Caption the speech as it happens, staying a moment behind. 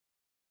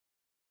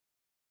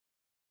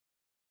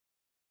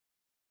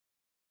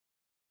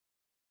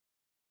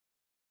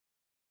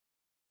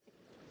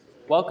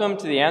Welcome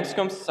to the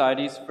Anscombe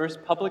Society's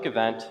first public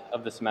event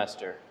of the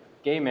semester,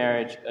 Gay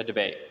Marriage, a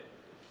Debate.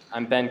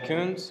 I'm Ben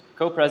Coons,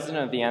 co-president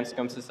of the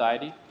Anscombe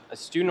Society, a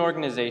student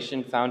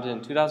organization founded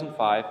in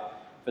 2005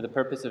 for the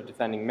purpose of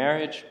defending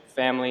marriage,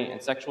 family,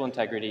 and sexual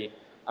integrity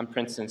on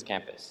Princeton's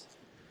campus.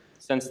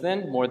 Since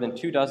then, more than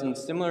 24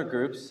 similar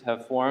groups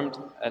have formed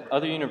at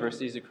other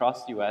universities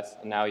across the US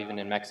and now even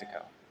in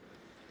Mexico.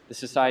 The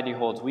Society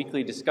holds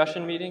weekly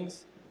discussion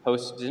meetings,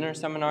 hosts dinner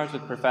seminars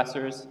with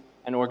professors,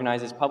 and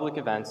organizes public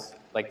events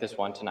like this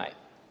one tonight.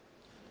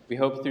 We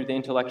hope through the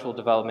intellectual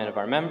development of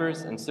our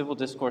members and civil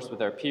discourse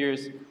with our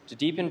peers to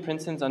deepen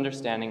Princeton's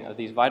understanding of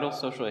these vital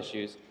social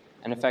issues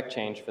and effect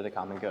change for the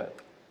common good.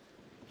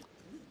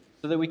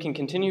 So that we can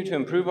continue to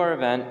improve our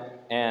event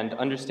and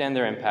understand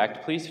their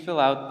impact, please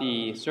fill out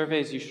the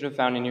surveys you should have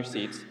found in your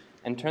seats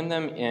and turn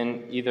them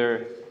in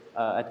either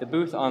at the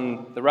booth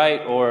on the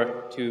right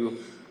or to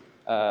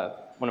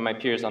one of my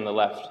peers on the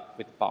left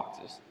with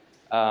boxes.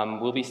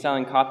 We'll be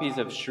selling copies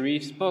of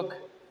Sherif's book,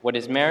 What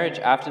is Marriage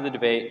After the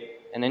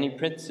Debate, and any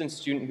Princeton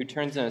student who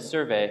turns in a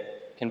survey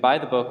can buy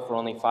the book for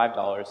only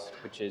 $5,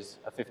 which is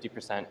a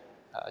 50%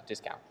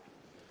 discount.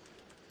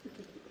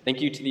 Thank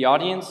you to the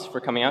audience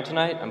for coming out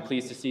tonight. I'm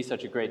pleased to see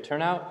such a great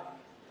turnout.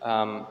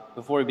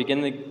 Before we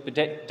begin the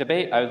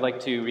debate, I would like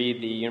to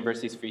read the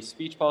university's free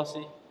speech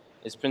policy.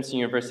 It is Princeton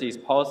University's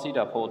policy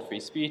to uphold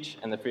free speech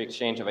and the free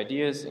exchange of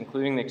ideas,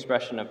 including the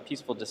expression of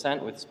peaceful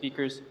dissent with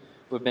speakers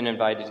who have been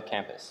invited to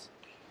campus.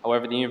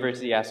 However, the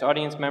university asks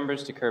audience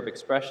members to curb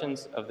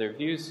expressions of their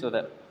views so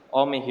that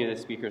all may hear the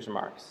speaker's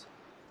remarks.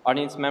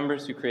 Audience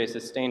members who create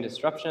sustained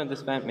disruption of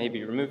this event may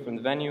be removed from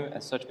the venue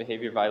as such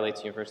behavior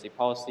violates university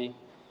policy.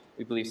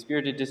 We believe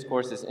spirited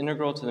discourse is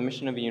integral to the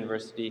mission of the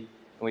university,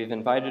 and we've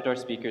invited our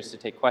speakers to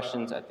take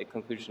questions at the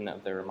conclusion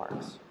of their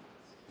remarks.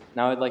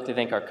 Now I'd like to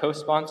thank our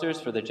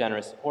co-sponsors for their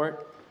generous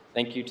support.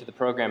 Thank you to the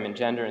program in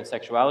Gender and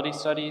Sexuality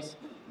Studies,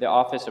 the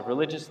Office of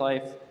Religious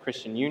Life,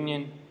 Christian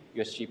Union,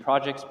 USG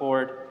Projects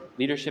Board,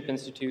 Leadership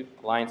Institute,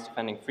 Alliance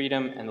Defending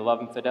Freedom, and the Love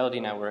and Fidelity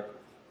Network,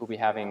 who will be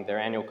having their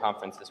annual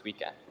conference this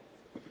weekend.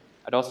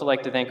 I'd also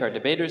like to thank our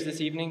debaters this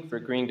evening for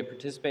agreeing to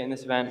participate in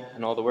this event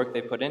and all the work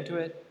they put into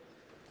it.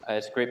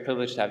 It's a great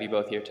privilege to have you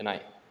both here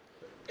tonight.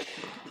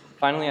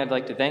 Finally, I'd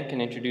like to thank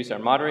and introduce our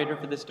moderator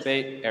for this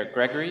debate,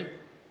 Gregory.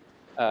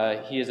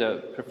 He is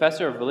a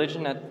professor of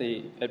religion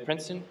at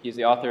Princeton. He is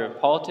the author of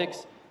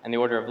Politics and the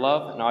Order of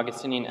Love, an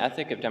Augustinian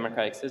ethic of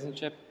democratic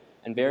citizenship,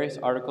 and various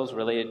articles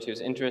related to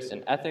his interest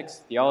in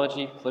ethics,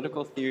 theology,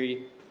 political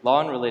theory, law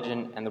and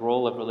religion, and the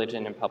role of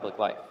religion in public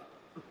life.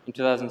 In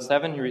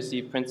 2007, he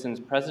received Princeton's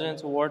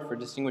President's Award for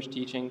Distinguished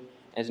Teaching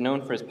and is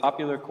known for his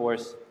popular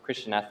course,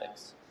 Christian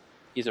Ethics.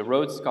 He's a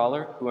Rhodes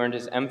Scholar who earned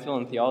his M.Phil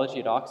in theology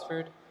at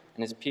Oxford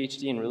and his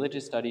Ph.D. in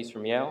religious studies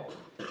from Yale.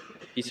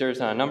 He serves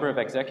on a number of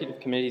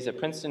executive committees at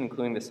Princeton,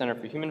 including the Center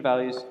for Human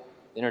Values,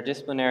 the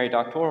Interdisciplinary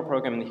Doctoral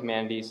Program in the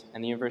Humanities,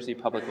 and the University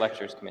Public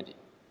Lectures Committee.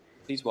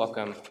 Please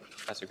welcome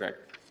Professor Gregory.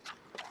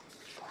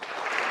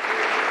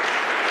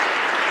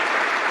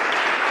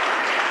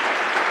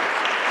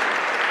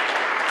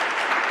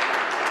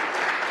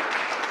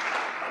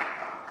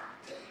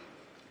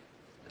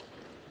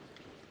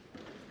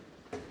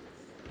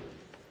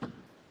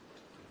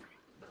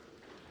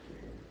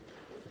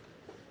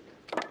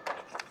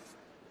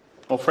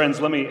 Well,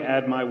 friends, let me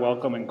add my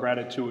welcome and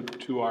gratitude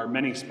to our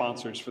many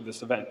sponsors for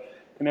this event.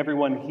 Can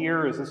everyone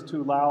hear? Is this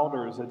too loud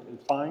or is it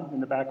fine in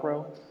the back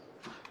row?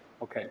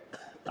 Okay.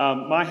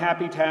 My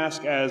happy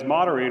task as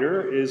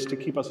moderator is to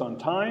keep us on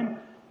time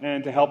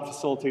and to help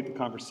facilitate the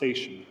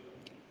conversation.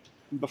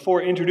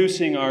 Before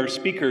introducing our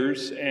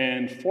speakers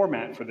and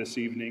format for this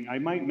evening, I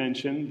might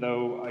mention,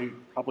 though I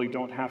probably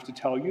don't have to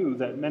tell you,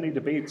 that many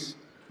debates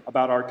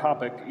about our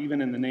topic, even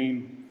in the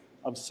name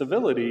of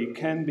civility,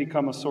 can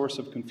become a source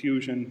of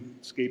confusion,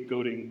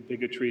 scapegoating,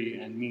 bigotry,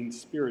 and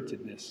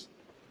mean-spiritedness,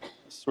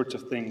 sorts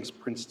of things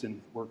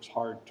Princeton works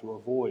hard to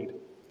avoid.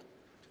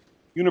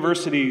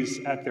 Universities,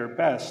 at their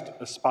best,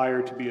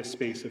 aspire to be a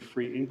space of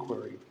free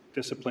inquiry,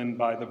 disciplined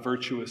by the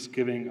virtuous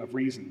giving of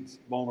reasons,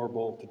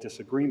 vulnerable to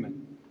disagreement,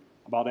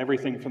 about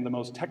everything from the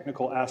most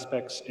technical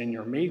aspects in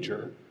your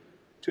major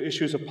to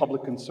issues of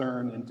public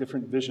concern and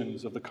different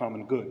visions of the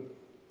common good.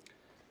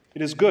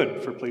 It is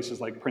good for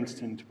places like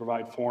Princeton to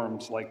provide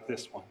forums like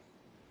this one,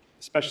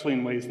 especially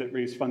in ways that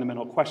raise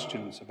fundamental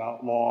questions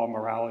about law,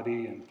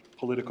 morality, and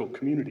political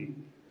community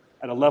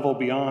at a level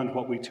beyond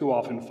what we too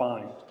often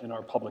find in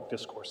our public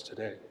discourse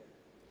today.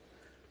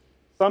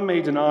 Some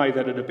may deny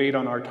that a debate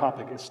on our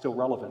topic is still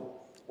relevant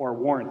or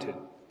warranted.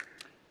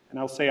 And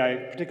I'll say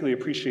I particularly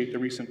appreciate the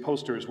recent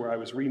posters where I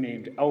was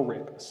renamed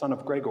Elric, son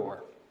of Gregory,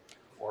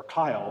 or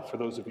Kyle, for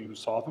those of you who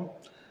saw them.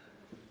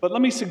 But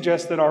let me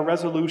suggest that our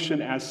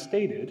resolution, as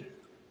stated,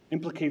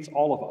 implicates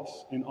all of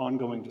us in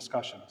ongoing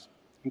discussions,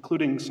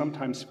 including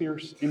sometimes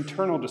fierce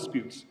internal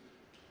disputes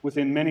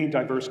within many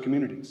diverse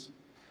communities,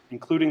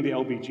 including the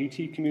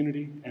LGBTQ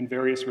community and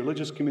various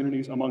religious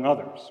communities, among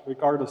others,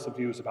 regardless of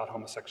views about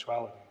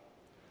homosexuality.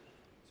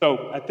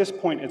 So at this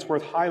point, it's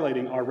worth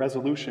highlighting our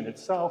resolution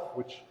itself,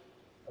 which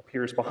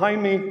appears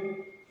behind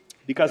me,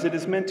 because it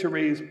is meant to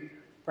raise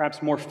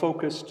perhaps more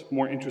focused,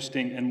 more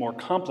interesting, and more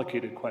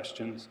complicated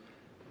questions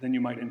than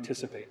you might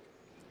anticipate.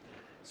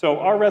 So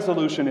our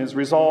resolution is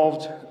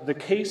resolved: the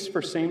case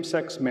for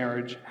same-sex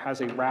marriage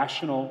has a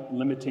rational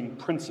limiting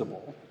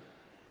principle,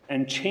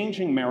 and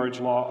changing marriage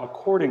law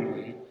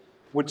accordingly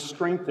would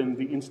strengthen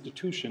the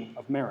institution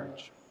of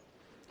marriage.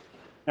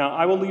 Now,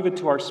 I will leave it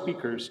to our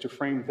speakers to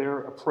frame their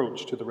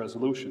approach to the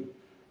resolution,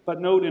 but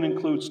note it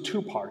includes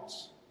two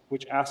parts,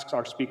 which asks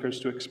our speakers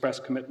to express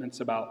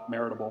commitments about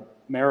marital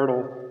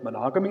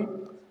monogamy,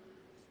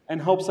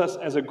 and helps us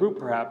as a group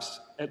perhaps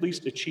at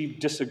least achieve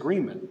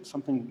disagreement,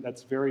 something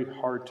that's very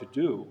hard to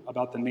do,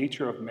 about the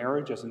nature of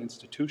marriage as an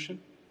institution,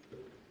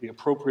 the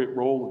appropriate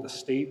role of the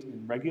state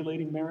in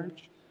regulating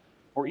marriage,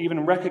 or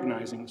even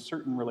recognizing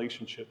certain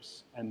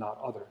relationships and not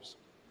others.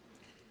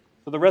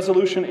 So the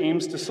resolution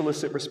aims to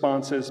solicit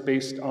responses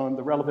based on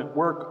the relevant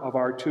work of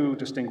our two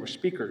distinguished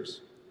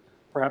speakers,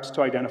 perhaps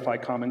to identify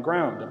common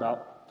ground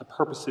about the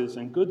purposes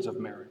and goods of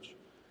marriage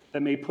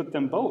that may put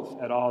them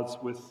both at odds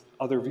with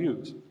other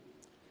views.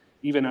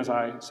 Even as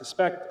I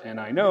suspect, and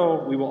I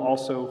know, we will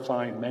also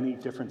find many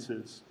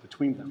differences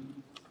between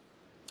them.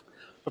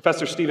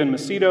 Professor Stephen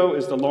Macedo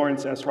is the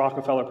Laurance S.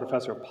 Rockefeller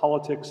Professor of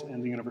Politics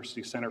and the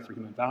University Center for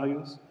Human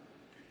Values.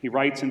 He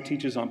writes and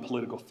teaches on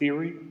political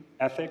theory,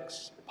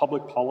 ethics,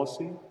 public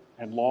policy,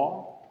 and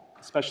law,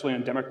 especially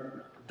on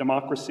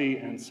democracy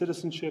and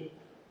citizenship,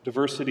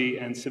 diversity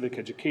and civic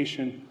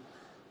education,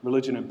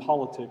 religion and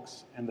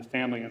politics, and the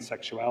family and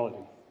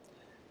sexuality.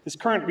 His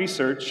current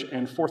research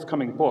and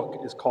forthcoming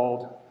book is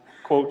called,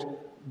 quote,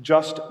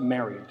 "Just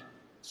Married: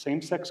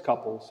 Same-Sex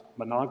Couples,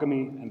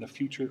 Monogamy, and the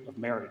Future of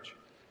Marriage,"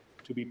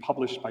 to be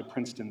published by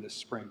Princeton this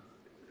spring.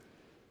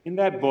 In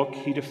that book,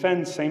 he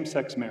defends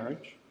same-sex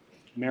marriage,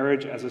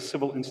 marriage as a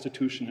civil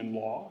institution in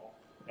law,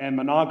 and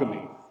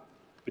monogamy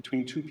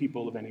between two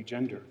people of any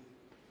gender,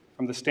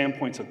 from the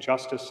standpoints of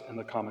justice and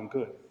the common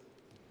good.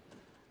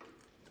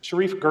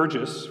 Sherif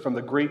Girgis, from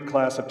the great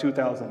class of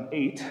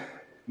 2008,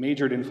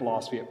 majored in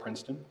philosophy at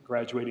Princeton,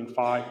 graduating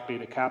Phi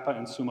Beta Kappa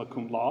and summa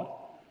cum laude.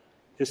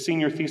 His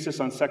senior thesis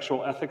on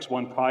sexual ethics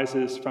won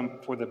prizes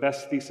for the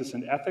best thesis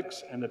in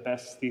ethics and the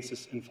best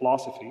thesis in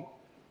philosophy.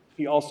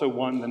 He also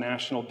won the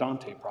National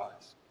Dante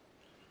Prize.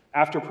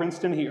 After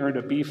Princeton, he earned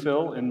a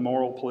B.Phil in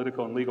moral,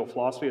 political, and legal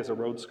philosophy as a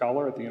Rhodes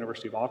Scholar at the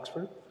University of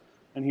Oxford,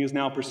 and he is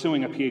now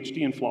pursuing a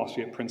PhD in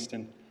philosophy at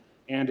Princeton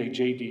and a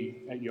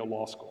JD at Yale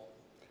Law School.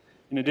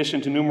 In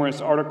addition to numerous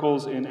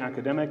articles in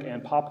academic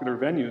and popular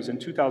venues, in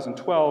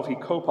 2012, he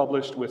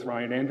co-published with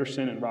Ryan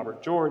Anderson and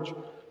Robert George,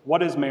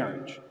 "What is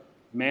Marriage?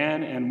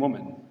 Man and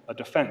Woman, a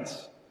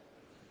Defense,"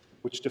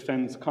 which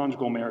defends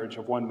conjugal marriage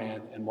of one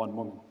man and one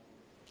woman.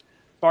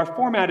 So our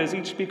format is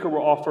each speaker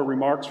will offer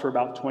remarks for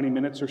about 20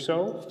 minutes or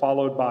so,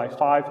 followed by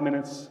 5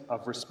 minutes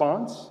of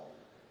response,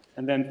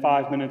 and then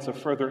 5 minutes of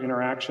further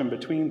interaction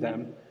between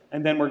them,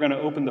 and then we're going to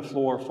open the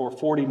floor for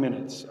 40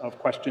 minutes of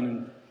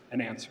question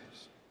and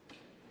answers,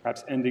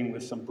 perhaps ending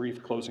with some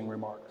brief closing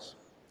remarks.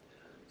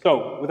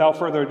 So, without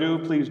further ado,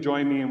 please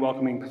join me in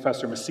welcoming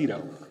Professor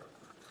Macedo.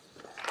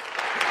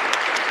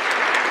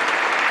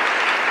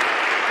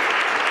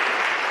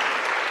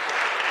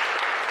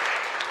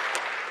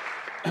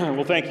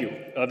 Well, thank you.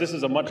 This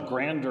is a much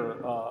grander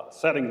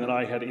setting than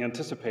I had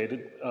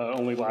anticipated.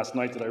 Only last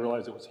night did I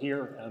realize it was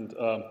here, and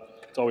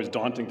it's always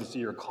daunting to see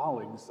your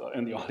colleagues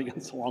in the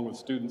audience along with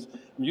students.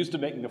 I'm used to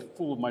making a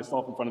fool of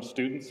myself in front of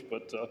students,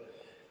 but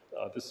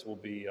this will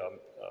be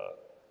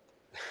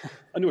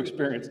a new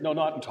experience. No,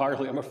 not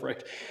entirely, I'm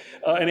afraid.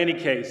 In any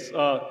case,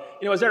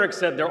 as Eric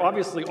said, there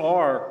obviously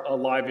are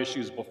live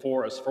issues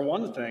before us. For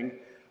one thing,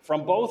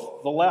 from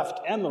both the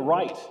left and the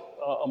right,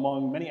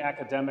 among many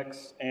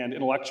academics and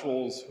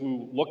intellectuals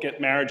who look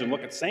at marriage and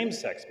look at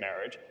same-sex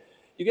marriage,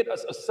 you get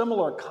a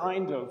similar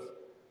kind of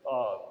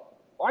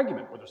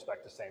argument with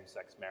respect to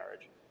same-sex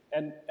marriage.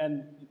 And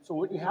so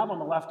what you have on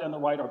the left and the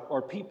right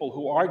are people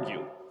who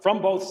argue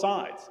from both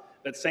sides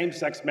that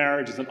same-sex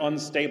marriage is an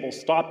unstable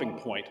stopping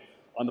point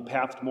on the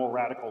path to more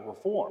radical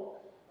reform.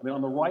 I mean,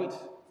 on the right,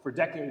 for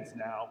decades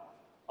now,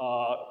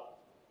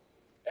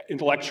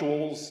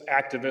 intellectuals,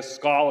 activists,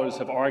 scholars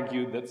have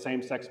argued that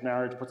same-sex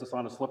marriage puts us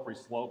on a slippery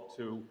slope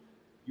to,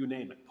 you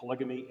name it,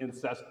 polygamy,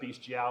 incest,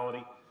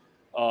 bestiality,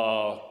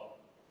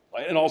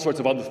 and all sorts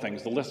of other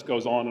things. The list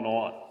goes on,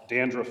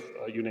 dandruff,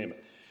 you name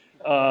it.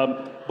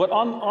 But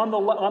on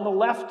the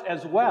left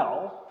as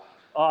well,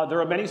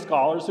 there are many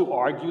scholars who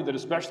argue that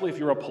especially if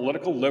you're a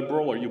political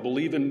liberal or you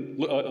believe in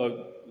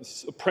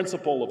a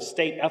principle of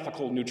state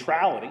ethical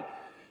neutrality,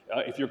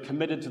 if you're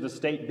committed to the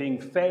state being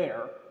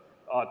fair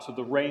to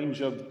the range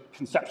of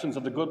conceptions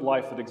of the good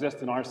life that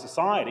exist in our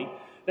society,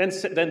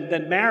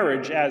 then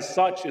marriage as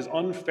such is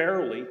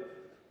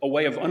a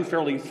way of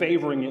unfairly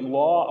favoring in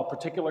law a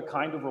particular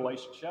kind of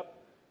relationship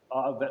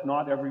that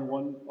not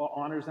everyone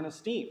honors and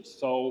esteems.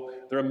 So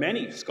there are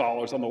many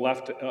scholars on the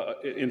left,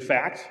 in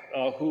fact,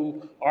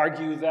 who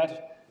argue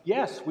that,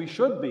 yes, we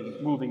should be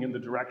moving in the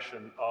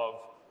direction of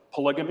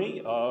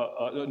polygamy,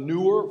 a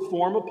newer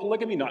form of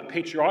polygamy, not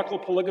patriarchal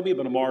polygamy,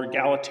 but a more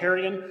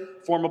egalitarian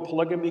form of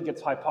polygamy gets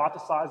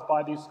hypothesized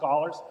by these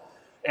scholars.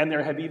 And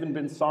there have even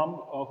been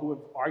some who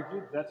have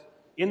argued that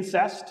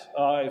incest,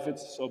 if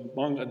it's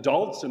among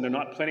adults and they're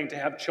not planning to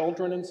have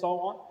children and so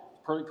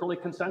on, purely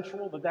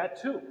consensual,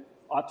 that too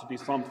ought to be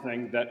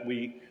something that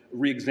we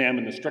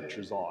re-examine the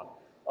strictures on,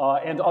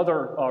 and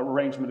other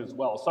arrangement as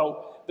well.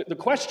 So the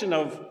question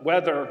of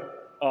whether,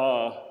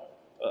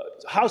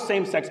 how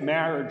same-sex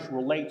marriage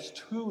relates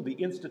to the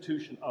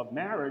institution of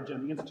marriage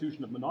and the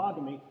institution of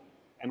monogamy,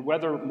 and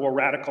whether more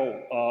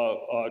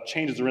radical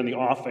changes are in the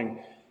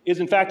offing, is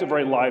in fact a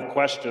very live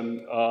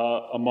question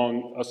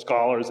among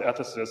scholars,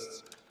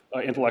 ethicists,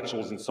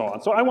 intellectuals, and so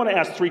on. So I want to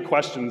ask three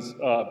questions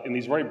in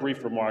these very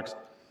brief remarks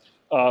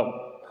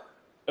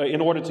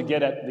in order to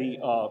get at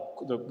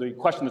the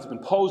question that's been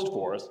posed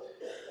for us.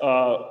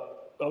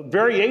 A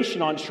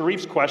variation on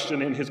Sherif's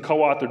question in his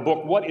co-authored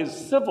book, What is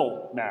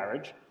Civil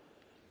Marriage?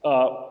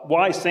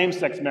 Why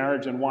same-sex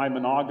marriage and why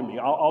monogamy?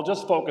 I'll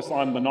just focus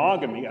on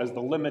monogamy as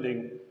the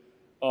limiting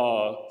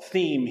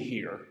theme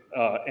here,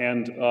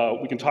 and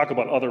we can talk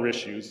about other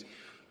issues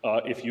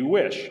if you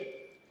wish.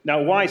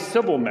 Now, why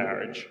civil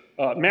marriage?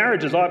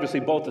 Marriage is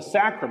obviously both a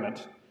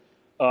sacrament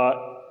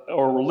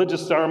or a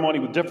religious ceremony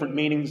with different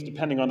meanings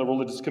depending on the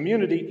religious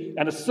community,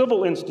 and a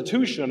civil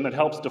institution that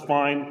helps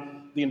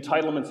define the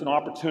entitlements and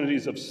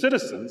opportunities of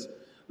citizens,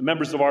 the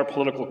members of our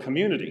political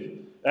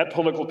community. That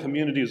political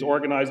community is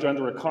organized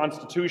under a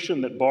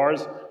constitution that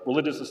bars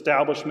religious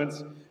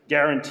establishments,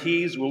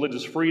 guarantees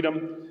religious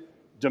freedom,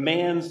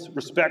 demands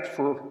respect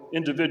for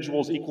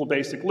individuals' equal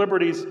basic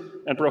liberties,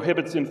 and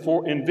prohibits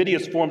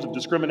invidious forms of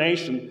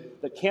discrimination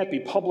that can't be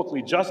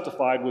publicly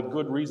justified with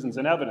good reasons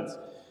and evidence.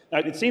 Now,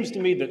 it seems to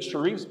me that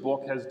Sherif's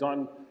book has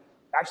done,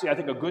 actually, I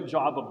think, a good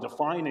job of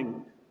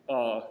defining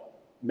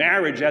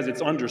marriage as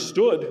it's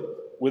understood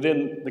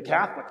within the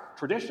Catholic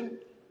tradition,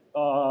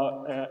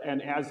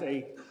 and as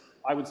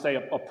I would say,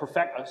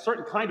 a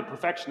certain kind of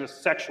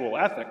perfectionist sexual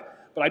ethic,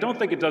 but I don't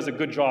think it does a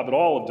good job at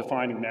all of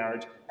defining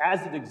marriage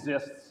as it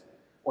exists,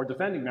 or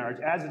defending marriage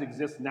as it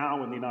exists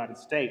now in the United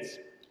States.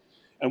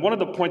 And one of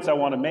the points I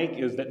want to make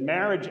is that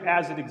marriage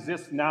as it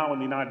exists now in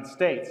the United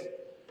States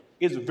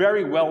is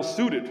very well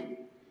suited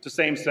to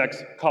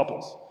same-sex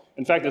couples.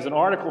 In fact, there's an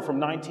article from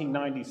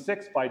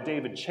 1996 by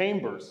David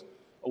Chambers,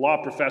 a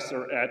law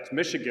professor at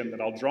Michigan that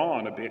I'll draw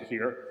on a bit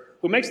here,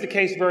 who makes the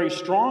case very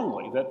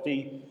strongly that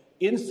the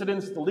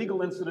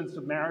legal incidence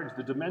of marriage,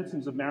 the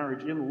dimensions of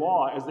marriage in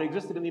law as they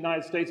existed in the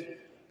United States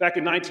back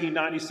in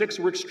 1996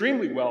 were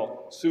extremely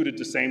well suited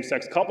to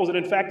same-sex couples, and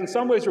in fact, in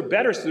some ways were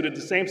better suited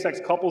to same-sex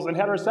couples than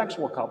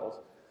heterosexual couples,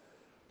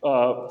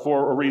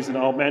 for a reason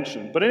I'll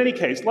mention. But in any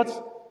case, let's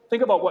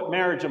think about what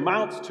marriage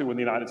amounts to in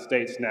the United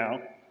States now.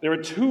 There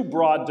are two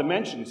broad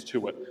dimensions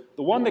to it.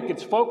 The one that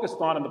gets focused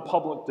on in the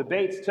public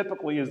debates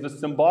typically is the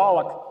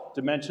symbolic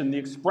dimension, the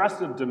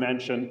expressive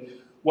dimension,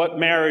 what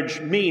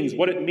marriage means,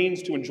 what it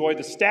means to enjoy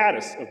the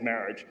status of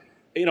marriage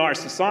in our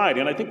society.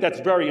 And I think that's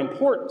very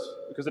important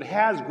because it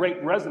has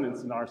great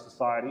resonance in our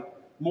society,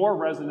 more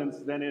resonance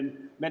than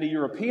in many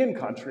European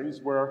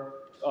countries where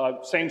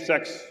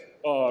same-sex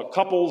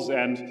couples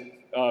and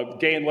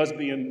gay and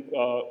lesbian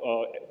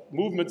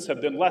movements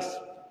have been less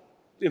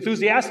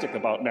enthusiastic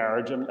about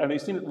marriage, and they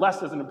see it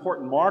less as an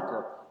important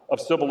marker of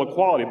civil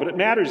equality, but it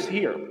matters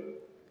here.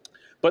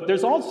 But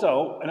there's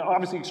also, and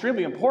obviously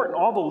extremely important,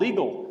 all the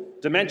legal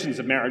dimensions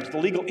of marriage, the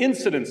legal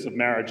incidents of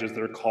marriage, as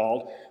they're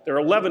called. There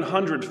are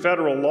 1,100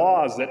 federal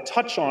laws that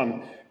touch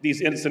on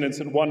these incidents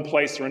in one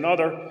place or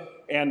another,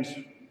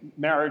 and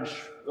marriage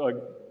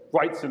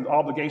rights and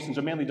obligations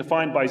are mainly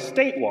defined by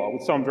state law,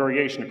 with some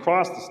variation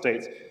across the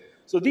states.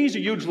 So these are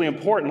hugely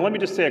important. Let me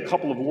just say a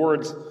couple of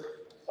words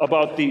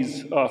about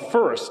these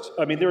first.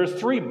 I mean, there are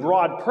three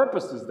broad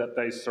purposes that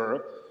they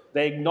serve.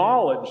 They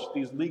acknowledge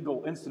these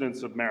legal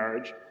incidents of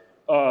marriage,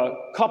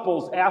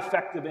 couples'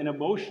 affective and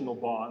emotional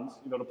bonds,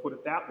 to put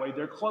it that way,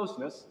 their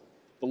closeness.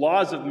 The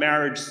laws of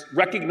marriage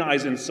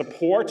recognize and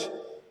support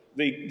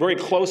the very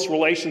close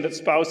relation that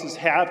spouses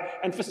have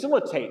and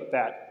facilitate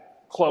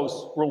that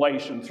close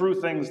relation through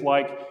things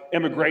like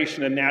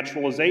immigration and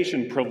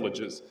naturalization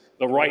privileges,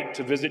 the right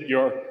to visit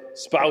your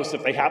spouse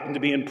if they happen to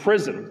be in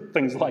prison,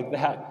 things like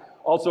that.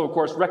 Also, of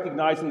course,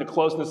 recognizing the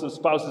closeness of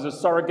spouses as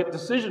surrogate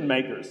decision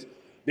makers,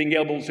 being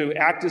able to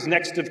act as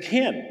next of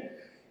kin.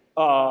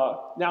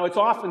 Now, it's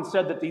often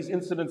said that these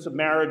incidents of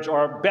marriage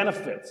are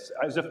benefits,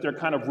 as if they're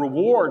kind of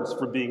rewards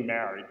for being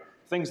married,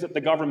 things that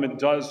the government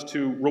does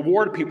to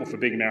reward people for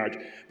being married.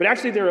 But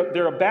actually,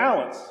 they're a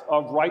balance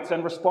of rights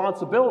and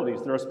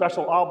responsibilities. There are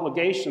special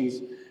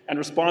obligations and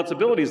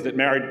responsibilities that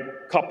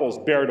married couples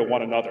bear to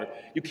one another.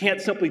 You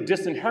can't simply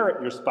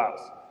disinherit your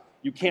spouse.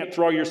 You can't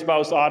throw your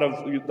spouse out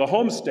of the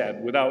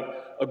homestead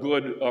without a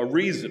good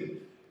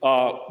reason.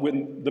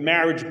 When the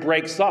marriage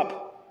breaks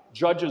up,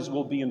 judges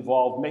will be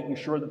involved, making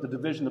sure that the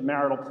division of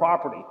marital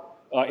property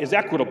is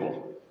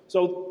equitable.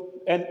 So,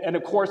 and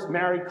of course,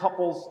 married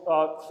couples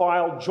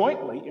file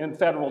jointly in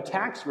federal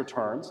tax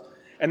returns,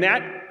 and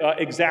that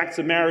exacts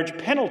a marriage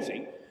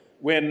penalty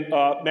when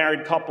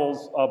married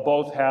couples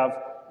both have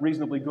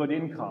reasonably good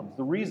incomes.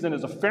 The reason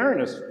is a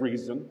fairness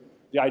reason,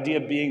 the idea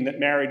being that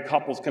married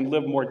couples can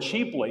live more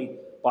cheaply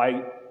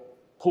by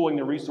pooling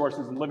their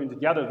resources and living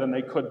together than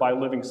they could by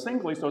living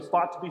singly, so it's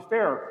thought to be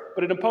fair,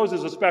 but it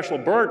imposes a special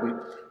burden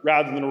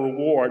rather than a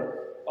reward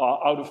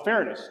out of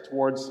fairness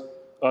towards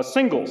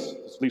singles.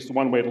 It's at least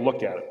one way to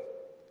look at it.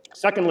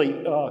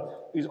 Secondly,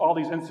 all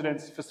these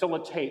incidents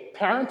facilitate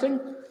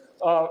parenting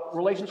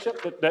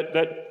relationship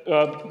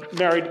that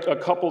married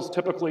couples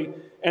typically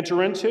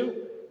enter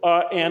into.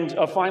 And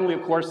finally,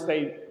 of course,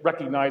 they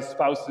recognize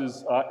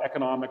spouses'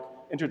 economic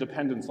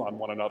interdependence on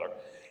one another.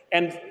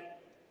 And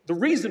the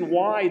reason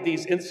why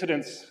these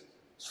incidents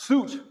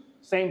suit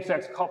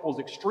same-sex couples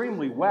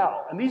extremely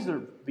well, and these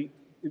are the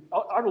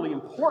utterly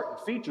important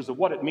features of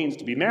what it means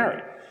to be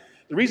married.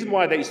 The reason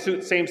why they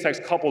suit same-sex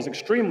couples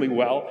extremely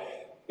well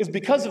is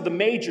because of the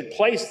major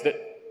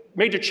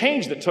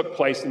change that took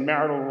place in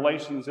marital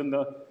relations in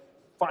the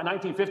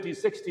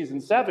 1950s, 60s,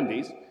 and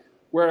 70s,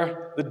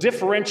 where the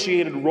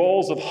differentiated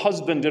roles of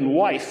husband and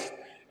wife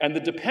and the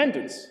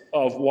dependence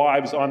of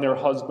wives on their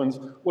husbands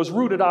was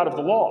rooted out of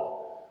the law,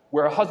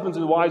 where husbands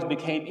and wives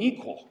became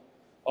equal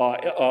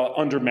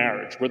under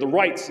marriage, where the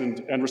rights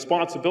and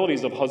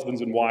responsibilities of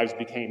husbands and wives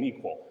became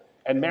equal.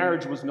 And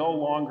marriage was no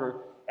longer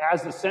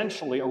as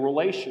essentially a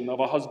relation of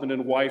a husband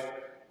and wife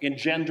in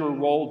gender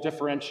role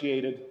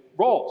differentiated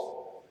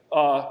roles.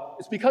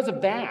 It's because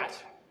of that,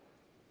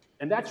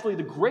 and that's really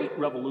the great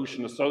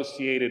revolution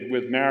associated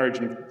with marriage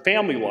and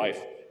family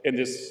life in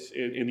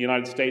the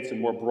United States and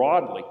more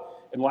broadly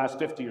in the last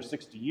 50 or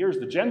 60 years,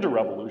 the gender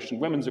revolution,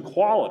 women's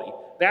equality.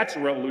 That's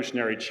a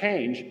revolutionary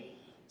change.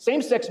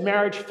 Same-sex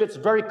marriage fits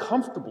very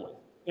comfortably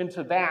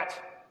into that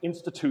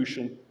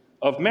institution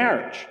of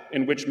marriage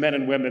in which men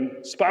and women,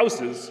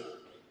 spouses,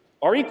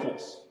 are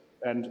equals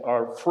and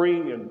are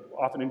free and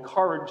often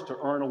encouraged to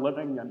earn a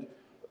living and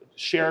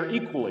share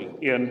equally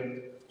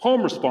in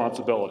home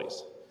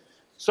responsibilities.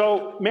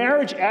 So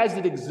marriage as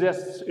it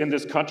exists in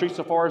this country,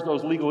 so far as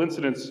those legal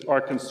incidents are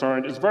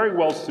concerned, is very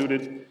well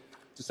suited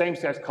to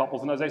same-sex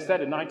couples. And as I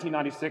said, in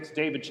 1996,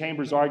 David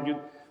Chambers argued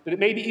that it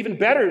may be even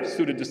better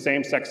suited to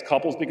same-sex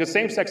couples because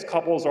same-sex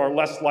couples are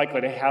less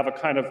likely to have a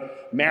kind of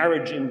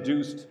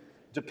marriage-induced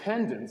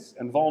dependence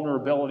and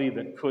vulnerability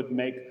that could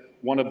make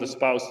one of the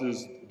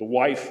spouses, the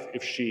wife,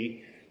 if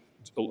she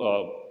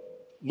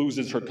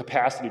loses her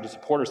capacity to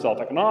support herself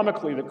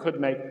economically, that could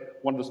make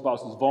one of the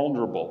spouses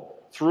vulnerable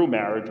through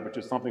marriage, which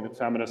is something that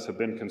feminists have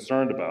been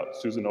concerned about,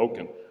 Susan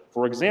Okin,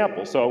 for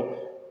example. So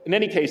in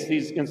any case,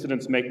 these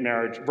incidents make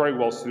marriage very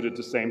well suited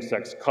to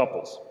same-sex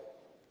couples.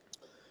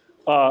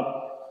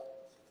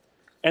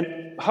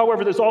 And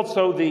however, there's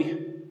also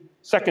the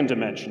second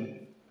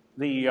dimension,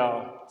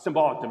 the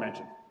symbolic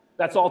dimension.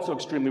 That's also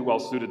extremely well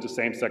suited to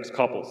same-sex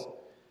couples.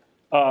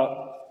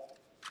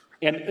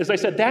 And as I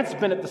said, that's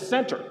been at the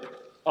center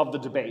of the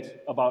debate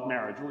about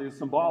marriage, really the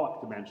symbolic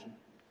dimension,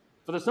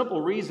 for the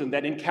simple reason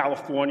that in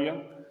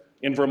California,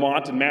 in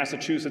Vermont, and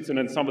Massachusetts, and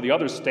in some of the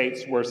other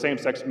states where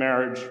same-sex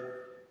marriage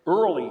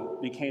early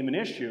became an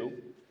issue,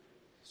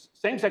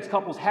 same-sex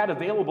couples had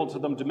available to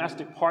them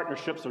domestic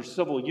partnerships or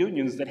civil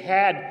unions that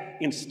had,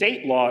 in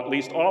state law at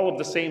least, all of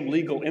the same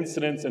legal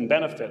incidents and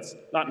benefits,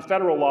 not in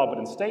federal law, but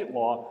in state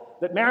law,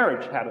 that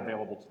marriage had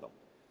available to them.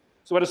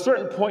 So at a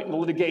certain point in the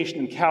litigation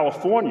in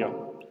California,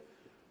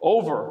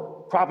 over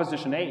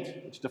Proposition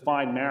 8, which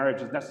defined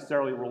marriage as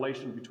necessarily a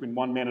relation between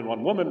one man and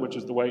one woman, which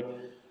is the way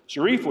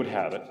Sherif would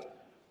have it,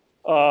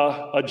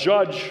 a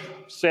judge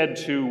said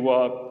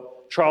to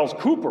Charles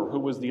Cooper, who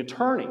was the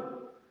attorney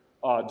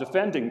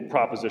defending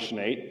Proposition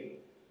 8,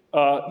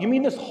 you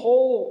mean this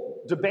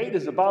whole debate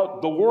is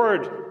about the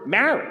word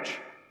marriage?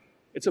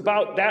 It's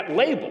about that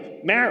label,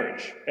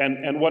 marriage,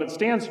 and what it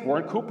stands for.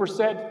 And Cooper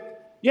said,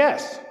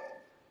 yes,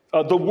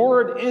 the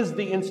word is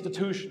the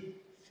institution,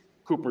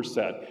 Cooper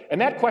said. And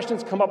that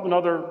question's come up in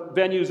other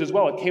venues as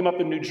well. It came up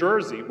in New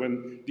Jersey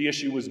when the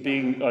issue was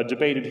being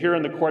debated here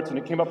in the courts, and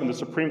it came up in the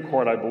Supreme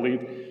Court, I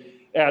believe,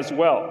 as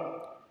well.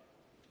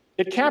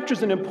 It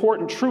captures an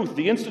important truth.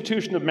 The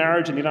institution of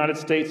marriage in the United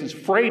States is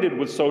freighted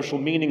with social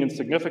meaning and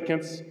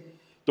significance.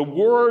 The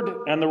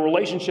word and the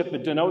relationship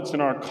it denotes in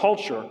our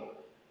culture,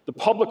 the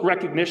public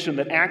recognition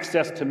that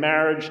access to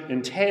marriage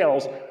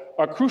entails,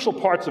 are crucial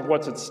parts of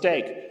what's at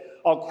stake.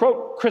 I'll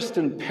quote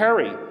Kristen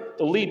Perry,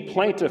 the lead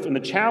plaintiff in the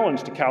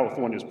challenge to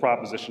California's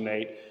Proposition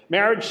 8.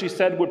 Marriage, she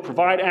said, would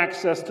provide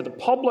access to the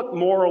public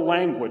moral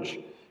language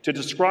to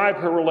describe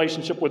her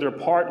relationship with her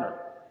partner.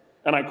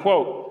 And I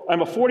quote,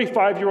 I'm a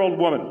 45-year-old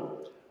woman.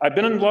 I've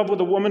been in love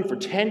with a woman for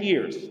 10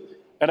 years,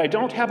 and I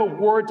don't have a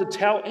word to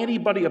tell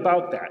anybody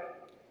about that.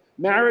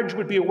 Marriage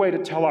would be a way to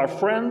tell our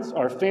friends,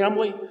 our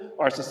family,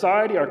 our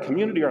society, our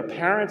community, our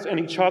parents, and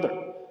each other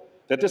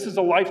that this is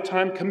a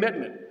lifetime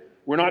commitment.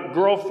 We're not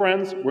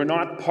girlfriends, we're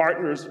not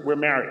partners, we're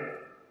married.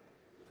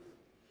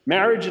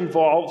 Marriage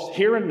involves,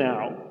 here and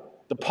now,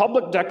 the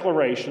public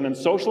declaration and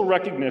social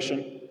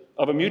recognition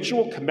of a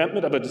mutual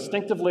commitment of a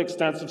distinctively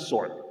extensive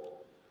sort.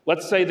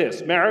 Let's say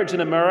this, marriage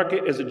in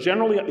America is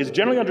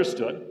generally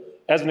understood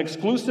as an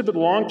exclusive and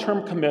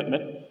long-term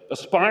commitment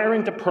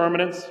aspiring to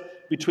permanence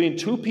between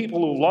two people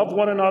who love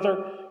one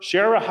another,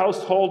 share a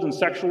household and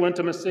sexual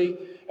intimacy,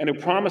 and who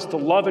promise to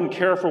love and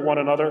care for one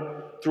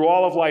another through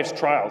all of life's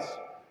trials.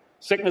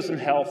 sickness and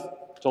health,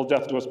 till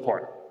death do us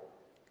part.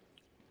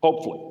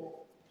 Hopefully.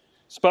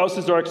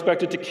 Spouses are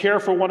expected to care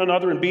for one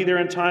another and be there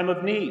in time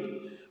of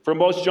need. For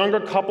most younger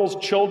couples,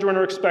 children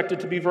are expected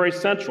to be very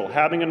central.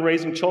 Having and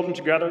raising children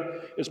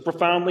together is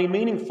profoundly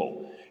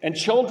meaningful. And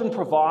children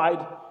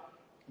provide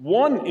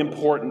one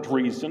important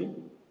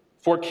reason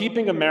for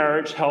keeping a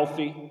marriage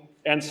healthy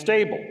and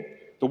stable.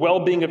 The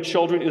well-being of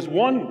children is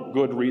one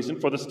good reason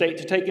for the state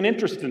to take an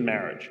interest in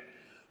marriage.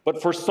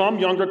 But for some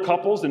younger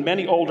couples and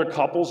many older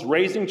couples,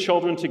 raising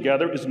children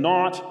together is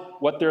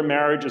not what their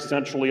marriage is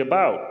centrally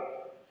about.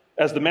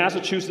 As the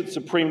Massachusetts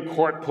Supreme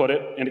Court put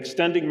it in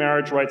extending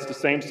marriage rights to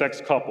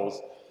same-sex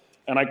couples,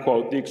 and I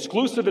quote, "The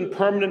exclusive and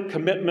permanent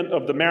commitment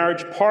of the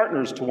marriage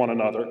partners to one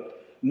another,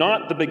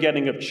 not the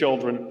begetting of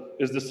children,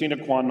 is the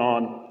sine qua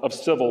non of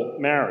civil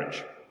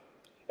marriage."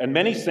 And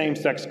many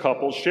same-sex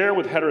couples share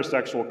with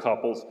heterosexual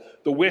couples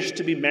the wish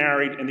to be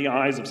married in the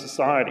eyes of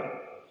society.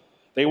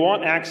 They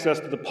want access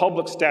to the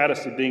public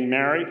status of being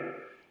married.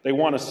 They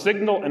want to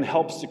signal and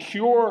help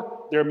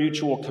secure their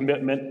mutual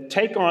commitment,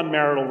 take on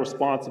marital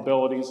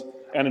responsibilities,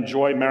 and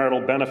enjoy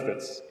marital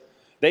benefits.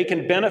 They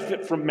can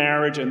benefit from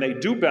marriage, and they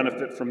do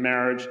benefit from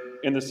marriage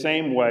in the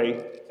same way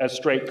as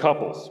straight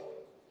couples.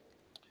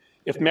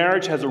 If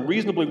marriage has a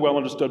reasonably well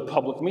understood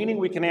public meaning,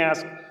 we can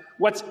ask,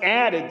 what's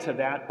added to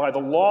that by the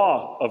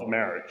law of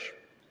marriage?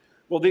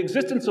 Well, the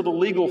existence of the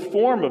legal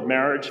form of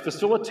marriage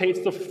facilitates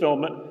the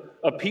fulfillment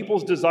of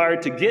people's desire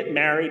to get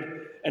married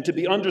and to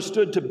be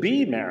understood to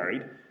be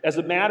married as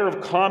a matter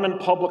of common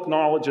public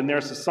knowledge in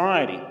their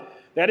society.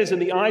 That is, in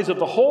the eyes of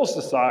the whole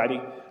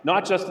society,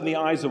 not just in the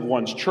eyes of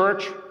one's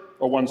church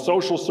or one's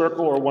social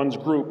circle or one's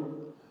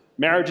group.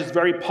 Marriage is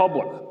very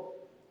public,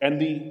 and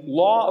the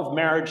law of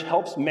marriage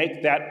helps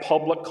make that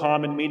public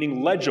common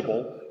meaning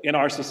legible in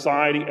our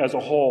society as a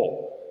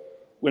whole.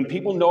 When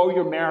people know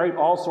you're married,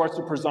 all sorts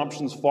of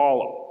presumptions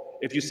follow.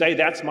 If you say,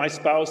 that's my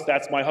spouse,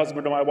 that's my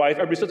husband or my wife,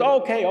 everybody says,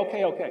 oh,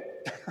 okay.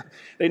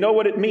 They know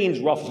what it means,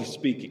 roughly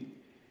speaking.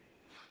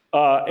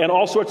 And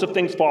all sorts of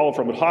things follow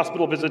from it: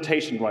 hospital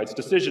visitation rights,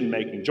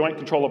 decision-making, joint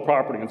control of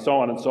property, and so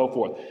on and so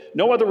forth.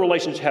 No other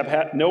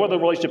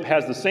relationship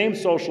has the same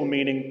social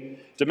meaning.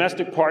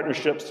 Domestic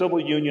partnership, civil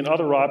union,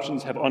 other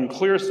options have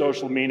unclear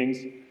social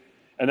meanings,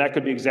 and that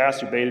could be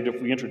exacerbated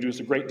if we introduce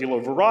a great deal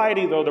of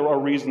variety, though there are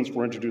reasons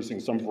for introducing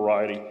some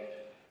variety,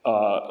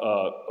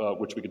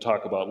 which we could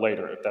talk about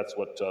later, if that's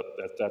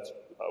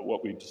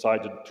what we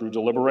decided through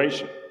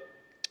deliberation.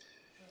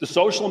 The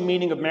social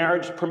meaning of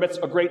marriage permits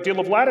a great deal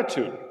of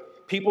latitude.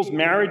 People's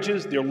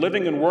marriages, their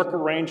living and work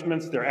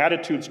arrangements, their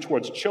attitudes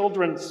towards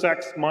children,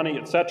 sex, money,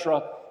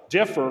 etc.,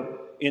 differ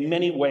in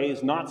many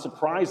ways, not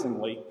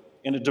surprisingly,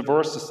 in a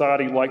diverse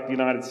society like the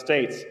United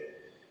States.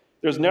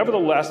 There's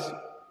nevertheless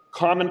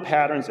common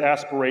patterns,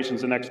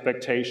 aspirations, and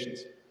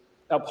expectations.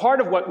 Now, part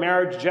of what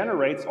marriage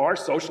generates are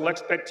social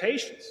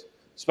expectations.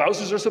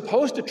 Spouses are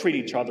supposed to treat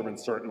each other in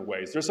certain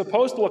ways. They're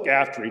supposed to look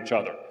after each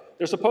other.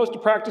 They're supposed to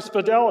practice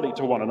fidelity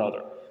to one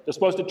another. They're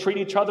supposed to treat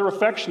each other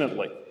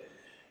affectionately.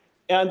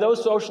 And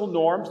those social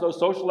norms, those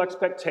social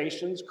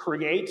expectations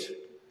create,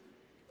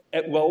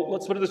 well,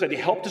 let's put it this way, they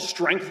help to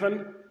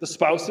strengthen the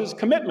spouse's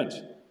commitment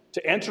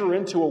to enter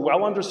into a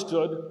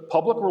well-understood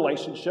public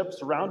relationship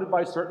surrounded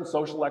by certain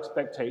social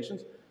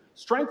expectations,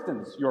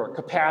 strengthens your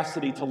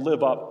capacity to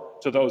live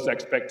up to those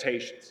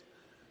expectations.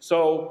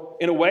 So,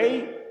 in a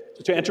way,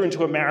 to enter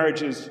into a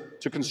marriage is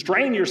to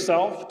constrain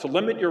yourself, to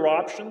limit your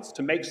options,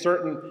 to make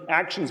certain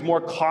actions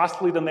more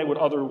costly than they would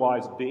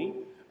otherwise be.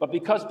 But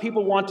because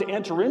people want to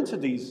enter into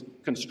these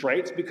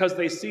constraints, because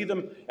they see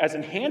them as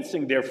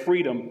enhancing their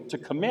freedom to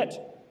commit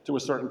to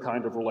a certain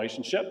kind of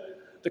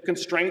relationship, the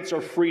constraints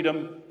are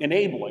freedom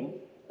enabling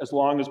as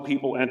long as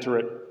people enter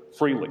it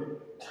freely.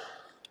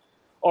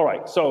 All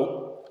right,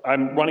 so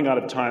I'm running out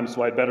of time,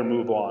 so I'd better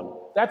move on.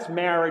 That's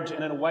marriage,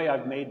 and in a way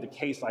I've made the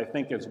case, I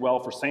think, as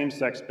well for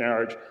same-sex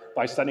marriage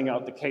by setting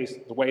out the case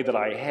the way that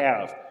I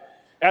have.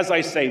 As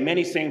I say,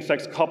 many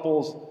same-sex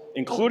couples,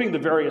 including the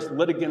various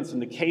litigants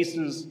in the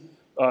cases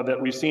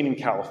that we've seen in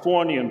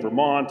California and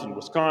Vermont and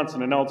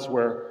Wisconsin and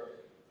elsewhere,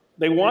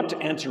 they want to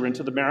enter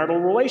into the marital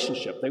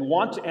relationship. They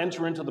want to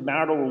enter into the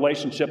marital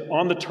relationship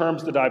on the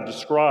terms that I've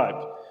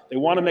described. They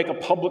want to make a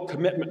public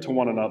commitment to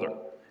one another.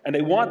 And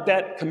they want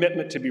that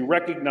commitment to be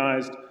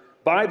recognized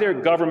by their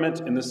government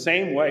in the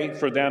same way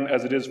for them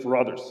as it is for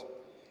others.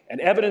 And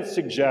evidence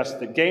suggests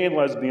that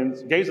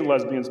gays and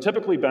lesbians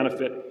typically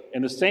benefit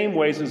in the same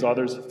ways as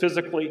others,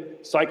 physically,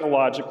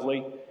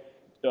 psychologically,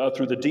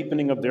 through the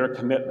deepening of their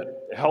commitment.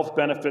 The health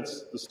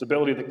benefits, the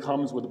stability that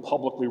comes with a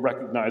publicly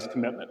recognized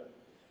commitment.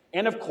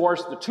 And of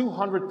course, the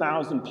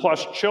 200,000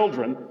 plus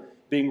children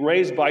being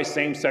raised by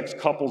same-sex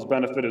couples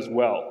benefit as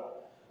well.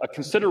 A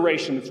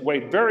consideration that's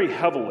weighed very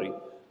heavily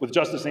with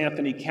Justice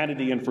Anthony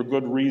Kennedy, and for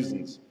good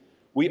reasons.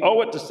 We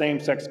owe it to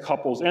same-sex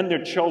couples and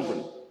their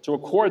children to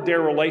accord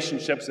their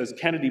relationships, as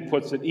Kennedy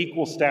puts it,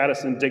 equal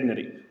status and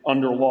dignity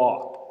under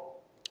law.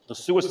 The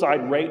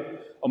suicide rate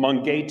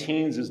among gay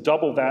teens is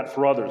double that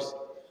for others.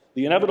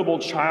 The inevitable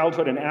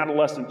childhood and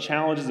adolescent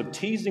challenges of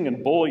teasing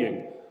and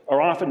bullying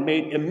are often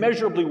made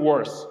immeasurably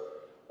worse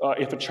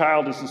if a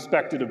child is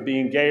suspected of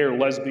being gay or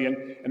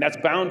lesbian, and that's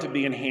bound to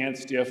be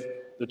enhanced if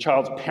the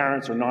child's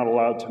parents are not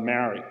allowed to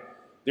marry.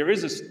 There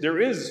is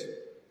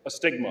a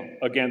stigma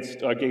against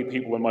gay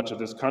people in much of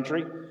this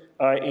country,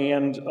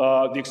 and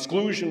the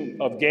exclusion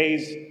of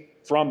gays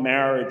from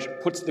marriage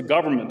puts the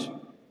government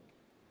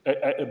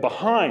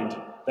behind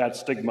that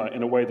stigma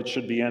in a way that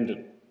should be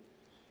ended.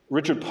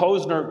 Judge Richard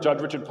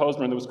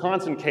Posner in the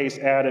Wisconsin case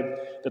added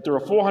that there are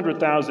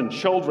 400,000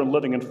 children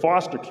living in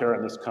foster care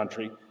in this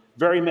country.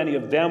 Very many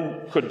of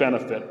them could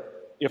benefit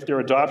if their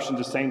adoption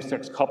to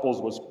same-sex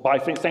couples was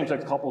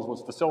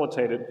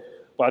facilitated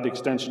by the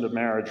extension of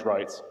marriage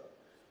rights.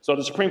 So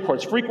the Supreme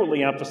Court's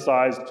frequently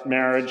emphasized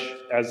marriage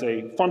as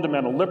a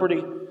fundamental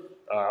liberty.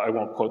 I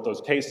won't quote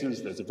those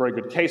cases. There's a very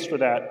good case for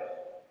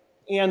that.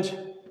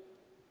 And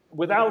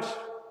without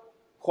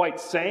quite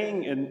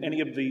saying in any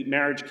of the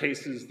marriage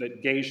cases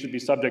that gays should be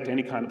subject to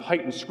any kind of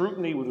heightened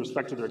scrutiny with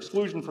respect to their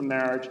exclusion from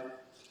marriage,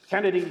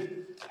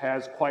 Kennedy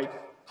has quite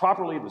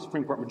properly, the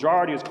Supreme Court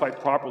majority has quite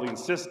properly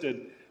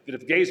insisted that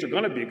if gays are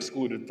going to be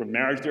excluded from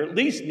marriage, there at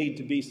least need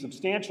to be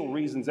substantial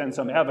reasons and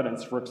some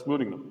evidence for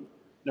excluding them.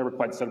 Never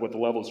quite said what the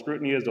level of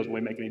scrutiny is, doesn't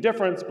really make any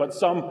difference, but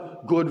some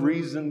good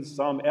reasons,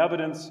 some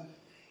evidence.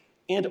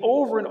 And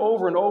over and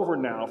over and over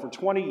now, for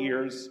 20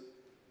 years,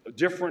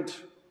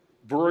 different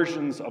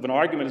versions of an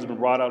argument has been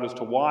brought out as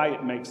to why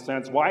it makes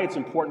sense, why it's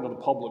important to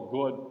the public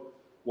good,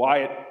 why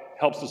it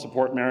helps to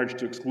support marriage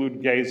to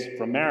exclude gays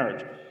from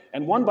marriage.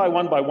 And one by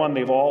one,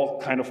 they've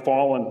all kind of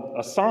fallen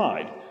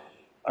aside.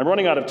 I'm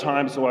running out of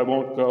time, so I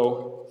won't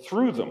go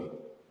through them.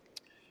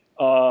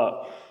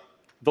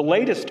 The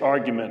latest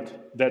argument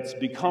that's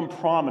become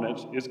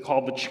prominent is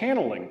called the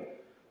channeling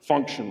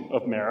function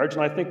of marriage,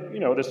 and I think,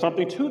 there's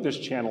something to this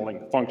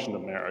channeling function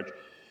of marriage.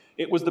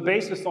 It was the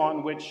basis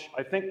on which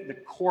I think the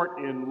court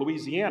in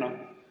Louisiana,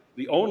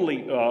 the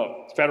only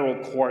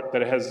federal court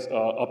that has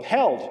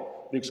upheld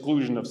the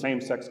exclusion of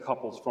same-sex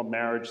couples from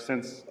marriage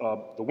since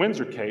the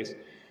Windsor case,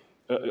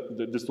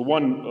 this is the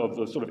one of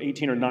the sort of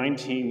 18 or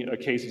 19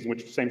 cases in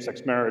which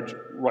same-sex marriage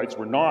rights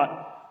were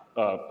not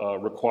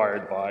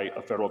required by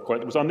a federal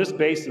court. It was on this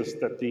basis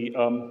that the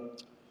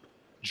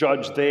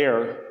judge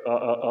there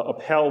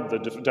upheld the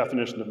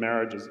definition of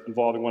marriage as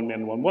involving one man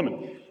and one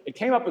woman. It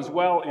came up as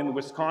well in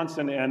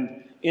Wisconsin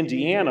and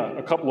Indiana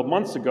a couple of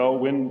months ago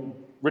when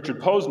Richard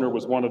Posner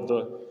was one of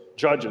the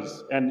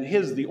judges, and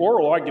the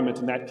oral argument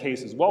in that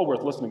case is well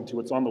worth listening to.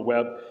 It's on the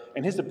web,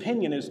 and his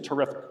opinion is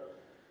terrific,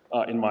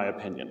 in my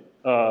opinion.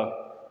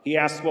 He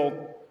asked, well,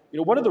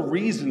 what are the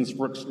reasons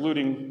for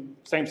excluding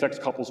same-sex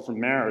couples from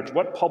marriage?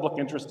 What public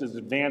interest is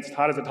advanced?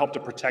 How does it help to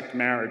protect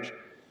marriage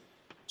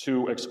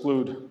to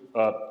exclude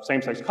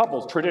same-sex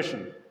couples?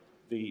 Tradition,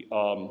 the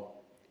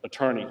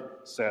attorney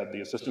said,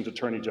 the assistant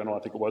attorney general, I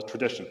think it was,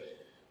 tradition.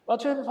 Well,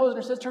 Chairman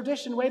Posner says,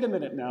 tradition, wait a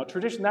minute now.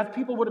 Tradition, that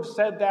people would have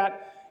said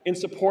that in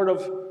support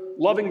of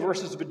Loving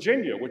versus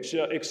Virginia, which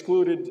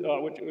excluded,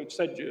 which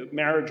said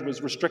marriage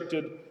was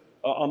restricted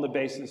on the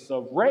basis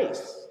of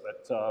race,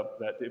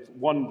 that if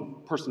one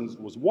person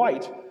was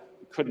white,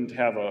 couldn't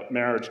have a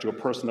marriage to a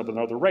person of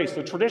another race.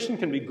 So tradition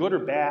can be good or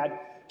bad.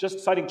 Just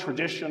citing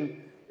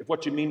tradition, if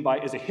what you mean by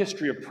is a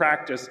history of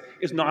practice,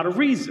 is not a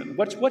reason.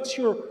 What's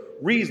your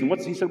reason?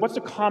 He said, what's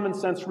the common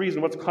sense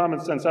reason? What's common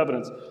sense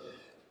evidence?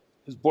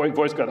 His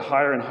voice got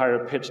higher and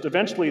higher pitched.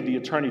 Eventually, the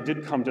attorney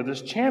did come to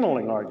this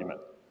channeling argument,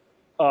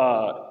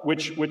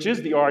 which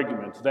is the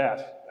argument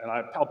that, and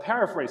I'll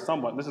paraphrase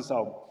somewhat, and this is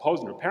how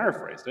Posner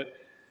paraphrased it.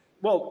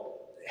 Well,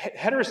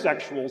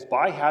 heterosexuals,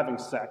 by having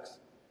sex,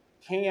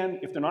 can,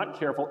 if they're not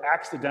careful,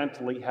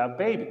 accidentally have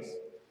babies.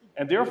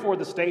 And therefore,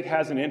 the state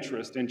has an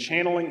interest in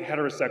channeling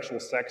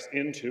heterosexual sex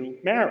into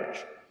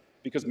marriage,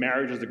 because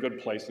marriage is a good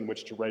place in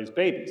which to raise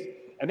babies.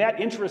 And that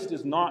interest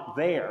is not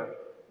there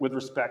with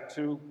respect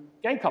to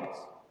gay couples.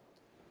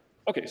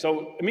 Okay,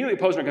 so immediately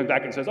Posner comes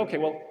back and says, okay,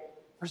 well,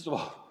 first of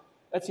all,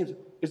 that seems,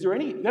 is there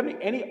any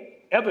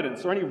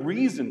evidence or any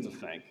reason to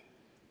think,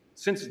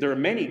 since there are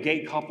many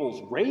gay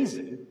couples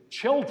raising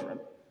children,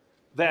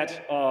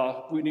 that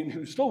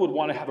we still would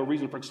want to have a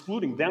reason for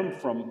excluding them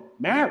from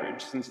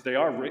marriage, since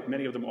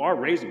many of them are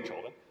raising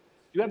children.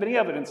 Do you have any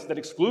evidence that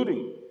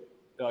excluding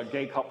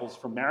gay couples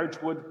from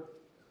marriage would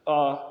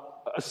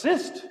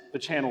assist the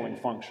channeling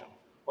function,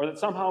 or that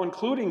somehow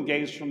including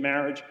gays from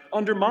marriage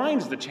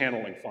undermines the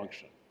channeling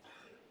function?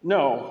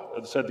 No,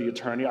 said the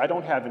attorney, I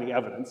don't have any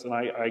evidence, and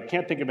I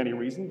can't think of any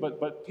reason,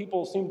 but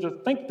people seem to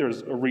think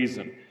there's a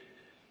reason.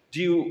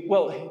 Do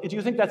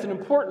you think that's an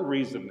important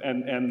reason?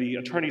 And the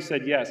attorney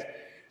said yes.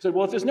 He said,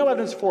 well, if there's no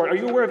evidence for it, are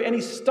you aware of any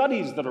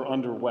studies that are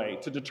underway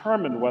to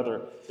determine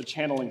whether the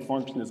channeling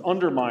function is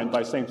undermined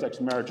by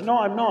same-sex marriage? No,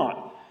 I'm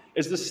not.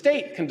 Is the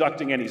state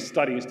conducting any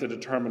studies to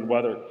determine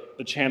whether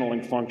the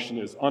channeling function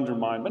is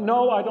undermined? But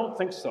no, I don't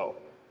think so.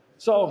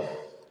 So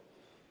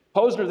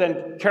Posner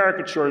then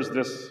caricatures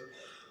this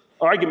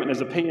argument in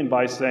his opinion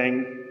by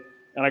saying,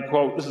 and I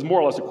quote, this is more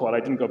or less a quote, I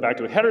didn't go back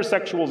to it,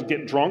 heterosexuals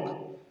get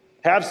drunk,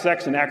 have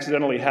sex, and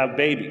accidentally have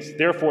babies.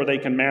 Therefore, they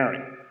can marry.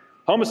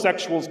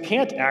 Homosexuals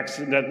can't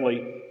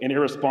accidentally and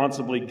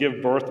irresponsibly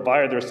give birth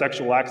via their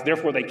sexual acts.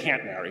 Therefore, they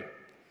can't marry.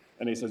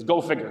 And he says,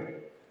 go figure.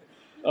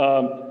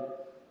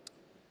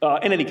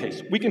 In any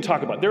case, we can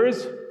talk about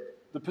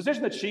it. The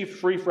position that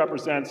Sherif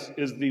represents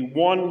is the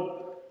one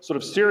sort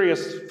of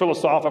serious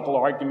philosophical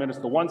argument, it's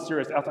the one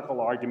serious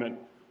ethical argument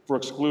for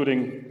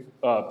excluding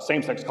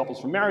same-sex couples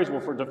from marriage,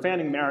 or for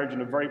defending marriage in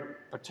a very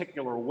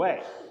particular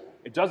way.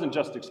 It doesn't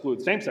just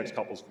exclude same-sex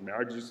couples from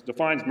marriage, it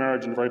defines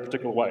marriage in a very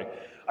particular way.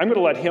 I'm going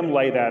to let him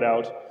lay that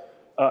out,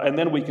 and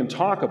then we can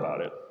talk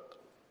about it.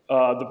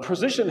 The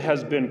position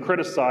has been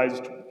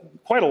criticized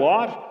quite a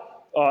lot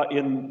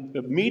in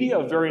the media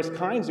of various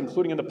kinds,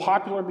 including in the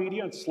popular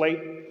media, and Slate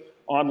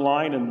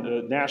Online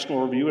and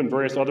National Review and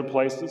various other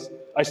places.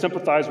 I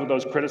sympathize with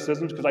those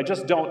criticisms because I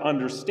just don't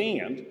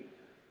understand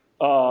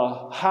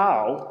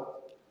how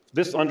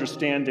this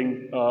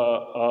understanding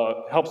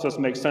helps us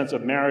make sense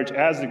of marriage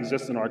as it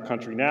exists in our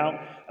country now,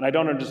 and I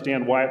don't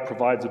understand why it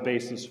provides a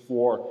basis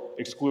for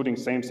excluding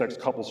same-sex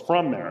couples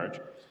from marriage.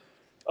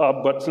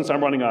 But since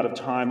I'm running out of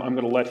time, I'm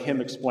going to let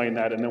him explain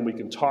that, and then we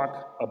can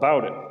talk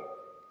about it.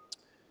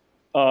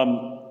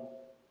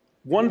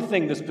 One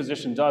thing this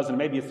position does, and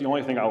maybe it's the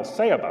only thing I'll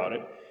say about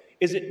it,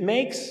 is it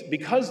makes,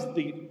 because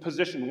the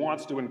position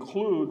wants to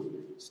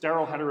include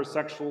sterile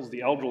heterosexuals,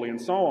 the elderly, and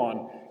so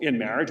on in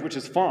marriage, which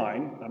is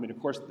fine. I mean, of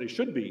course, they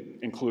should be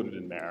included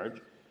in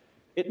marriage.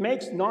 It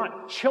makes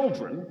not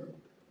children,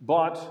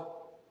 but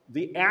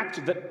the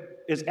act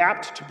that is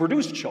apt to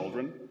produce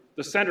children,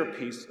 the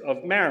centerpiece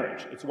of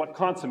marriage. It's what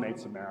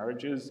consummates a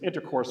marriage, is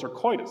intercourse or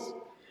coitus.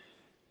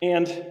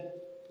 And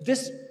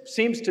this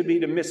seems to be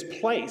to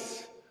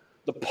misplace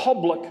the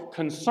public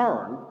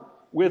concern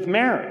with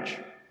marriage.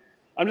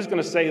 I'm just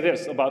going to say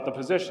this about the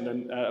position,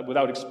 and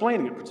without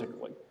explaining it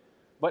particularly.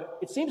 But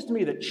it seems to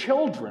me that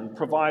children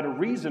provide a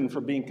reason for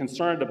being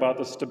concerned about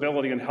the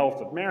stability and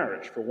health of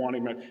marriage, for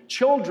wanting marriage.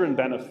 Children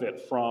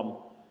benefit from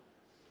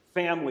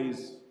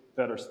families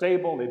that are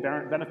stable. They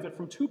benefit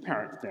from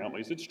two-parent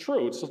families. It's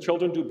true. So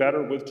children do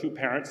better with two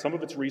parents, some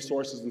of its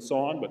resources and so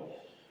on, but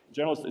in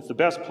general, it's the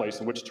best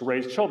place in which to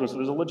raise children, so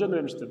there's a legitimate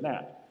interest in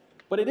that.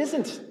 But it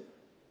isn't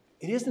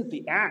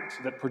the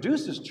act that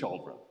produces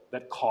children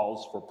that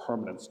calls for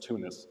permanence,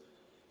 two-ness,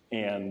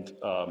 and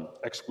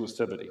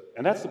exclusivity.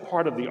 And that's the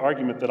part of the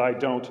argument that I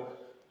don't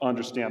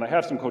understand. I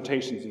have some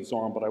quotations and so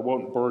on, but I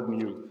won't burden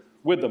you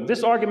with them.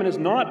 This argument has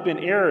not been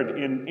aired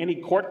in any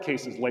court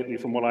cases lately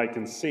from what I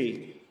can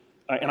see.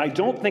 And I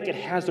don't think it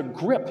has a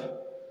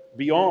grip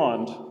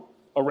beyond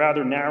a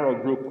rather narrow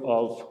group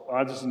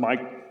of, this is my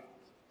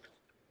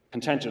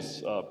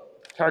contentious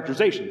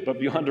characterization, but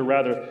beyond a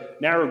rather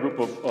narrow group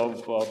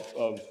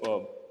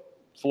of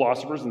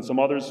philosophers and some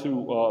others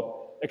who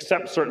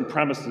accept certain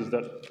premises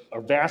that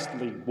are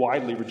vastly,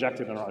 widely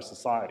rejected in our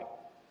society,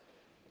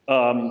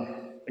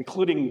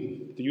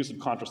 including the use of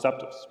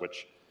contraceptives,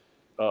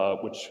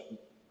 which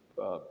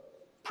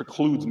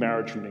precludes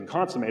marriage from being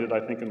consummated, I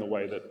think, in the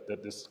way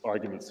that this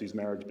argument sees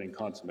marriage being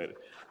consummated.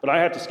 But I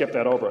have to skip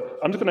that over.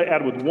 I'm just going to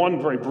add with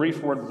one very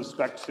brief word with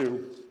respect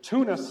to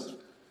two-ness.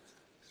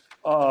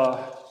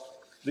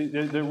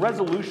 The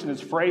resolution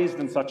is phrased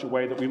in such a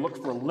way that we look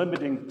for a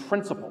limiting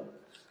principle,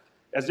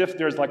 as if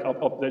there's like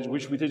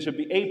there should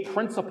be a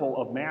principle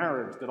of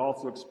marriage that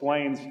also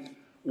explains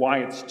why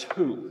it's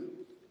two.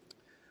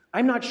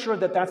 I'm not sure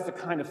that that's the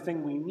kind of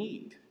thing we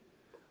need.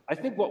 I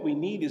think what we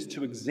need is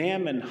to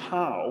examine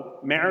how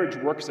marriage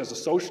works as a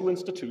social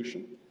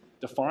institution,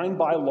 defined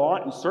by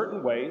law in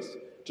certain ways,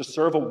 to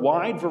serve a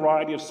wide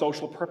variety of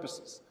social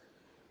purposes.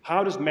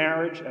 How does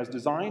marriage, as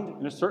designed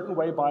in a certain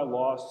way by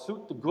law,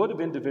 suit the good of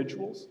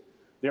individuals,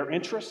 their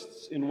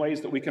interests in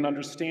ways that we can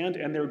understand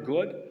and their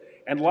good,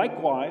 and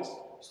likewise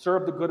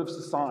serve the good of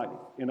society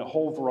in a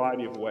whole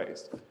variety of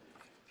ways?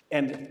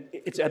 And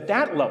it's at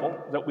that level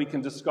that we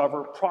can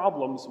discover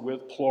problems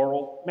with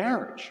plural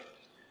marriage.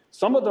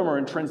 Some of them are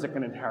intrinsic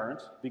and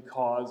inherent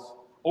because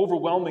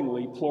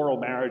overwhelmingly plural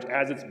marriage,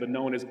 as it's been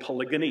known as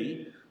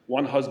polygamy,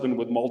 one husband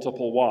with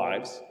multiple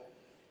wives,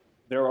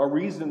 there are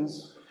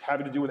reasons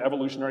having to do with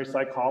evolutionary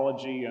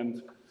psychology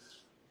and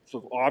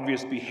sort of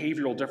obvious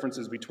behavioral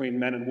differences between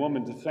men and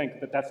women to think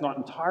that that's not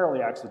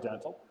entirely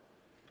accidental.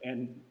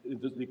 And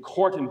the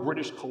court in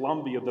British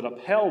Columbia that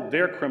upheld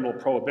their criminal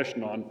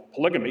prohibition on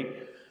polygamy,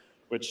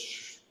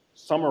 which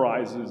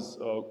summarizes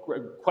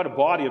quite a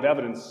body of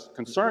evidence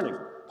concerning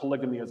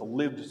polygamy as a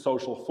lived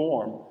social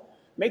form,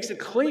 makes it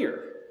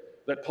clear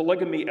that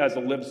polygamy as a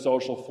lived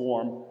social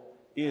form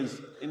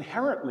is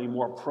inherently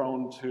more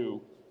prone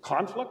to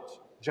conflict,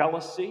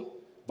 jealousy,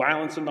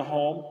 violence in the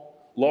home,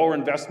 lower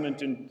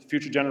investment in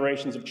future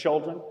generations of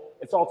children.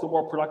 It's also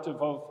more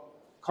productive of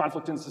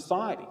conflict in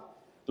society.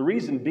 The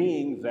reason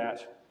being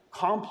that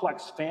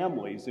complex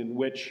families in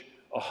which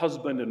a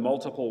husband and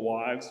multiple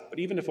wives, but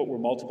even if it were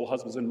multiple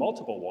husbands and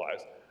multiple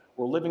wives,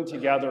 were living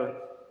together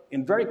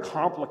in very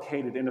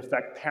complicated, in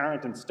effect,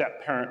 parent and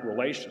step-parent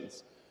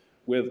relations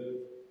with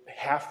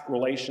half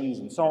relations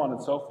and so on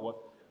and so forth,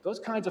 those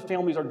kinds of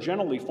families are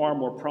generally far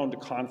more prone to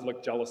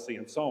conflict, jealousy,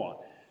 and so on.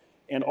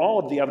 And all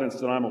of the evidence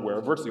that I'm aware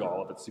of, virtually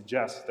all of it,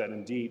 suggests that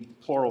indeed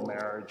plural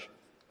marriage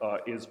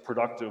is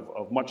productive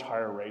of much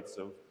higher rates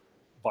of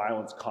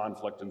violence,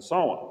 conflict, and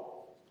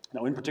so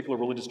Now, in particular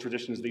religious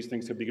traditions, these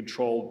things can be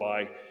controlled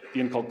by the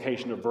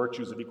inculcation of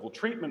virtues of equal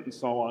treatment and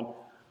so on.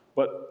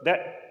 But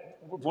that,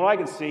 from what I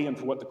can see and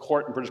from what the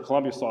court in British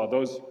Columbia saw,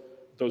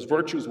 those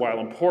virtues, while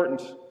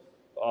important,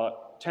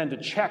 tend to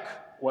check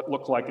what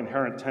look like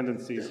inherent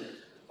tendencies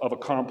of a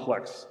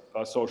complex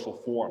social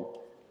form.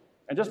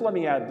 And just let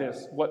me add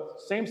this, what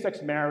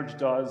same-sex marriage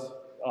does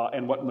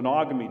and what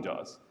monogamy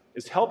does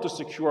is help to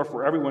secure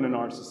for everyone in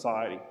our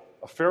society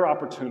a fair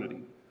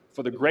opportunity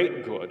for the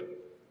great good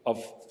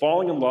of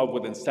falling in love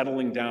with and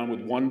settling down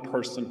with one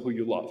person who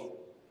you love.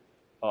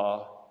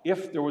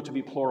 If there were to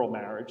be plural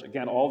marriage,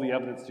 again, all the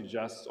evidence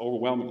suggests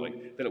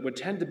overwhelmingly that it would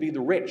tend to be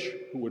the rich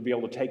who would be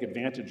able to take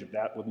advantage of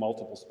that with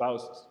multiple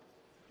spouses.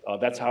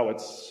 That's how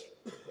it's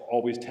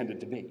always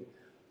tended to be.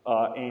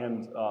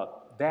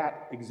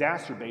 That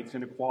exacerbates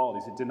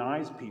inequalities. It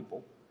denies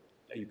people,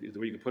 the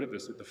way you could put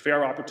it, the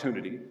fair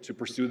opportunity to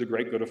pursue the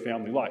great good of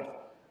family life.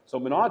 So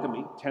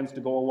monogamy tends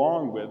to go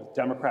along with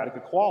democratic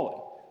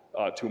equality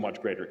to a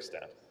much greater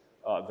extent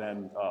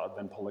than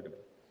polygamy.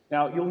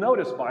 Now, you'll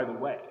notice, by the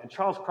way, and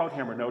Charles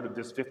Krauthammer noted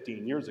this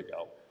 15 years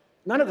ago,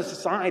 none of the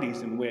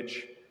societies in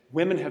which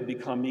women have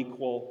become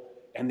equal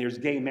and there's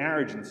gay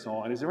marriage and so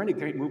on, is there any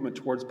great movement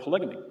towards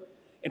polygamy?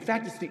 In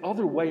fact, it's the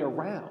other way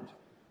around.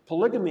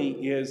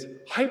 Polygamy is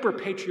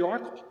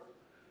hyper-patriarchal.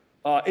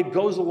 It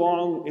goes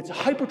along, it's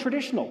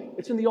hyper-traditional.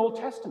 It's in the Old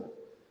Testament.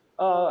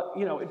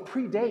 It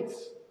predates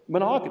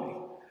monogamy.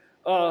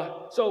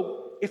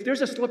 So if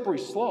there's a slippery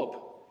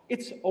slope,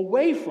 it's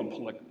away from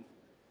polygamy.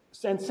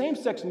 And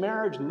same-sex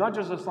marriage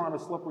nudges us on a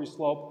slippery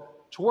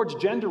slope towards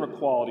gender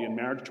equality in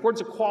marriage,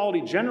 towards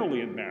equality generally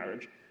in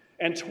marriage,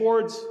 and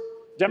towards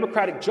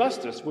democratic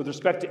justice with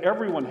respect to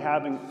everyone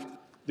having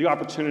the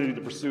opportunity to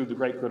pursue the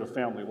great good of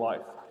family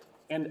life.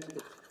 And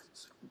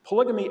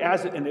polygamy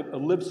as a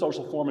lived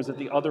social form is at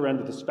the other end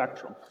of the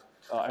spectrum,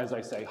 as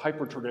I say,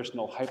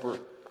 hyper-traditional,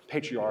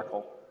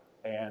 hyper-patriarchal,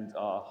 and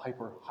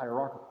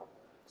hyper-hierarchical.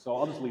 So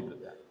I'll just leave it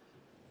at that.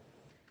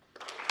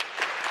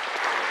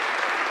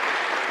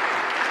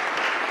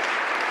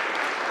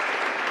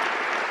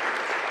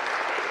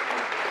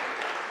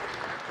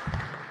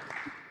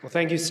 Well,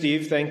 thank you,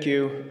 Steve. Thank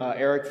you,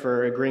 Eric,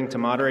 for agreeing to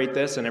moderate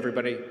this, and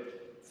everybody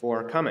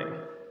for coming.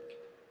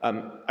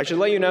 I should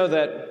let you know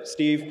that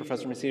Steve,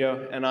 Professor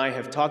Macedo, and I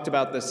have talked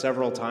about this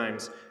several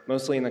times,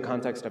 mostly in the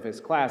context of his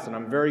class, and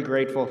I'm very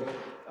grateful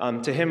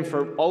to him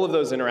for all of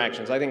those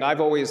interactions. I think I've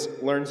always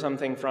learned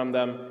something from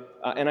them,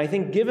 and I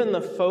think given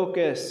the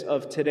focus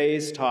of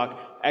today's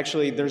talk,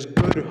 actually there's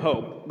good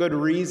hope, good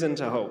reason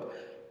to hope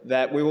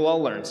that we will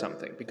all learn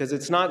something, because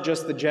it's not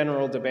just the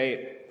general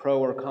debate, pro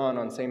or con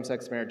on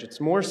same-sex marriage. It's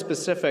more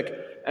specific,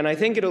 and I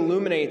think it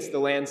illuminates the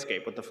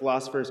landscape, what the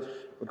philosophers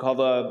would call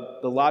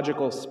the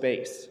logical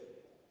space,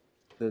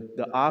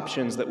 the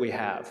options that we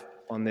have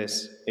on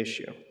this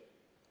issue.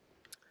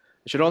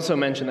 I should also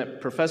mention that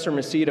Professor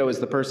Macedo is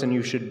the person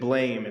you should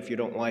blame if you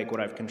don't like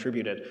what I've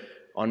contributed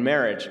on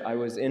marriage. I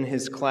was in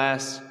his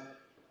class,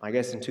 I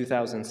guess in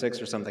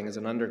 2006 or something, as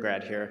an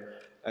undergrad here.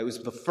 It was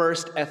the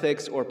first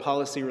ethics or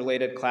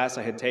policy-related class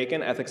I had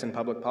taken, ethics and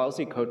public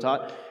policy,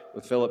 co-taught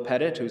with Philip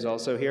Pettit, who's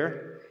also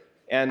here.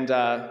 And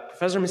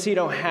Professor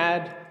Macedo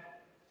had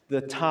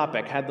the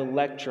topic, had the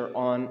lecture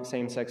on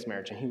same-sex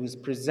marriage, and he was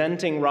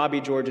presenting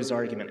Robbie George's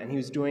argument, and he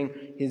was doing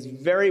his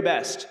very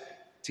best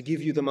to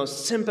give you the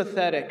most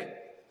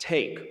sympathetic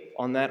take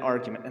on that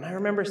argument. And I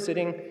remember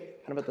sitting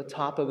kind of at the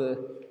top of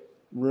the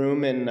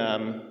room in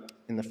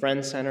the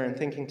Friends Center and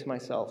thinking to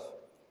myself,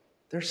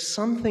 there's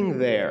something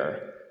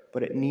there,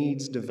 but it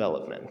needs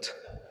development.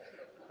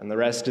 And the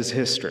rest is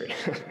history.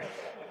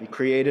 He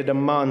created a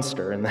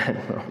monster in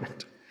that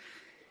moment.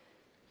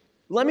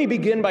 Let me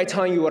begin by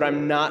telling you what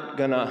I'm not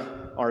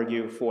gonna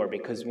argue for,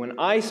 because when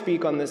I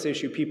speak on this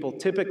issue, people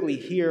typically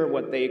hear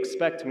what they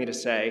expect me to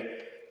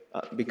say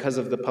because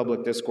of the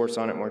public discourse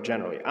on it more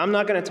generally. I'm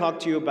not gonna talk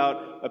to you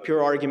about a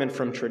pure argument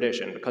from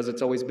tradition, because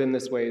it's always been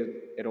this way,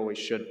 it always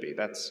should be.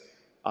 That's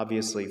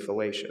obviously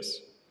fallacious.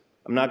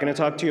 I'm not gonna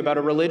talk to you about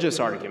a religious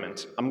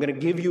argument. I'm gonna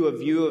give you a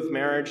view of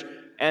marriage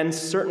and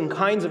certain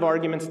kinds of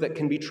arguments that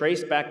can be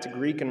traced back to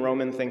Greek and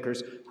Roman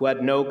thinkers who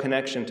had no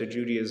connection to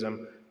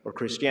Judaism or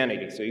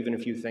Christianity. So even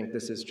if you think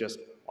this is just,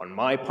 on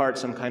my part,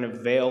 some kind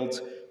of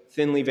veiled,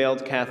 thinly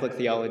veiled Catholic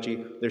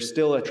theology, there's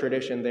still a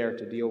tradition there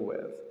to deal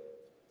with.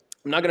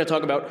 I'm not going to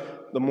talk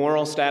about the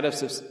moral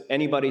status of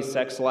anybody's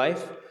sex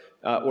life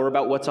or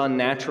about what's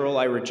unnatural.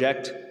 I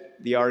reject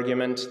the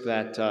argument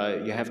that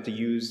you have to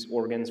use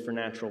organs for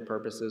natural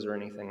purposes or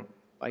anything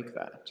like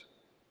that.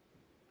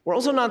 We're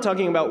also not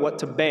talking about what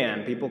to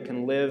ban. People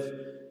can live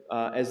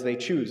as they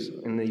choose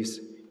in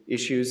these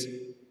issues.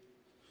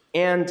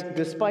 And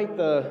despite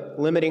the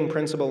limiting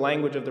principle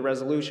language of the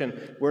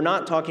resolution, we're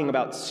not talking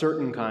about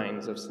certain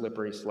kinds of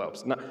slippery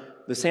slopes.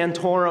 The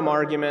Santorum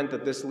argument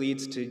that this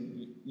leads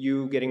to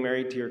you getting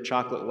married to your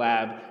chocolate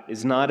lab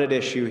is not at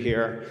issue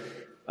here.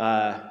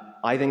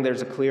 I think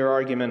there's a clear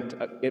argument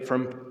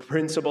from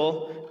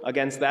principle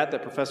against that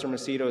Professor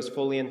Macedo is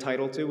fully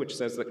entitled to, which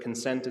says that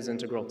consent is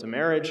integral to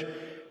marriage.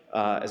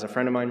 As a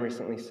friend of mine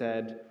recently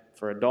said,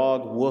 For a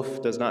dog,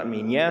 woof does not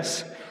mean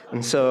yes,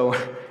 and so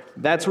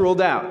that's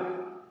ruled out.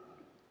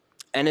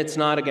 And it's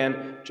not,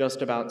 again,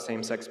 just about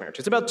same-sex marriage.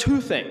 It's about two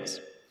things.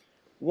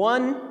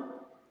 One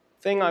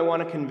thing I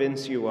want to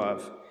convince you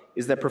of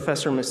is that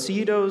Professor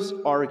Macedo's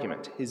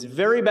argument, his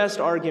very best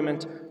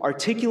argument,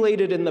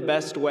 articulated in the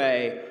best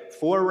way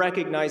for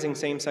recognizing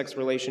same-sex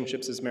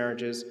relationships as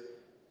marriages,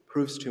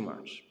 proves too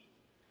much.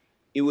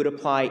 It would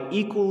apply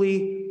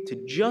equally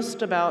to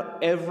just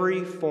about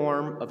every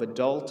form of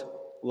adult,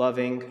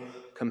 loving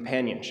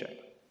companionship.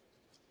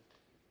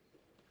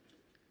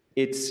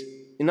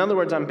 In other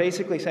words, I'm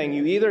basically saying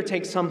you either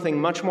take something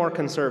much more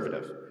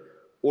conservative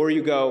or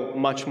you go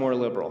much more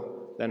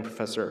liberal than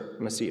Professor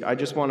Macedo. I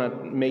just want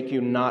to make you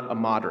not a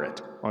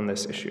moderate on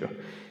this issue.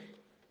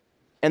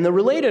 And the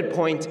related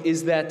point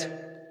is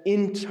that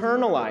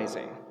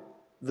internalizing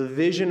the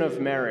vision of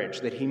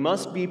marriage that he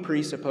must be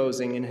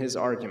presupposing in his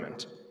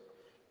argument,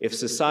 if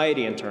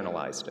society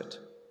internalized it,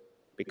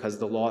 because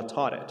the law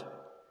taught it,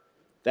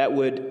 that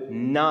would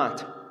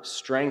not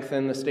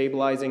strengthen the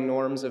stabilizing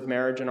norms of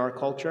marriage in our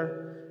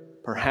culture.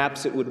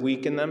 Perhaps it would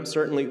weaken them.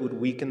 Certainly it would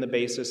weaken the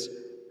basis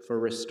for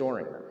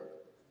restoring them.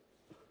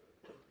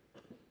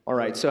 All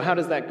right, so how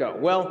does that go?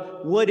 Well,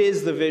 what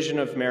is the vision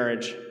of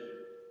marriage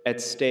at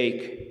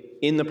stake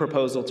in the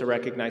proposal to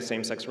recognize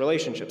same-sex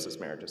relationships as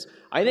marriages?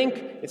 I think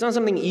it's not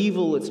something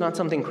evil, it's not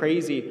something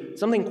crazy, it's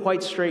something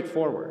quite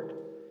straightforward.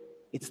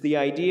 It's the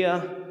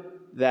idea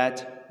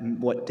that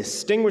what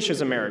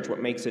distinguishes a marriage,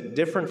 what makes it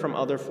different from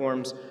other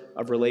forms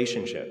of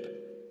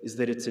relationship, is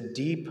that it's a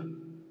deep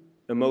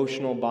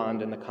emotional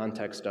bond in the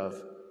context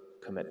of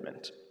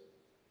commitment,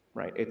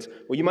 right? It's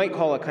what you might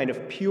call a kind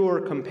of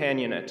pure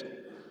companionate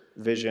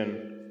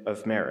vision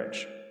of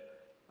marriage.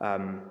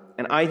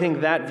 And I think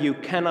that view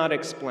cannot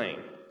explain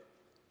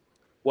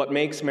what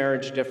makes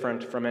marriage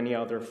different from any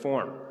other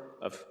form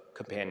of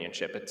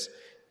companionship.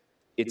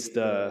 It's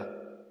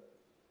the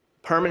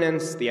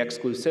permanence, the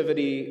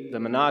exclusivity, the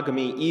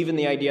monogamy, even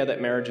the idea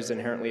that marriage is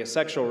inherently a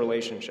sexual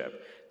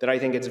relationship, that I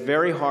think it's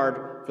very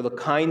hard for the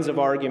kinds of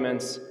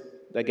arguments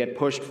that get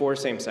pushed for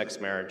same-sex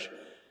marriage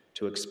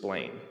to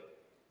explain.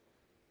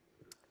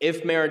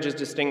 If marriage is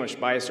distinguished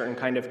by a certain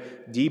kind of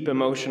deep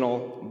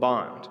emotional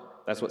bond,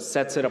 that's what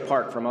sets it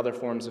apart from other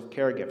forms of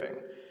caregiving,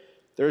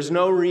 there's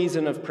no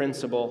reason of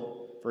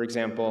principle, for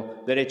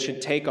example, that it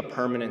should take a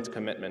permanent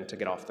commitment to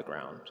get off the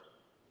ground,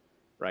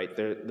 right?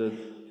 The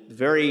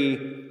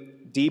very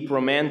deep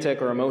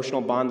romantic or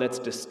emotional bond that's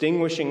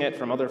distinguishing it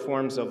from other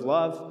forms of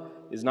love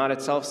is not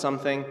itself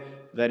something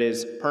that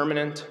is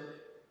permanent.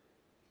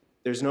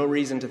 There's no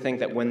reason to think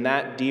that when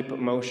that deep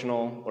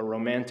emotional or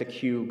romantic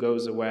hue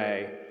goes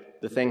away,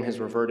 the thing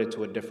has reverted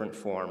to a different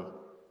form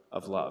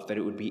of love, that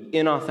it would be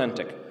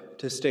inauthentic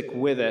to stick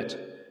with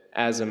it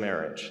as a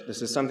marriage.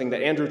 This is something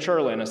that Andrew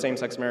Cherlin, a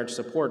same-sex marriage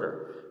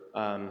supporter,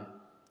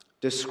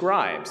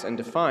 describes and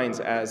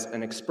defines as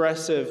an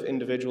expressive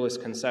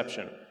individualist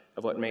conception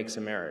of what makes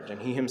a marriage.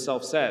 And he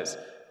himself says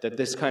that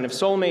this kind of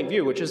soulmate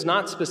view, which is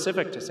not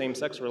specific to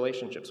same-sex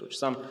relationships, which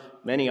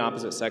many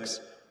opposite-sex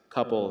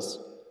couples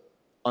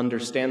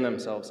understand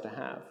themselves to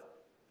have,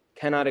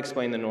 cannot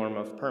explain the norm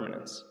of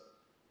permanence.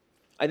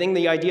 I think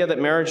the idea that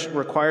marriage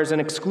requires an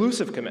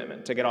exclusive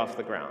commitment to get off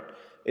the ground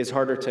is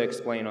harder to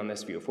explain on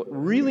this view. If what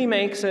really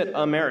makes it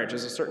a marriage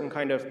is a certain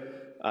kind of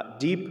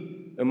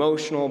deep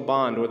emotional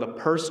bond or the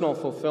personal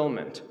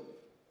fulfillment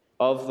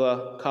of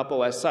the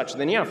couple as such,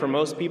 then yeah, for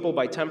most people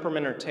by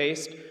temperament or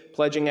taste,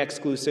 pledging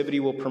exclusivity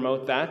will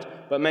promote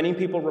that, but many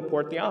people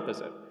report the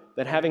opposite,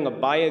 that having a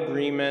by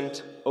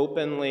agreement,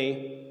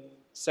 openly,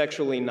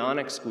 sexually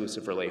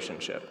non-exclusive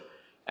relationship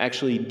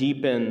actually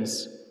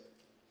deepens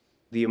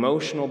the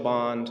emotional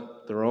bond,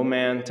 the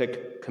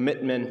romantic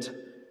commitment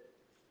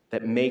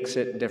that makes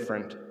it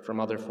different from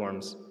other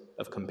forms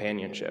of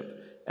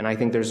companionship. And I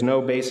think there's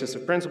no basis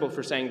of principle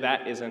for saying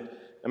that isn't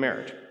a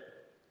marriage.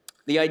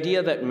 The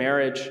idea that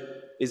marriage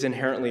is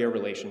inherently a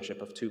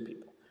relationship of two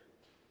people,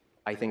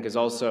 I think, is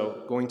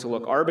also going to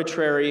look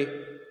arbitrary,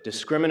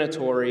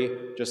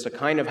 discriminatory, just a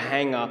kind of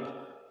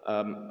hang-up,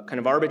 kind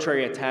of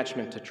arbitrary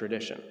attachment to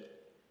tradition,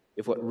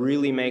 if what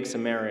really makes a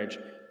marriage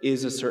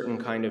is a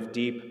certain kind of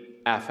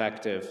deep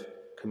affective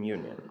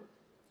communion.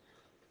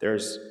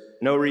 There's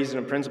no reason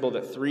in principle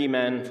that three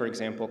men, for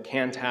example,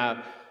 can't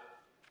have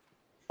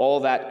all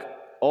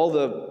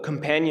the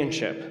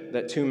companionship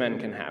that two men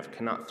can have,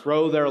 cannot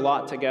throw their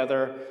lot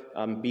together,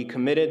 be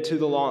committed to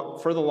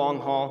for the long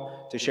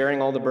haul, to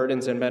sharing all the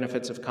burdens and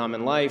benefits of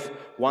common life,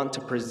 want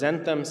to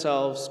present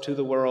themselves to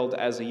the world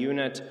as a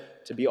unit,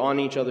 to be on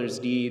each other's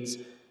deeds,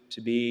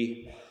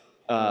 to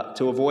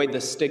avoid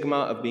the stigma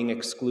of being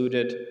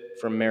excluded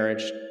from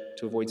marriage,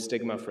 to avoid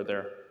stigma for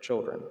their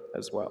children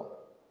as well.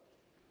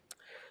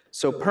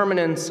 So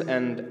permanence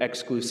and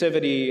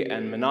exclusivity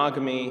and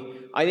monogamy,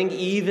 I think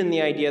even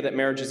the idea that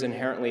marriage is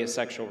inherently a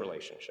sexual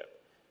relationship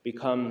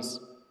becomes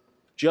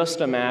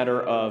just a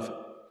matter of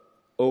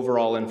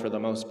overall and for the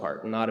most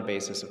part, not a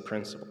basis of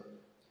principle.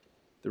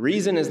 The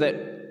reason is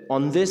that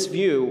on this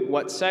view,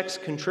 what sex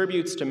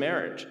contributes to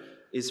marriage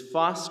is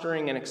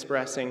fostering and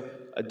expressing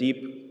a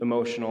deep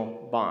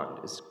emotional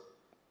bond, is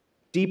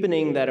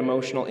deepening that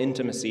emotional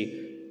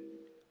intimacy,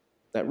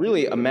 that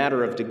really a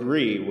matter of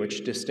degree,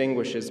 which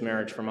distinguishes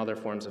marriage from other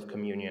forms of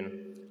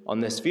communion on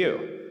this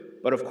view.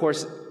 But of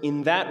course,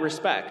 in that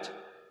respect,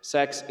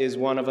 sex is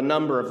one of a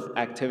number of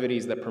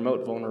activities that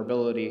promote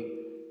vulnerability,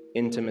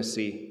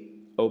 intimacy,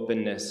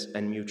 openness,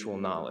 and mutual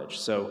knowledge.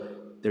 So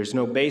there's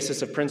no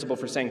basis of principle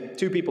for saying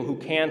two people who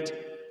can't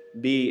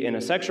be in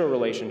a sexual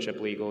relationship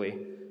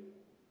legally,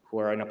 who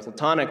are in a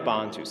platonic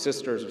bond, two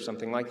sisters or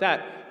something like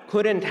that,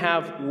 couldn't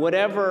have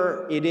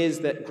whatever it is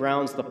that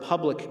grounds the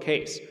public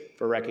case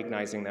for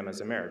recognizing them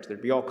as a marriage.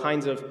 There'd be all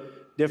kinds of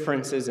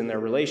differences in their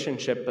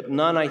relationship, but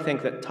none, I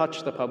think, that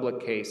touch the public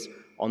case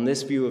on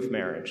this view of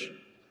marriage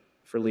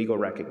for legal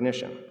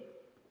recognition.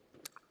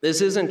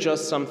 This isn't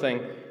just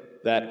something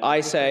that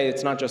I say,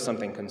 it's not just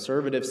something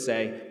conservatives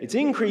say, it's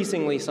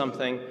increasingly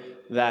something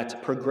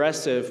that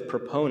progressive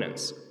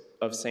proponents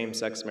of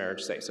same-sex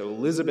marriage say. So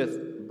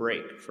Elizabeth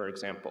Brake, for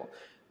example,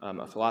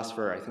 a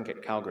philosopher, I think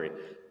at Calgary,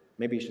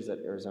 maybe she's at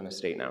Arizona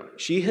State now,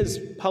 she has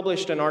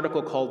published an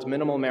article called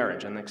Minimal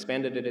Marriage and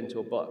expanded it into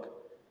a book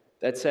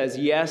that says,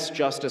 yes,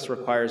 justice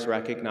requires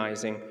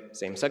recognizing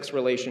same-sex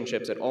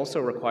relationships. It also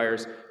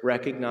requires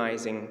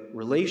recognizing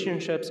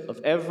relationships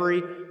of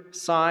every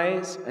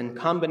size and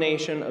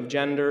combination of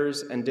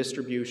genders and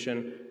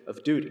distribution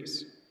of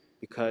duties,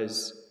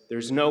 because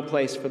there's no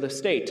place for the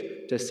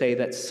state to say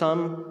that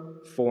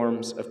some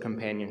forms of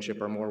companionship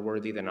are more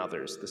worthy than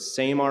others. The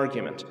same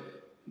argument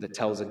that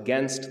tells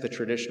against the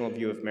traditional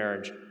view of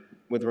marriage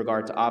with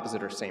regard to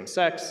opposite or same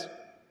sex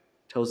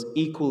tells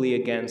equally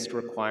against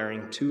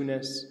requiring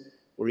two-ness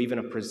or even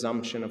a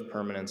presumption of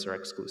permanence or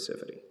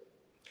exclusivity.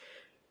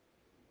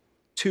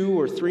 200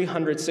 or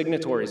 300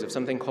 signatories of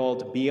something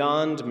called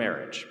Beyond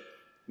Marriage.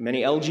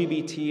 Many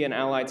LGBT and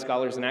allied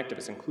scholars and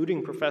activists,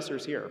 including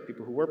professors here,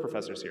 people who were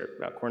professors here,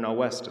 Cornell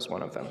West is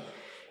one of them,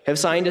 have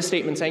signed a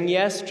statement saying,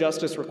 yes,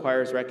 justice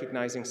requires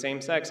recognizing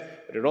same sex,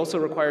 but it also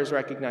requires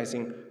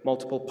recognizing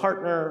multiple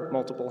partner,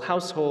 multiple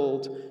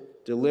household,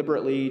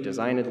 deliberately,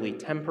 designedly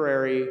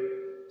temporary,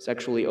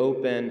 sexually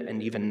open,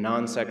 and even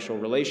non-sexual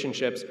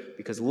relationships,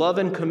 because love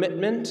and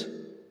commitment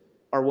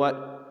are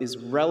what is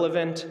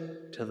relevant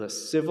to the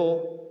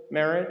civil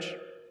marriage,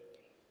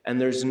 and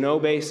there's no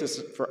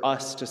basis for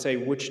us to say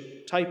which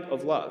type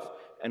of love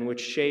and which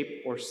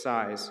shape or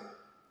size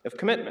of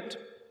commitment.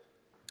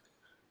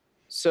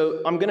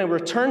 So I'm going to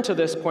return to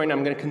this point.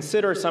 I'm going to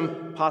consider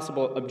some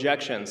possible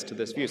objections to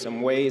this view,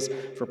 some ways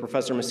for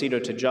Professor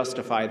Macedo to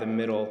justify the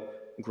middle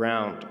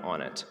ground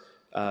on it.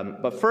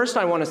 But first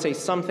I want to say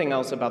something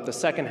else about the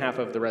second half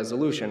of the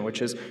resolution,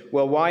 which is,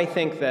 well, why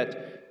think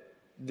that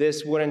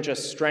this wouldn't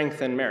just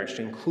strengthen marriage,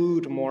 to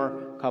include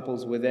more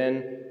couples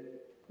within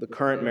the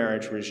current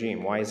marriage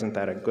regime? Why isn't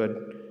that a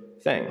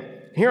good thing?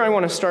 Here I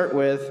want to start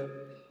with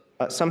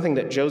something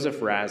that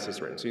Joseph Raz has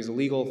written. So he's a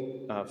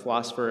legal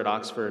philosopher at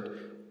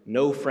Oxford,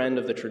 no friend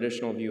of the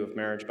traditional view of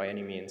marriage by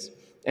any means.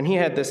 And he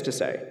had this to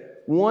say: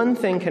 one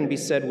thing can be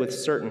said with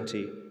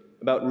certainty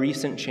about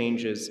recent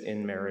changes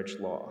in marriage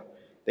law.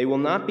 They will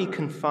not be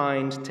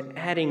confined to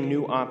adding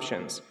new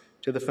options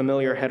to the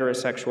familiar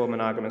heterosexual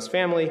monogamous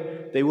family.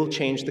 They will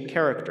change the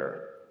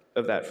character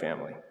of that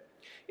family.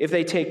 If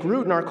they take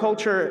root in our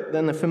culture,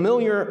 then the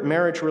familiar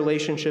marriage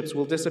relationships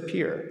will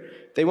disappear.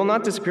 They will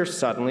not disappear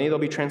suddenly. They'll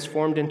be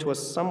transformed into a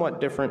somewhat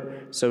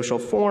different social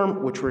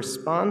form, which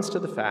responds to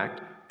the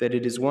fact that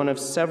it is one of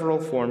several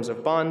forms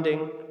of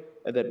bonding,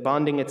 that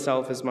bonding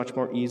itself is much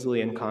more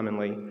easily and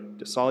commonly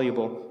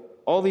dissoluble.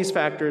 All these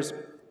factors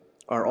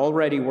are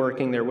already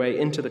working their way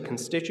into the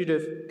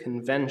constitutive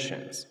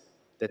conventions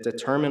that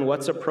determine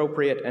what's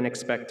appropriate and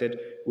expected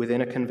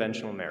within a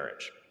conventional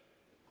marriage.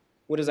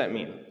 What does that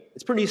mean?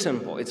 It's pretty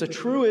simple. It's a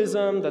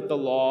truism that the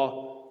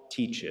law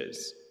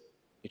teaches.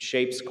 It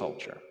shapes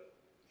culture.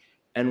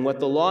 And what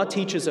the law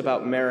teaches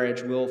about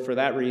marriage will, for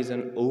that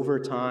reason, over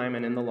time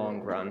and in the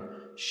long run,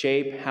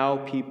 shape how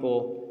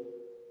people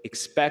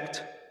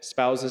expect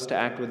spouses to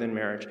act within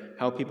marriage,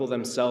 how people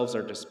themselves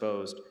are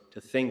disposed to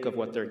think of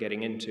what they're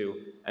getting into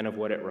and of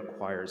what it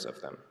requires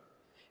of them.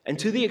 And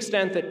to the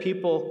extent that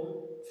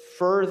people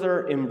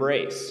further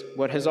embrace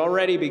what has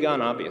already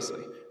begun,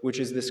 obviously, which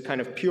is this kind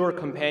of pure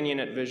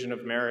companionate vision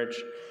of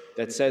marriage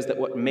that says that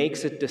what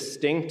makes it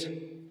distinct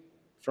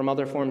from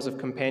other forms of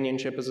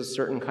companionship is a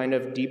certain kind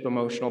of deep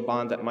emotional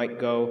bond that might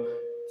go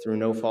through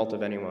no fault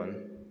of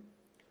anyone,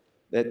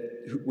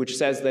 which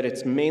says that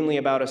it's mainly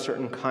about a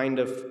certain kind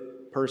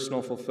of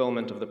personal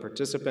fulfillment of the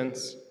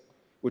participants,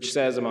 which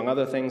says, among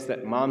other things,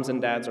 that moms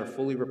and dads are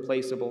fully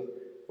replaceable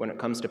when it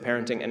comes to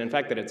parenting, and in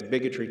fact that it's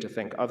bigotry to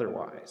think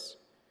otherwise.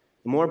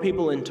 The more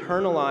people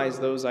internalize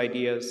those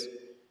ideas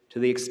to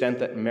the extent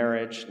that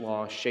marriage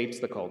law shapes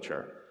the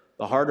culture,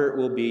 the harder it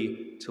will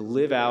be to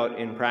live out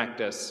in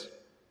practice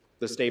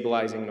the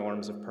stabilizing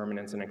norms of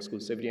permanence and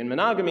exclusivity and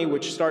monogamy,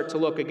 which start to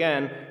look,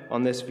 again,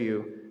 on this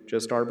view,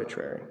 just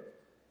arbitrary.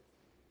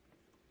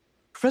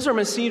 Professor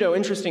Macedo,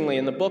 interestingly,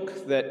 in the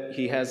book that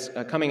he has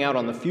coming out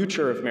on the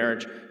future of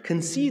marriage,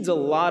 concedes a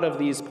lot of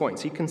these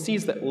points. He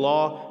concedes that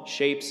law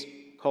shapes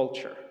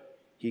culture.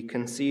 He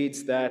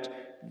concedes that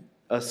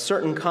a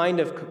certain kind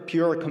of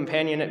pure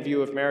companionate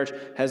view of marriage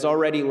has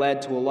already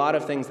led to a lot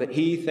of things that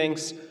he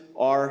thinks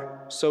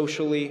are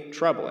socially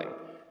troubling.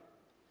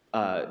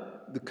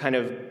 The kind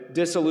of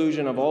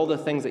disillusion of all the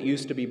things that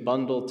used to be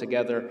bundled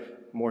together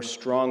more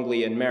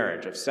strongly in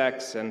marriage, of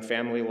sex and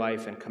family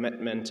life and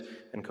commitment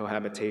and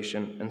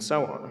cohabitation and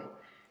so on.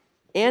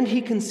 And he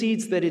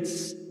concedes that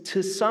it's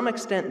to some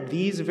extent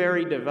these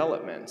very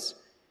developments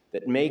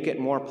that make it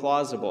more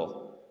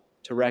plausible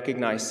to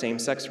recognize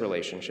same-sex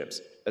relationships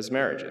as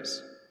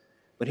marriages.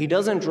 But he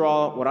doesn't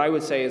draw what I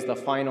would say is the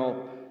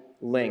final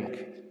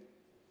link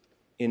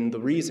in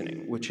the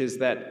reasoning, which is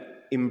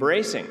that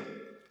embracing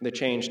the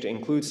change to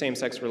include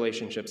same-sex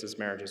relationships as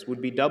marriages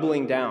would be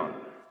doubling down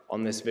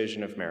on this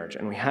vision of marriage.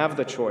 And we have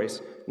the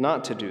choice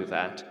not to do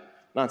that,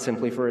 not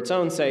simply for its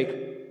own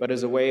sake, but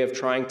as a way of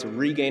trying to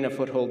regain a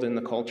foothold in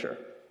the culture,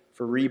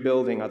 for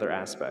rebuilding other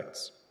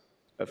aspects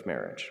of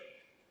marriage.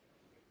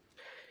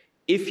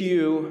 If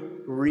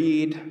you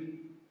read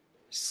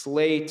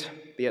Slate,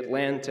 The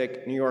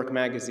Atlantic, New York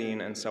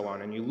Magazine, and so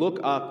on, and you look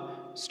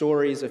up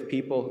stories of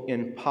people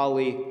in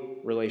poly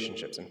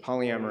relationships, in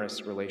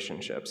polyamorous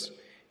relationships,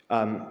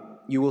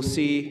 you will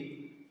see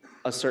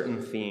a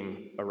certain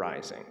theme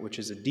arising, which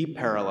is a deep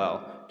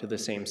parallel to the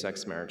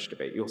same-sex marriage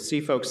debate. You'll see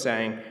folks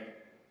saying,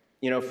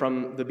 you know,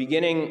 from the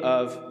beginning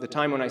of the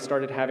time when I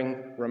started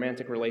having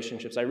romantic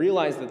relationships, I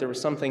realized that there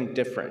was something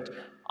different.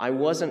 I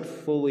wasn't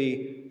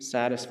fully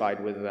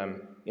satisfied with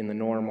them in the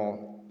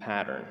normal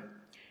pattern.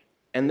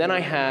 And then I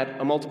had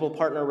a multiple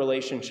partner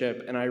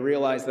relationship, and I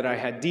realized that I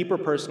had deeper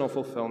personal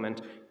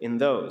fulfillment in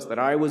those, that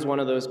I was one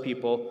of those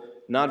people,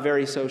 not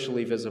very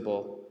socially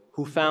visible,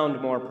 who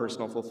found more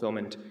personal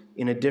fulfillment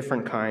in a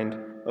different kind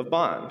of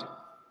bond.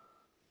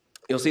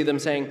 You'll see them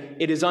saying,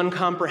 it is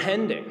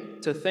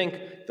uncomprehending to think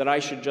that I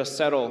should just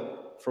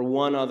settle for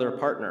one other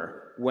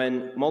partner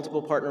when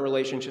multiple partner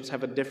relationships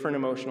have a different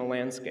emotional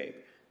landscape.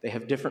 They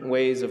have different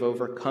ways of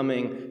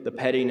overcoming the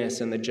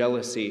pettiness and the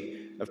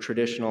jealousy of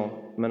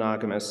traditional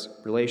monogamous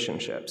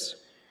relationships.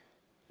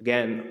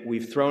 Again,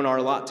 we've thrown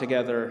our lot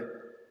together.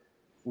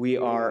 We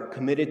are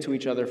committed to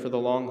each other for the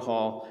long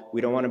haul. We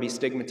don't want to be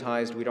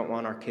stigmatized. We don't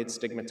want our kids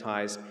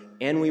stigmatized.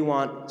 And we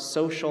want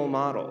social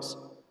models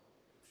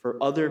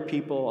for other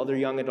people, other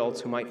young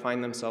adults who might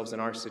find themselves in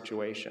our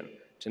situation,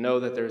 to know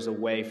that there's a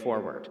way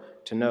forward,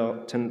 to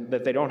know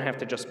that they don't have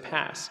to just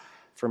pass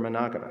for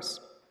monogamous.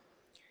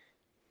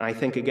 I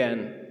think,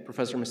 again,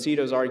 Professor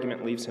Macedo's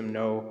argument leaves him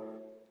no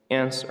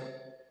answer.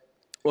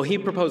 Well, he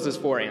proposes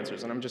 4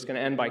 answers, and I'm just going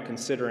to end by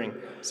considering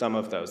some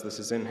of those. This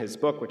is in his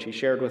book, which he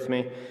shared with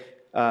me,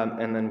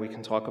 and then we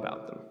can talk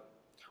about them.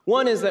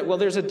 One is that, well,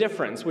 there's a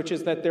difference, which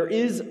is that there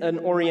is an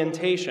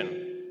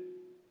orientation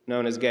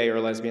known as gay or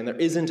lesbian. There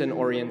isn't an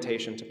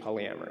orientation to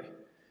polyamory.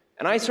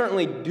 And I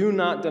certainly do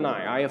not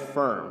deny, I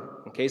affirm,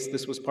 in case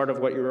this was part of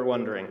what you were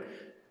wondering,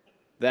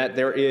 that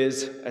there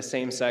is a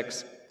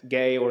same-sex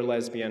gay or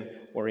lesbian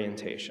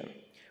orientation.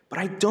 But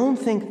I don't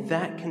think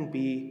that can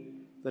be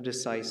the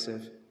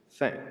decisive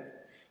thing.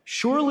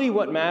 Surely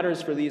what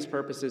matters for these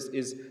purposes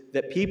is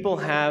that people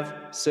have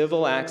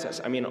civil access,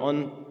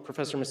 on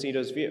Professor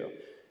Macedo's view,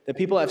 that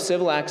people have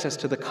civil access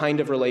to the kind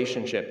of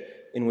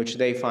relationship in which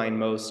they find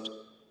most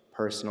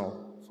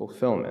personal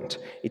fulfillment.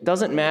 It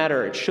doesn't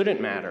matter, it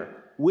shouldn't matter,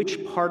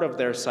 which part of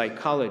their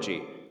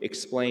psychology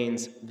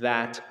explains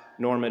that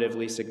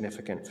normatively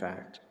significant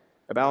fact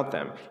about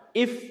them.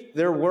 If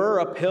there were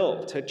a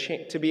pill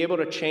to be able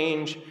to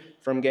change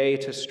from gay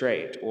to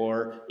straight,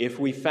 or if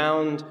we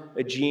found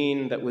a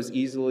gene that was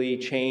easily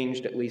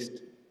changed, at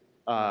least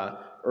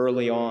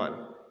early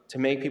on, to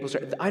make people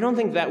straight, I don't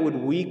think that would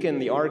weaken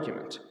the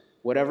argument,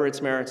 whatever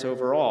its merits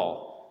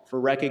overall, for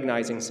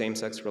recognizing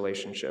same-sex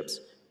relationships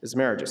as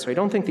marriages. So I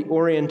don't think the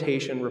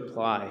orientation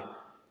reply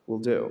will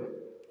do.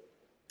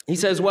 He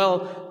says,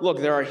 well, look,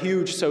 there are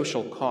huge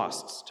social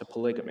costs to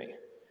polygamy,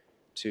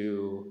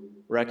 to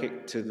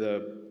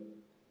the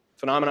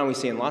phenomenon we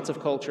see in lots of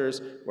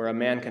cultures where a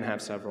man can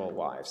have several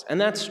wives.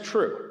 And that's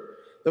true.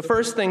 The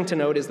first thing to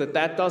note is that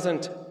that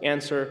doesn't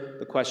answer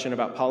the question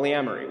about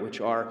polyamory, which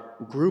are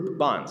group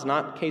bonds,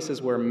 not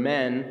cases where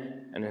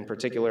men, and in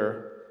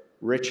particular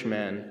rich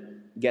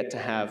men, get to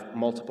have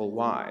multiple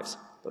wives,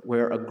 but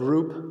where a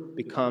group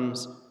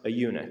becomes a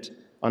unit,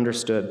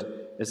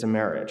 understood as a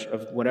marriage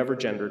of whatever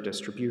gender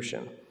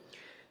distribution.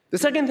 The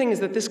second thing is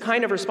that this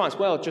kind of response,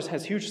 well, it just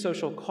has huge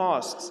social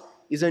costs,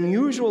 is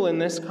unusual in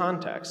this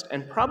context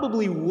and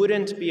probably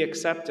wouldn't be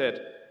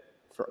accepted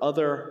for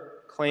other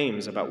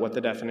claims about what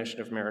the definition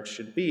of marriage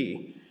should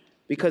be,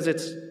 because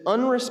it's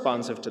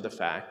unresponsive to the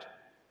fact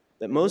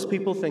that most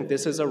people think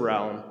this is a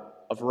realm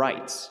of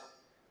rights.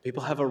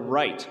 People have a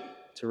right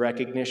to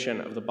recognition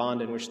of the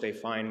bond in which they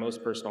find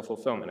most personal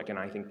fulfillment. Again,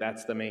 I think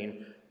that's the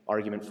main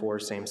argument for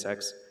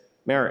same-sex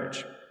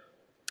marriage.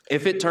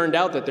 If it turned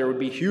out that there would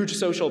be huge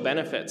social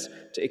benefits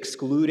to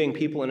excluding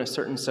people in a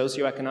certain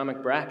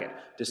socioeconomic bracket,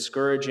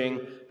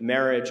 discouraging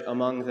marriage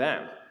among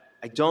them,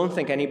 I don't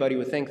think anybody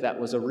would think that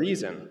was a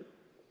reason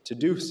to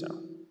do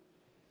so.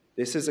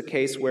 This is a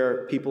case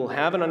where people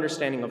have an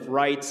understanding of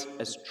rights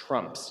as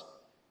trumps,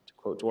 to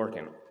quote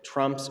Dworkin,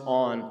 trumps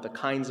on the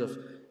kinds of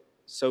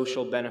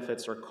social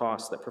benefits or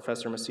costs that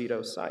Professor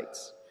Macedo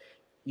cites.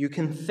 You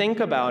can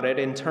think about it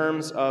in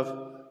terms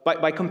of,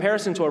 by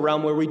comparison to a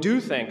realm where we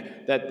do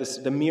think that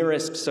the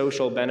merest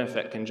social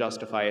benefit can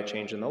justify a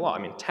change in the law. I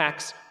mean,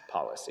 tax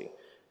policy,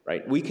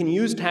 right? We can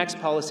use tax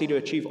policy to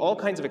achieve all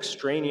kinds of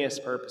extraneous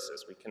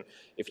purposes. We can,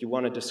 if you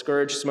want to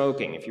discourage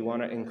smoking, if you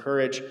want to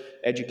encourage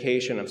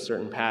education of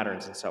certain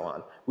patterns and so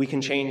on, we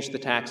can change the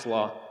tax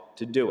law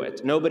to do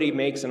it. Nobody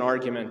makes an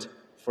argument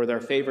for their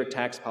favorite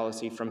tax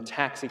policy from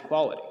tax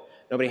equality.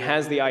 Nobody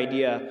has the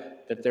idea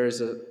that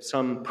there's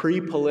some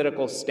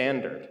pre-political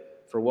standard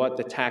for what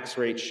the tax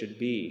rate should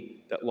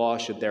be that law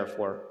should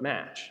therefore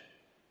match.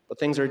 But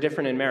things are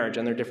different in marriage,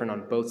 and they're different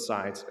on both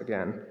sides,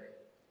 again,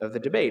 of the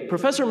debate.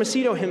 Professor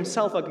Macedo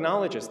himself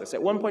acknowledges this.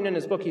 At one point in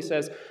his book, he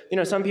says, you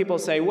know, some people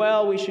say,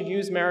 well, we should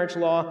use marriage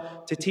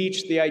law to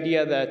teach the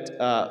idea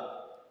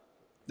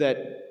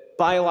that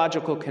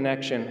biological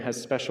connection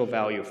has special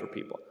value for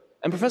people.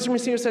 And Professor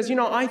Macedo says, you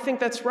know, I think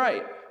that's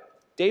right.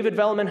 David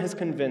Velleman has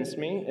convinced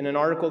me in an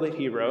article that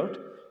he wrote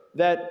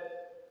that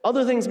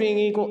other things being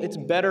equal, it's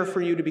better for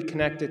you to be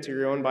connected to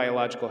your own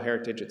biological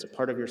heritage. It's a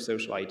part of your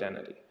social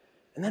identity.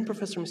 And then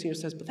Professor Macedo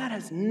says, but that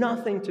has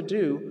nothing to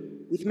do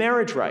with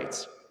marriage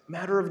rights, a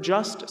matter of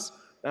justice,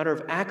 a matter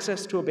of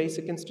access to a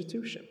basic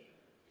institution.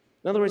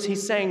 In other words,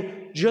 he's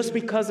saying just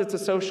because it's a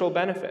social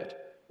benefit,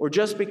 or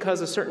just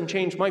because a certain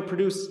change might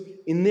produce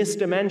in this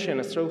dimension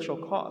a social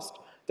cost,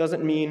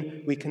 doesn't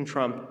mean we can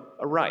trump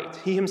a right.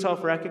 He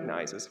himself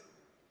recognizes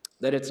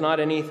that it's not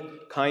any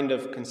kind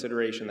of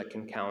consideration that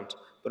can count,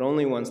 but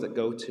only ones that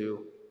go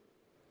to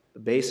the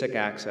basic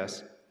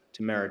access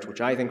to marriage,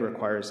 which I think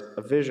requires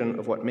a vision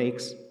of what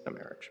makes a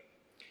marriage.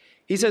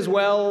 He says,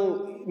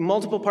 well,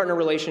 multiple partner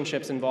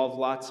relationships involve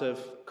lots of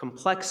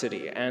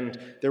complexity, and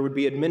there would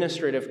be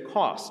administrative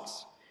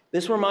costs.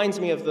 This reminds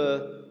me of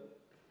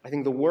I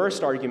think the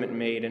worst argument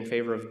made in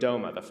favor of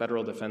DOMA, the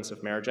Federal Defense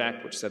of Marriage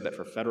Act, which said that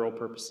for federal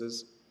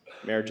purposes,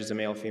 marriage is a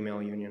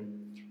male-female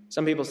union.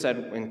 Some people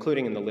said,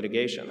 including in the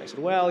litigation, they said,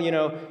 well, you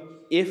know,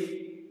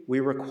 if we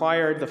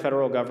required the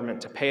federal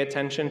government to pay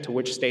attention to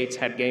which states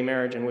had gay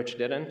marriage and which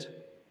didn't,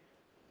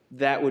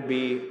 that would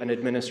be an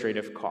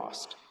administrative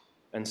cost.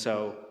 And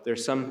so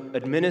there's some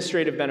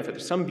administrative benefit.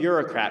 Some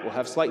bureaucrat will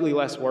have slightly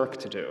less work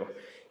to do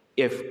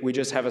if we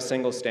just have a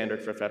single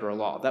standard for federal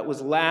law. That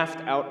was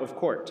laughed out of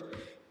court,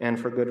 and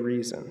for good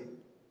reason.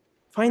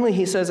 Finally,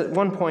 he says at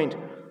one point,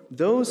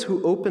 those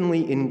who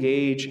openly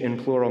engage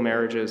in plural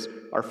marriages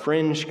are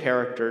fringe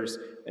characters,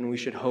 and we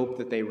should hope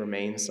that they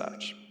remain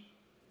such.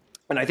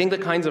 And I think the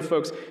kinds of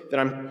folks that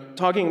I'm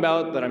talking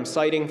about, that I'm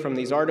citing from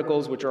these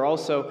articles, which are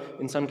also,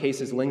 in some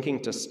cases,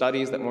 linking to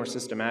studies that more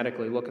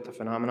systematically look at the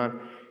phenomenon,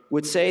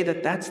 would say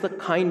that that's the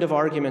kind of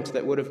argument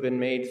that would have been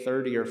made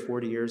 30 or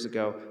 40 years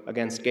ago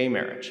against gay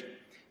marriage.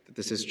 That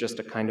this is just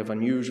a kind of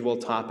unusual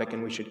topic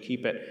and we should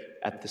keep it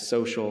at the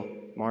social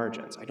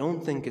margins. I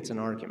don't think it's an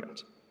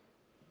argument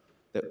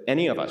that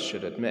any of us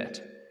should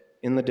admit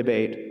in the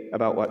debate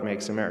about what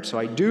makes a marriage. So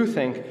I do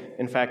think,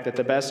 in fact, that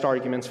the best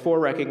arguments for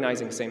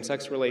recognizing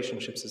same-sex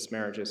relationships as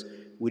marriages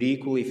would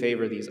equally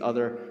favor these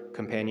other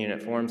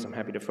companionate forms. I'm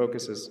happy to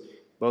focus, as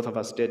both of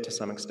us did to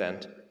some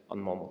extent,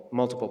 on the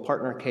multiple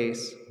partner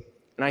case.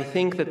 And I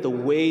think that the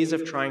ways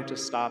of trying to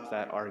stop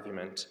that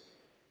argument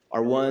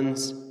are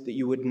ones that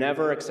you would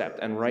never accept,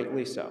 and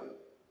rightly so,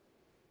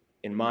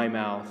 in my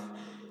mouth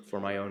for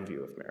my own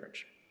view of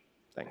marriage.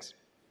 Thanks.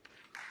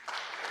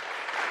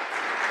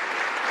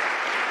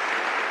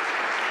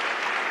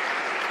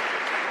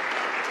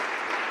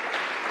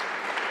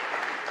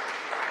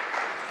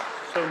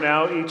 So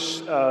now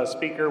each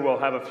speaker will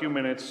have a few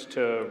minutes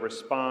to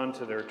respond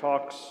to their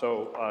talks.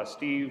 So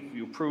Steve,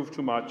 you prove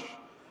too much.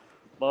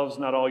 Love's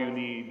not all you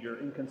need. You're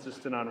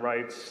inconsistent on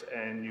rights,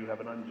 and you have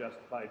an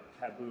unjustified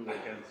taboo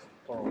against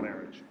plural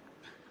marriage.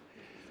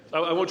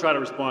 I won't try to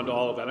respond to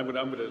all of that. I'm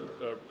going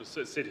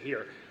to sit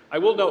here. I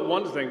will note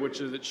one thing, which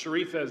is that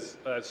Sherif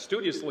has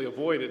studiously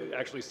avoided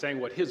actually saying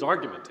what his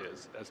argument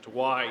is as to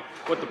what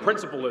the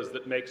principle is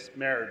that makes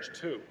marriage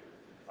two.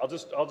 I'll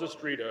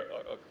just read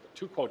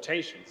two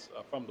quotations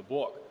from the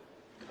book.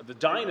 The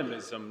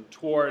dynamism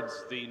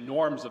towards the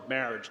norms of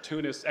marriage,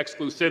 two-ness,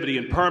 exclusivity,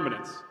 and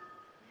permanence,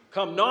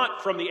 come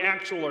not from the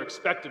actual or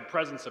expected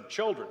presence of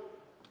children,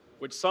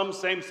 which some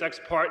same-sex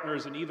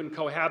partners and even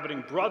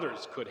cohabiting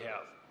brothers could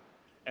have,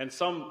 and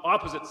some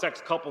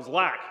opposite-sex couples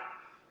lack,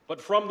 but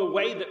from the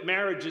way that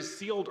marriage is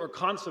sealed or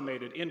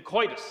consummated in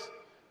coitus,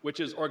 which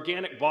is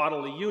organic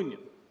bodily union.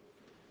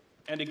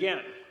 And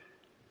again,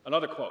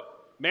 another quote,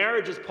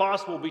 marriage is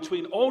possible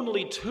between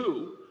only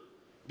two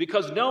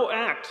because no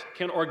act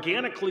can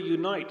organically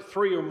unite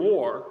three or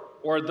more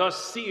or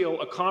thus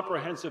seal a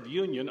comprehensive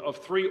union of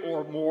three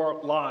or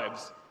more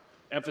lives,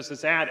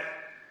 emphasis added.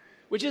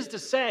 which is to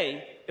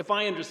say, if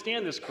I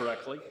understand this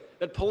correctly,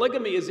 that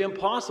polygamy is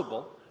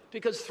impossible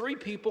because 3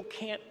 people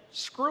can't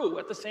screw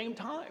at the same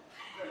time.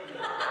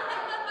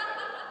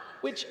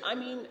 Which, I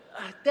mean,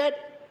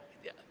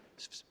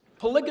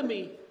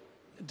 polygamy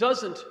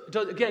doesn't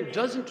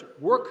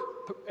work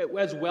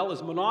as well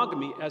as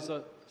monogamy as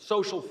a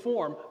social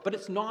form, but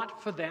it's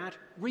not for that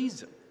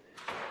reason.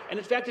 And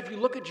in fact, if you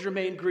look at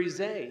Germain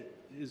Griset,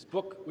 his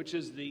book, which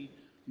is the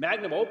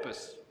magnum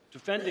opus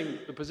defending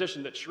the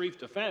position that Sherif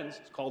defends,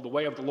 it's called The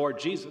Way of the Lord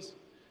Jesus,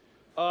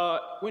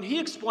 when he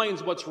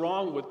explains what's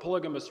wrong with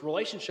polygamous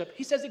relationship,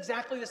 he says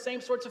exactly the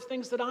same sorts of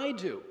things that I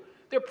do.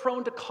 They're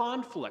prone to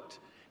conflict.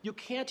 You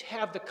can't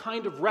have the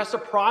kind of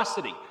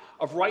reciprocity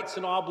of rights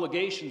and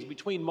obligations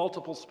between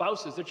multiple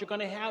spouses that you're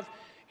going to have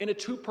in a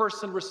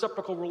 2-person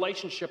reciprocal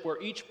relationship where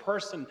each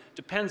person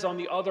depends on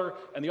the other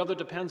and the other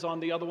depends on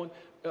the other one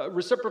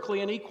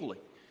reciprocally and equally.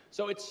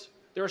 So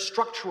there are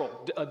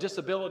structural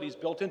disabilities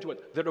built into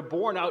it that are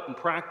borne out in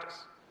practice.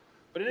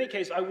 But in any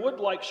case, I would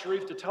like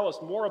Sherif to tell us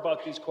more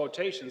about these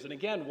quotations. And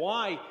again,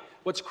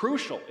 what's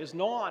crucial is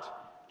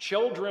not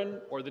children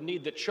or the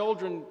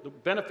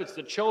benefits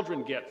that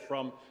children get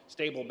from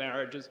stable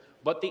marriages,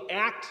 but the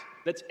act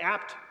that's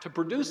apt to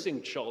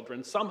producing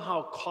children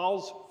somehow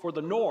calls for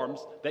the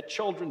norms that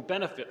children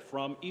benefit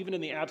from, even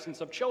in the absence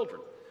of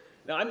children.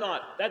 Now,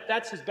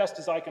 that's as best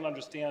as I can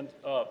understand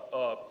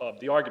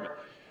the argument.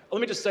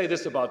 Let me just say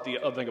this about the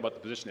other thing about the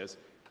position is,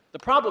 the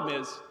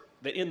problem is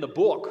that in the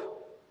book,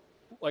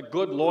 like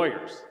good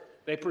lawyers,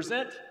 they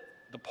present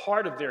the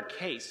part of their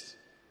case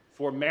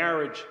for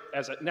marriage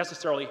as a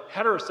necessarily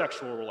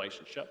heterosexual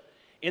relationship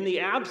in the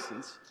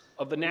absence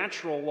of the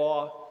natural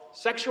law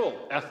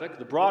sexual ethic,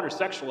 the broader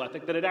sexual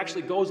ethic that it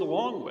actually goes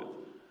along with.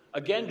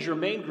 Again,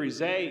 Germain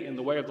Griset, in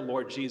The Way of the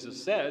Lord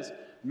Jesus, says,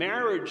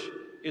 marriage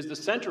is the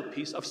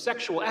centerpiece of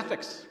sexual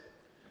ethics.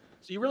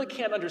 So you really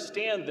can't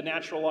understand the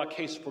natural law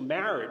case for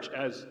marriage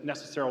as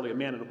necessarily a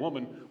man and a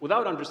woman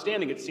without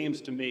understanding, it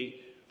seems to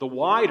me, the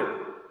wider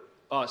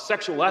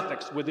sexual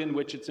ethics within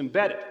which it's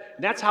embedded.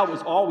 And that's how it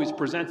was always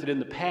presented in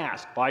the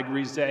past by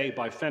Griset,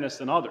 by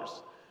Finnis, and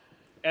others.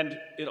 And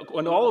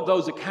in all of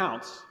those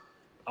accounts,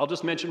 I'll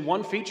just mention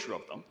one feature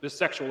of them, this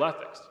sexual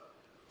ethics.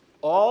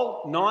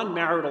 All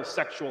non-marital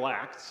sexual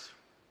acts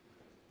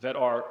that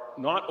are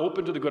not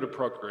open to the good of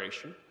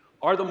procreation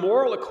are the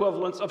moral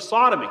equivalents of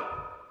sodomy.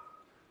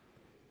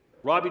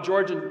 Robbie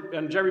George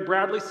and Jerry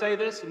Bradley say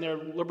this in their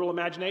liberal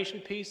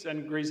imagination piece,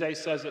 and Griset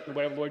says it in The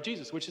Way of the Lord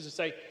Jesus, which is to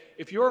say,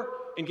 if you're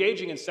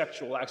engaging in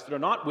sexual acts that are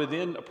not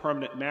within a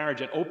permanent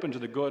marriage and open to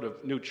the good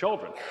of new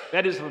children,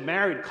 that is, if a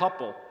married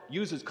couple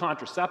uses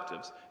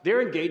contraceptives,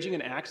 they're engaging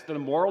in acts that are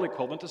morally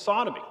equivalent to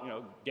sodomy,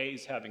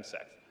 gays having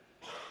sex.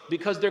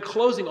 Because they're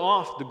closing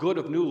off the good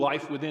of new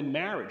life within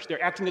marriage.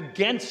 They're acting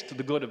against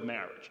the good of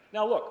marriage.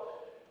 Now look,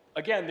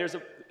 again, there's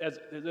a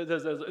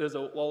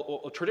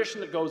tradition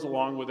that goes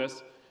along with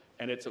this,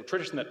 and it's a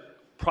tradition that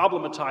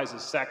problematizes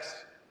sex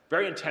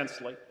very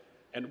intensely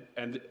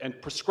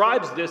and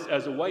prescribes this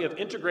as a way of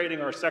integrating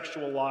our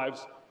sexual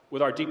lives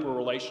with our deeper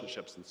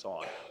relationships and so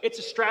on. It's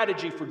a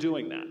strategy for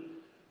doing that.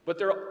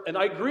 And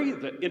I agree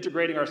that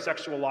integrating our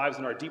sexual lives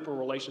and our deeper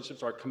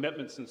relationships, our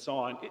commitments and so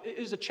on,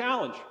 is a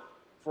challenge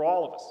for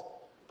all of us.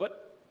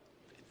 But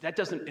that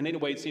doesn't in any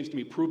way, it seems to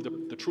me, prove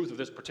the truth of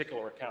this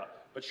particular account.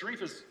 But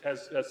Sherif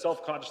has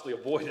self-consciously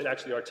avoided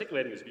actually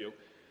articulating his view.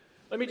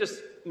 Let me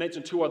just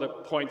mention 2 other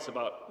points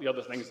about the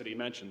other things that he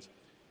mentions.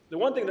 The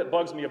one thing that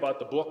bugs me about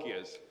the book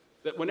is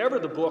that whenever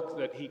the book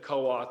that he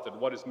co-authored,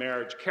 What is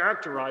Marriage,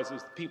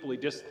 characterizes the people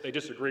they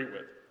disagree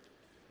with,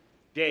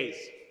 gays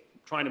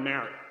trying to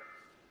marry,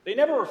 they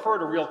never refer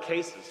to real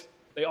cases.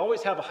 They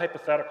always have a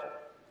hypothetical.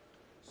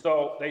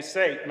 So they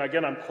say, and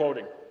again I'm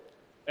quoting,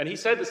 and he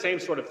said the same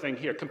sort of thing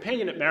here,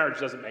 companionate marriage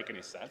doesn't make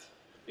any sense.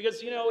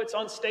 Because, it's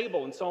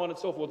unstable and so on and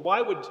so forth.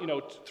 Why would,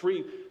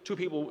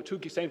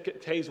 two same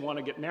gays want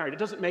to get married? It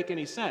doesn't make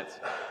any sense.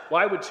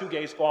 Why would 2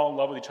 gays fall in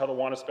love with each other,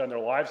 want to spend their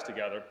lives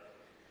together?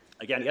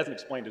 Again, he hasn't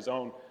explained his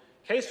own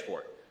case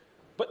for it.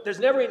 But there's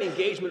never any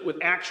engagement with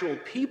actual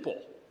people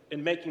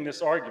in making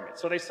this argument.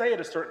 So they say at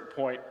a certain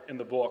point in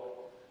the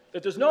book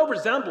that there's no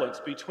resemblance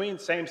between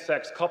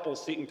same-sex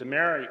couples seeking to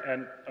marry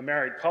and a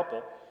married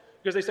couple,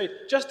 because they say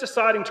just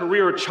deciding to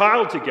rear a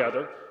child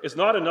together is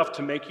not enough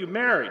to make you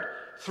married.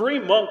 3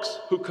 monks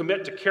who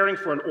commit to caring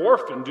for an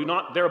orphan do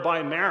not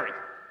thereby marry.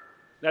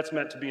 That's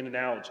meant to be an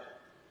analogy.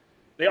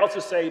 They also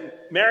say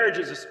marriage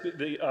is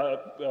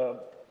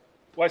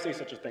why say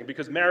such a thing?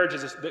 Because marriage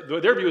is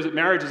their view is that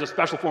marriage is a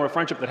special form of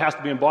friendship that has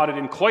to be embodied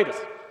in coitus.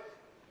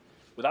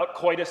 Without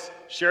coitus,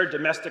 shared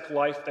domestic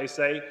life, they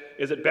say,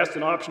 is at best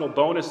an optional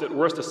bonus, at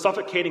worst a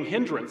suffocating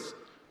hindrance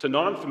to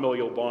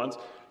non-familial bonds,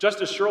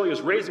 just as surely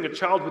as raising a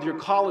child with your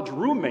college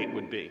roommate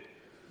would be.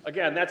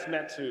 Again, that's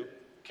meant to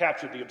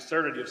capture the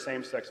absurdity of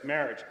same-sex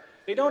marriage.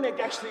 They don't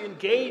actually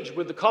engage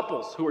with the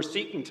couples who are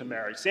seeking to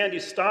marry. Sandy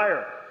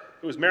Steyer,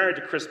 who was married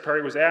to Chris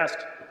Perry, was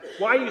asked,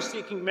 why are you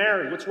seeking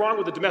marriage? What's wrong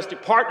with the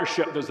domestic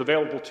partnership that's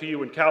available to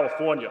you in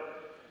California?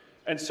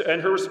 And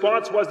her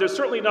response was, there's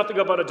certainly nothing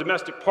about a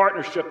domestic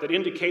partnership that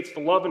indicates the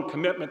love and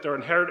commitment that are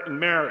inherent in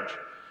marriage.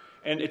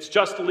 And it's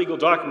just a legal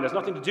document. It has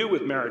nothing to do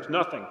with marriage,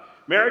 nothing.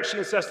 Marriage, she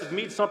insisted,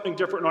 means something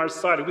different in our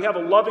society. We have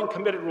a loving,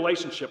 committed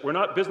relationship. We're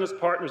not business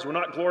partners. We're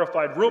not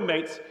glorified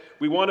roommates.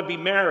 We want to be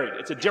married.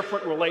 It's a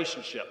different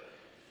relationship.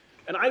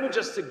 And I would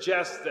just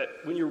suggest that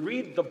when you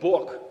read the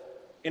book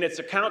in its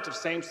account of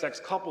same-sex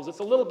couples, it's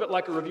a little bit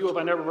like a review of,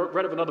 I never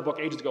read of another book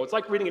ages ago. It's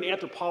like reading an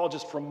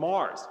anthropologist from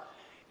Mars.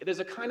 There's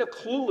a kind of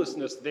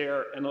cluelessness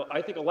there, and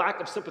I think a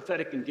lack of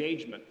sympathetic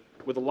engagement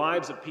with the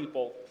lives of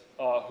people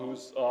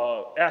whose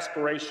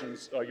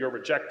aspirations you're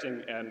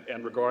rejecting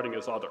and regarding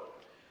as other.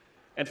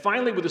 And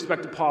finally, with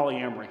respect to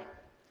polyamory,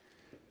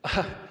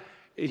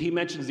 he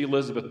mentions the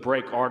Elizabeth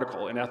Brake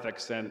article in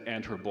Ethics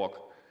and her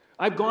book.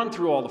 I've gone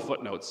through all the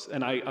footnotes,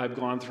 and I've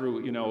gone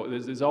through,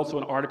 there's also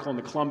an article in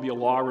the Columbia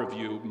Law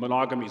Review,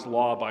 Monogamy's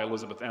Law by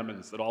Elizabeth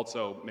Emmons, that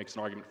also makes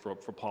an argument for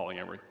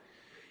polyamory.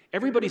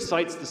 Everybody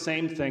cites the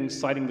same things,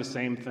 citing the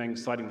same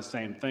things, citing the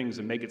same things,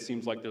 and make it seem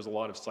like there's a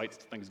lot of cites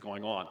to things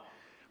going on.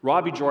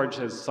 Robbie George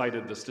has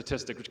cited the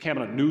statistic, which came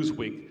out on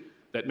Newsweek,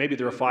 that maybe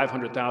there are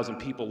 500,000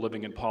 people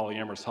living in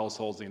polyamorous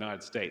households in the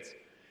United States.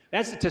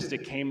 That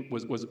statistic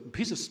was a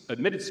piece of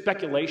admitted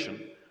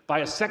speculation by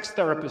a sex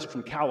therapist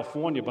from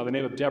California by the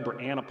name of Deborah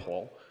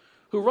Anapol,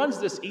 who runs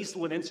this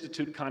Eastland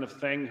Institute kind of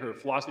thing. Her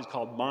philosophy is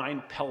called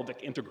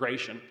mind-pelvic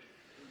integration.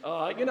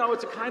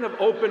 It's a kind of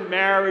open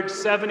marriage,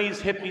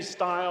 70s hippie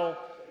style,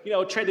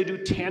 trying to do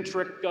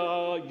tantric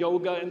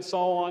yoga and so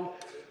on.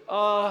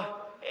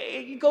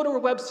 You go to her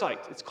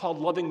website. It's called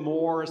Loving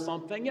More or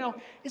something.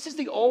 This is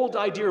the old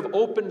idea of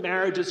open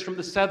marriages from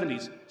the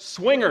 70s.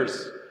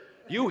 Swingers,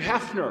 Hugh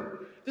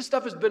Hefner. This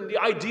stuff the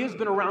idea's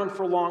been around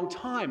for a long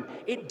time.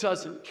 It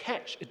doesn't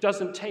catch. It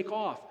doesn't take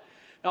off.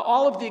 Now,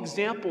 all of the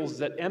examples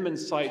that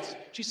Emmons cites,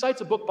 she cites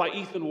a book by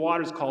Ethan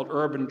Waters called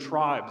Urban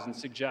Tribes and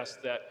suggests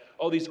that,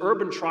 these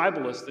urban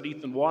tribalists that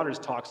Ethan Waters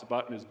talks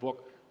about in his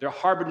book, they're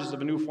harbingers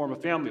of a new form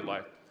of family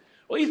life.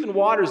 Well, Ethan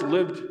Waters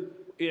lived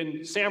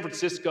in San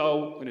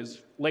Francisco in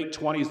his late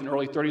 20s and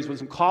early 30s with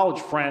some college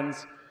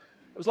friends.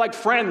 It was like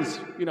friends,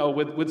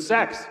 with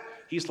sex.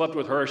 He slept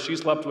with her, she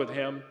slept with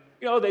him.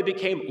 They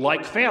became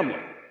like family.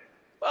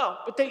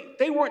 Well, but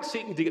they weren't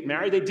seeking to get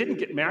married. They didn't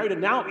get married,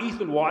 and now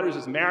Ethan Waters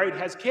is married,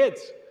 has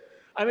kids.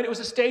 I mean, it was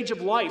a stage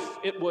of life.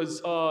 It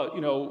was,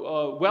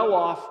 well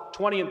off,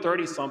 20 and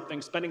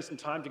 30-something, spending some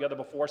time together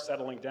before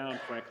settling down,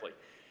 frankly.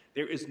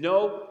 There is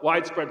no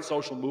widespread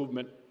social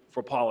movement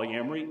for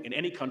polyamory in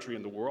any country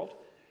in the world,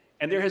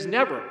 and there has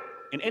never,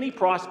 in any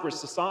prosperous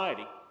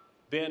society,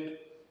 been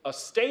a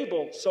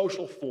stable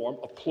social form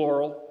of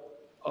plural,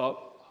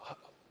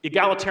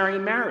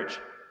 egalitarian marriage.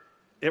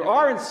 There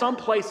are in some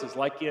places,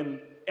 like in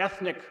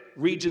ethnic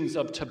regions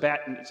of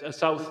Tibet and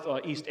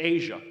Southeast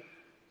Asia.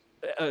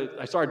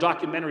 I saw a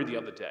documentary the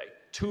other day,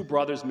 2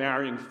 brothers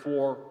marrying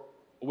 4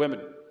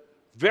 women.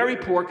 Very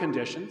poor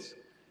conditions,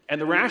 and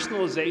the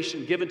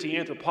rationalization given to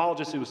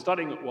anthropologists who were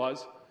studying it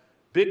was,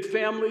 big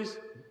families,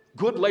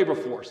 good labor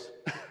force.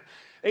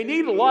 They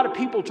needed a lot of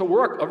people to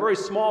work a very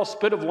small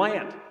spit of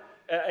land.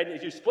 And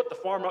if you split the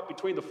farm up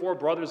between the 4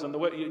 brothers, and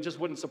it just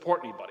wouldn't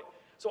support anybody.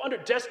 So under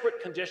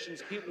desperate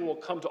conditions, people will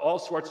come to all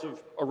sorts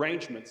of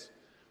arrangements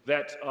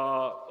that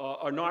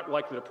are not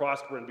likely to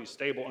prosper and be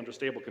stable under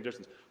stable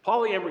conditions.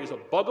 Polyamory is a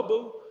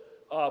bugaboo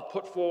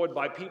put forward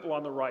by people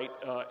on the right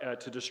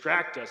to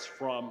distract us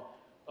from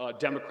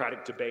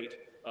democratic debate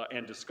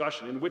and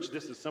discussion, in which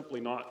this is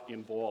simply not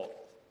involved.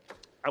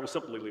 I will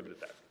simply leave it at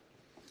that.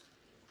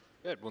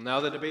 Good. Well, now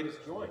the debate is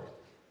joined.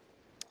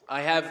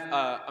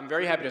 I'm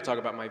very happy to talk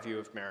about my view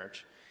of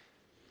marriage,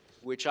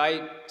 which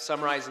I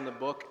summarize in the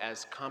book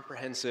as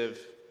comprehensive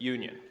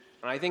union.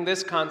 And I think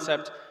this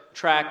concept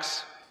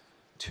tracks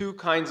 2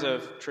 kinds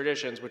of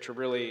traditions which are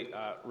really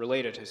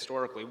related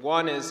historically.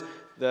 One is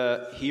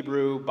the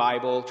Hebrew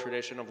Bible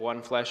tradition of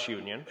one flesh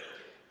union.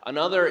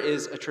 Another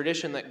is a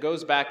tradition that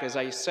goes back, as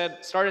I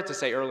started to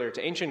say earlier,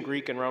 to ancient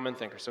Greek and Roman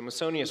thinkers. So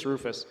Musonius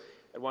Rufus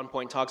at one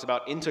point talks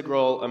about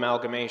integral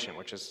amalgamation,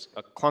 which is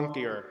a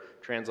clunkier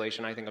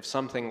translation, I think, of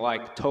something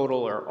like total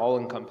or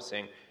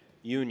all-encompassing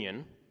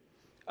union.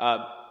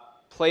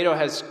 Plato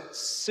has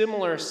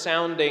similar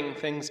sounding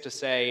things to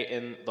say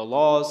in the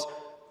Laws.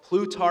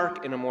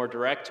 Plutarch, in a more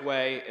direct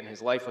way, in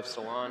his Life of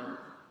Solon,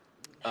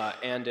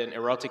 and in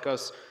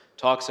Erotikos,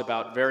 talks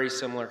about very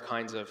similar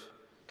kinds of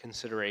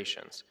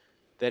considerations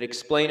that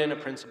explain in a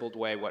principled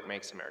way what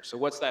makes a marriage. So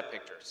what's that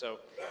picture? So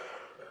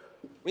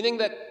we think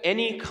that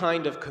any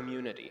kind of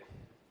community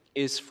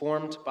is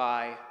formed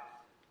by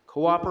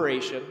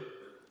cooperation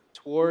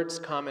towards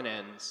common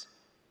ends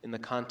in the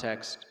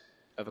context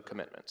of a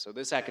commitment. So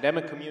this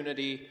academic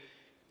community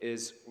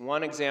is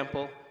one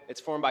example.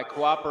 It's formed by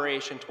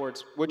cooperation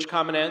towards which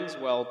common ends?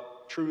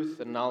 Well, truth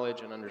and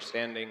knowledge and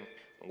understanding,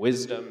 and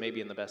wisdom,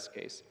 maybe in the best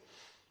case.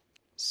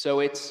 So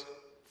its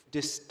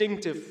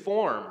distinctive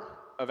form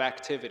of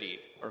activity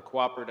or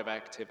cooperative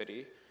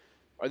activity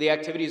are the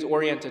activities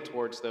oriented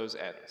towards those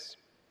ends.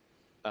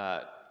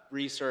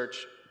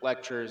 Research,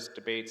 lectures,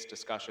 debates,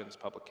 discussions,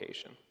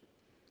 publication.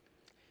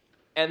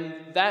 And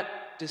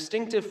that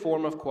distinctive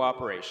form of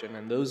cooperation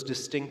and those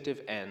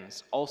distinctive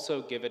ends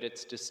also give it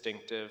its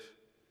distinctive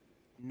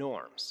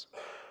norms.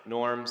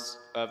 Norms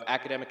of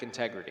academic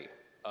integrity,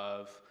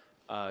 of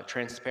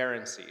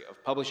transparency,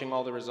 of publishing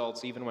all the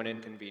results even when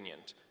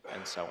inconvenient,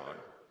 and so on.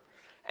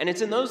 And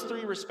it's in those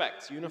three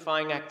respects,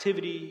 unifying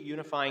activity,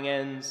 unifying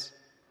ends,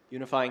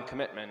 unifying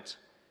commitment,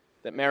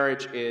 that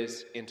marriage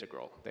is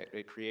integral, that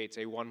it creates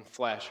a one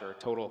flesh or a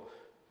total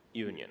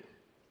union.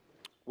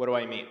 What do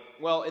I mean?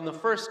 Well, in the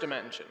first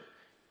dimension,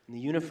 in the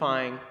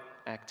unifying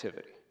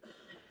activity,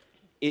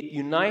 it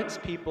unites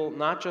people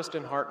not just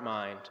in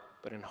heart-mind,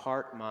 but in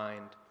heart,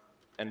 mind,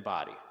 and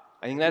body.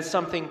 I think that's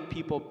something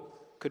people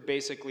could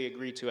basically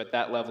agree to at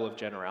that level of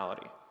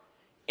generality.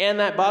 And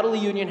that bodily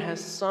union has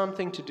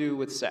something to do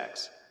with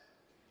sex.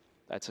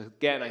 That's,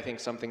 again, I think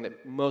something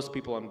that most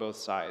people on both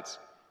sides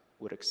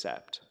would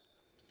accept.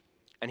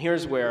 And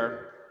here's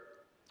where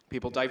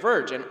people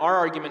diverge, and our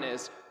argument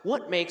is,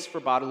 what makes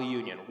for bodily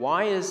union?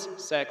 Why is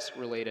sex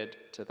related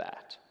to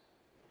that?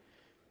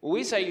 Well,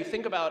 we say you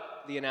think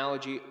about the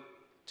analogy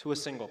to a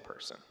single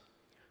person.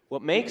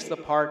 What makes the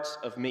parts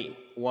of me,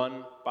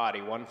 one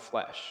body, one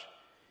flesh,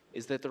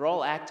 is that they're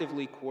all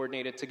actively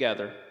coordinated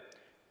together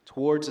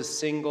towards a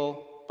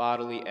single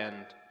bodily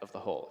end of the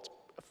whole.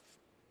 It's,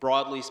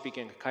 broadly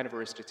speaking, a kind of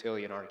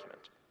Aristotelian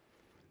argument.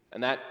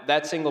 And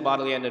that single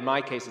bodily end, in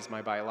my case, is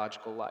my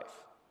biological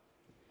life.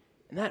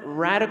 And that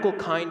radical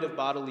kind of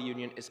bodily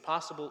union is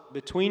possible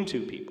between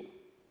two people,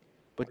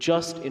 but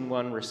just in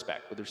one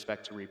respect, with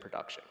respect to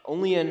reproduction.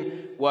 Only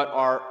in what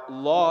our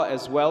law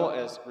as well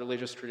as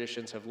religious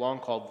traditions have long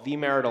called the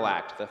marital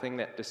act, the thing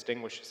that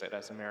distinguishes it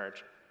as a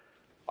marriage,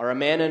 are a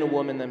man and a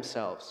woman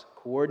themselves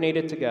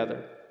coordinated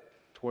together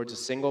towards a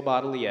single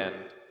bodily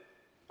end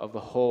of the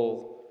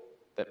whole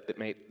that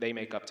they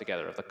make up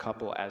together, of the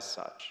couple as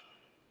such,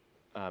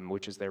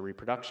 which is their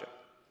reproduction.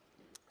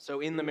 So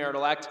in the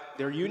marital act,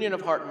 their union of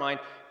heart and mind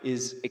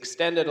is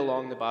extended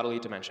along the bodily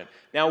dimension.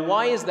 Now,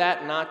 why is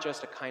that not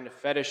just a kind of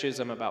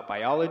fetishism about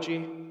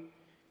biology?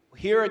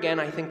 Here again,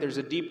 I think there's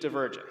a deep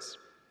divergence.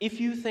 If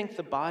you think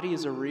the body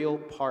is a real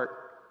part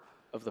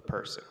of the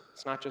person,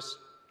 it's not just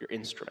your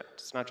instrument,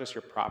 it's not just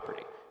your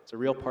property, it's a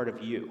real part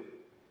of you,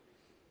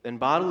 then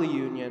bodily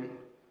union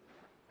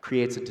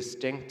creates a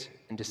distinct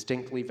and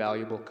distinctly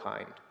valuable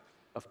kind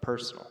of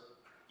personal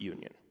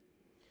union.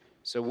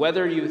 So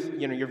whether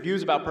your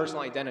views about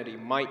personal identity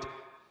might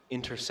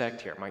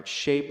intersect here, might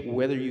shape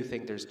whether you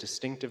think there's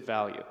distinctive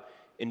value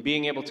in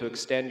being able to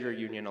extend your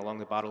union along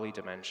the bodily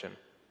dimension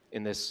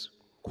in this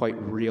quite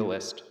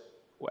realist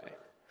way.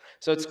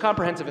 So it's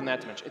comprehensive in that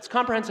dimension. It's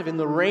comprehensive in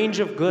the range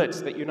of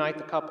goods that unite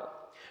the couple.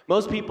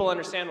 Most people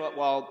understand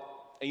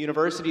while a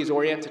university is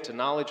oriented to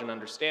knowledge and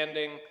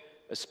understanding,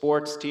 a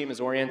sports team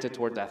is oriented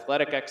towards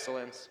athletic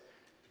excellence,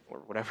 or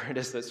whatever it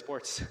is that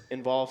sports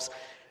involves,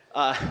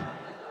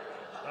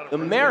 the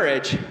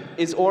marriage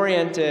is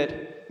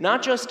oriented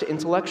not just to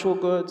intellectual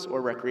goods or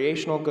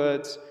recreational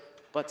goods,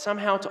 but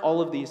somehow to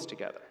all of these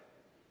together.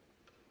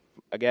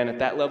 Again, at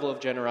that level of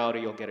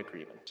generality, you'll get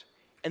agreement.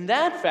 And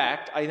that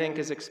fact, I think,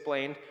 is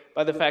explained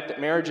by the fact that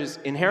marriage is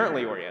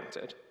inherently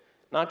oriented,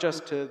 not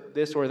just to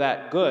this or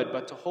that good,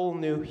 but to whole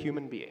new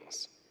human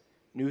beings,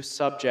 new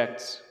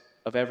subjects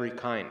of every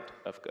kind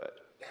of good.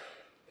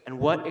 And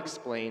what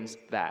explains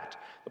that?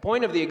 The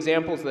point of the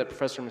examples that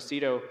Professor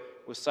Macedo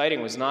was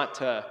citing was not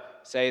to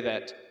say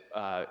that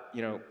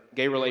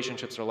gay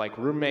relationships are like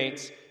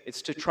roommates.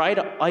 It's to try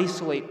to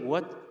isolate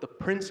what the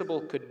principle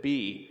could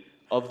be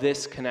of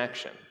this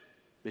connection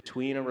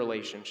between a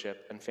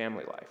relationship and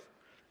family life.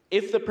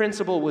 If the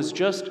principle was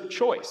just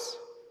choice,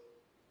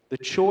 the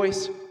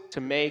choice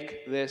to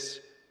make this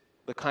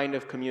the kind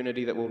of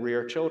community that will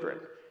rear children,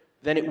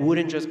 then it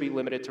wouldn't just be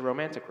limited to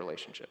romantic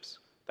relationships.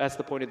 That's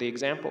the point of the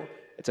example.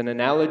 It's an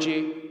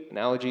analogy.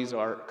 Analogies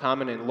are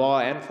common in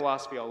law and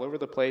philosophy all over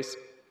the place.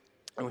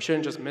 And we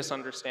shouldn't just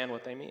misunderstand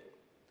what they mean.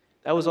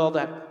 That was all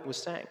that was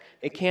saying.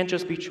 It can't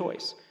just be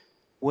choice.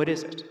 What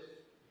is it?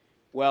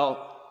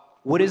 Well,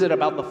 what is it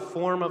about the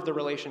form of the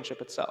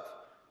relationship itself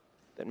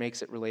that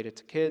makes it related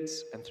to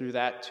kids, and through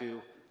that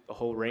to the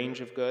whole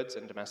range of goods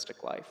and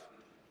domestic life?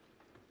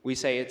 We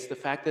say it's the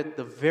fact that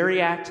the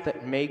very act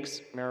that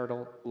makes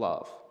marital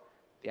love,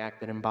 the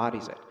act that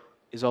embodies it,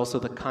 is also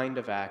the kind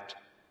of act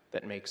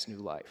that makes new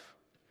life.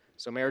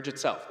 So marriage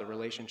itself, the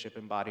relationship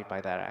embodied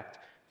by that act,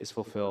 is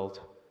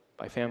fulfilled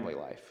by family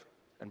life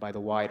and by the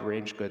wide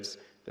range goods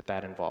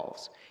that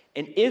involves.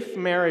 And if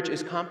marriage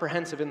is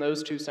comprehensive in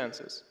those two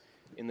senses,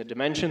 in the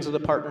dimensions of the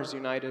partners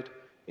united,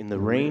 in the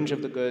range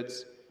of the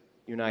goods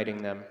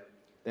uniting them,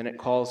 then it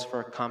calls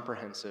for a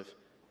comprehensive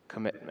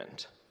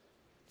commitment.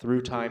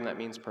 Through time, that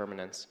means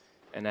permanence,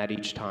 and at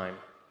each time,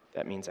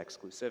 that means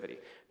exclusivity.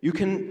 You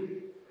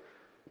can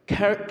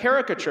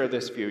caricature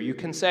this view. You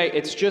can say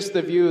it's just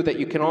the view that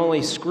you can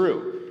only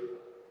screw,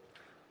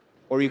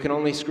 or you can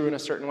only screw in a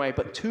certain way,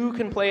 but two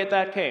can play at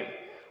that game.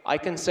 I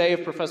can say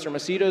of Professor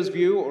Macedo's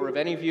view, or of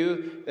any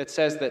view that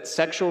says that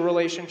sexual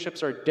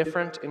relationships are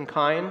different in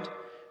kind,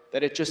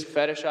 that it just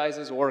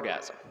fetishizes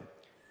orgasm.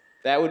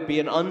 That would be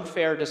an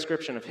unfair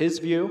description of his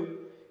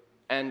view,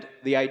 and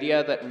the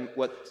idea that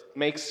what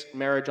makes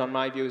marriage, on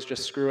my view, is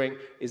just screwing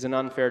is an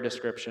unfair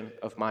description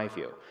of my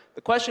view.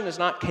 The question is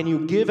not, can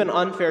you give an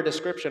unfair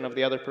description of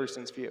the other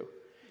person's view?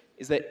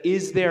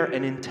 Is there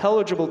an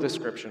intelligible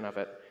description of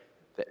it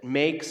that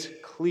makes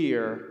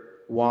clear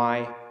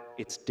why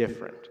it's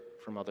different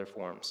from other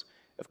forms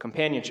of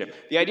companionship?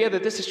 The idea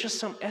that this is just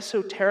some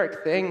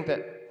esoteric thing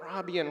that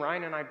Robbie and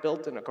Ryan and I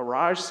built in a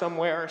garage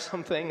somewhere or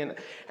something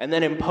and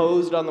then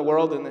imposed on the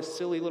world in this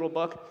silly little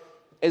book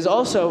is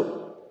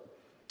also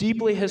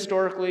deeply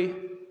historically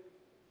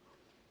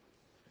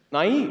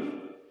naive.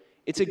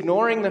 It's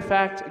ignoring the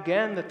fact,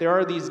 again, that there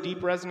are these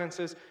deep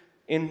resonances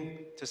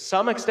to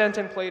some extent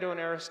in Plato and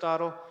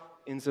Aristotle,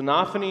 in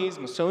Xenophanes,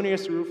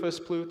 Musonius Rufus,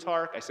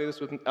 Plutarch. I say this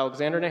with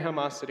Alexander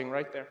Nehamas sitting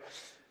right there.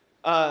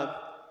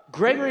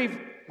 Gregory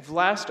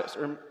Vlastos,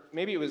 or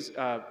maybe it was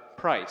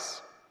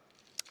Price,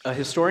 a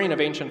historian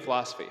of ancient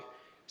philosophy,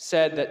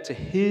 said that to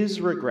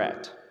his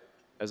regret,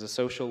 as a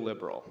social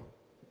liberal,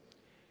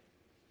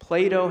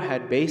 Plato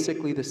had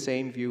basically the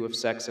same view of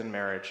sex and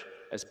marriage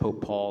as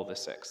Pope Paul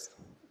VI.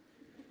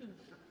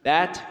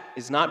 That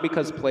is not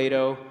because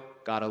Plato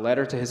got a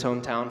letter to his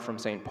hometown from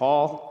St.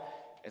 Paul.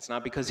 It's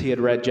not because he had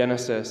read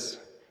Genesis.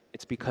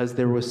 It's because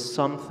there was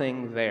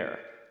something there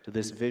to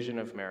this vision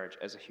of marriage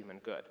as a human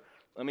good.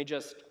 Let me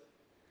just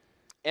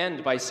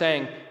end by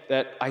saying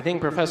that I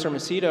think Professor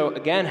Macedo,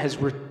 again, has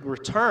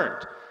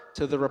returned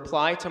to the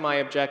reply to my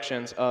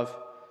objections of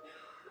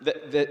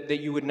that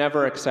you would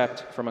never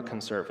accept from a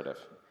conservative.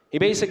 He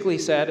basically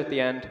said at the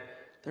end,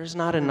 there's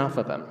not enough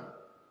of them,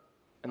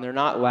 and they're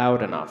not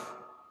loud enough.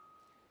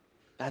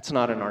 That's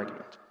not an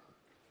argument.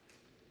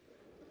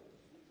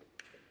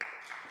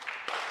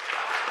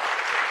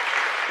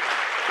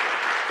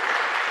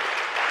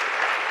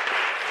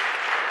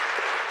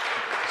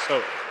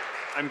 So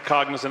I'm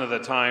cognizant of the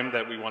time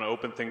that we want to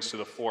open things to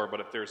the floor, but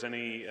if there's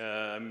any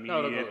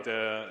immediate...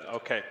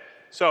 okay.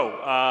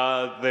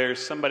 So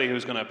there's somebody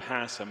who's going to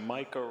pass a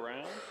mic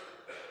around.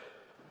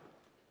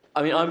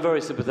 I mean, I'm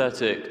very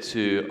sympathetic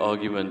to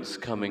arguments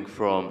coming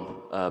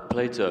from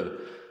Plato,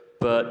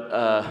 but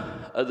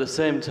at the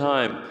same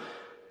time,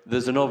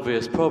 there's an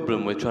obvious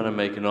problem with trying to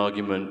make an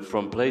argument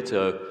from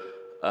Plato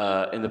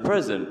in the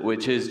present,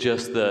 which is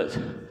just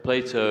that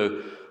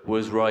Plato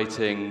was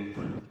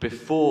writing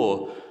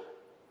before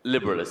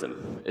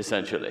liberalism,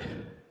 essentially.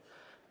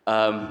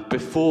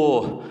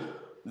 Before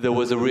there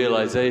was a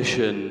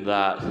realization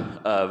that,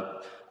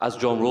 as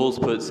John Rawls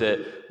puts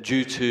it,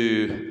 due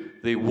to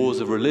the wars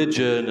of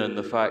religion and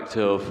the fact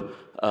of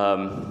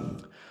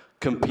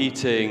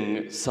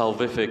competing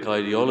salvific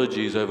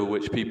ideologies over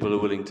which people are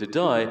willing to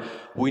die,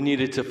 we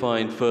needed to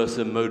find first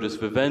a modus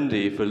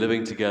vivendi for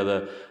living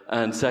together,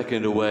 and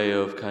second, a way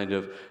of kind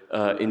of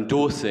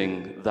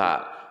endorsing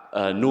that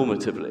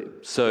normatively.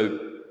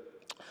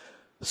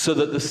 So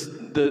that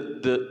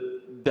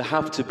there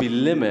have to be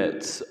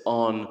limits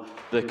on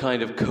the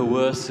kind of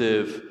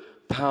coercive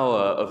power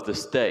of the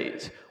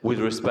state with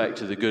respect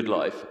to the good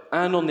life,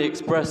 and on the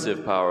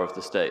expressive power of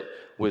the state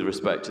with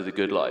respect to the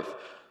good life.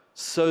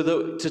 So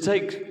that, to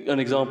take an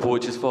example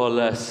which is far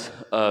less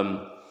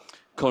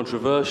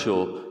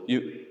controversial,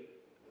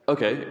 so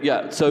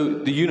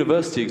the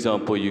university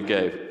example you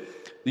gave.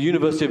 The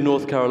University of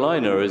North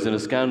Carolina is in a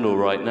scandal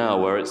right now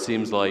where it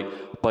seems like,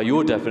 by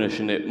your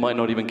definition, it might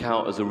not even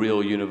count as a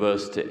real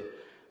university.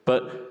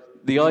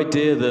 But the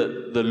idea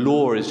that the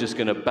law is just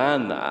going to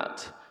ban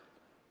that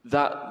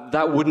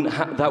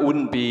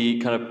wouldn't be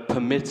kind of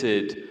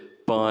permitted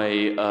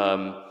by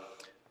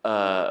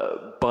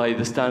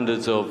the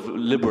standards of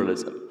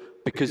liberalism,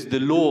 because the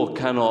law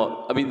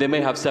cannot. I mean, they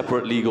may have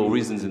separate legal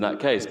reasons in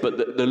that case,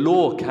 but the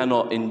law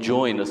cannot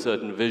enjoin a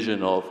certain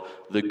vision of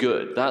the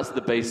good. That's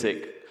the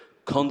basic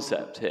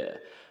concept here,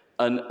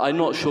 and I'm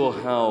not sure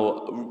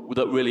how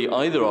that really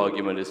either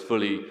argument is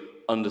fully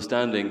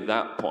understanding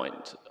that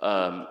point.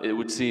 It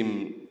would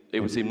seem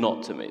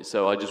not to me.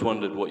 So I just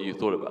wondered what you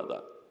thought about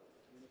that.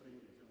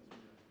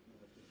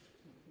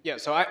 Yeah,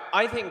 so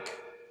I think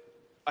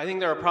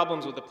there are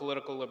problems with the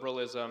political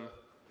liberalism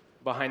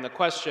behind the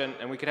question,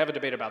 and we could have a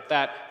debate about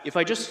that. If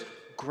I just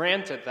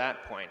granted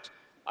that point,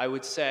 I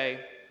would say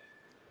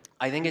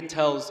I think it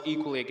tells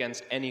equally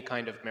against any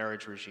kind of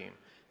marriage regime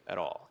at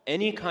all.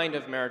 Any kind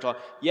of marriage law,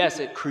 yes,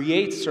 it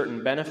creates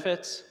certain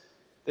benefits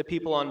that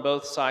people on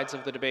both sides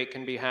of the debate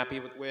can be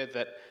happy with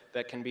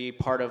that can be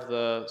part of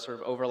the sort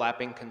of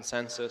overlapping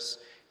consensus.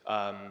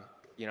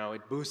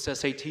 It boosts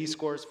SAT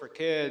scores for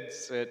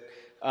kids. It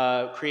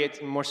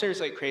creates, more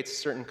seriously, it creates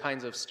certain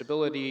kinds of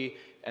stability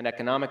and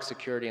economic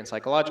security and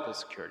psychological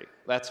security.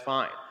 That's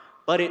fine.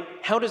 But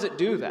how does it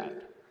do that?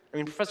 I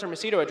mean, Professor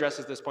Macedo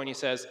addresses this point. He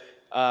says,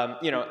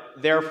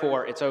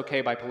 therefore, it's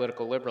okay by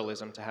political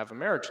liberalism to have a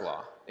marriage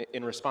law,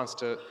 in response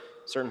to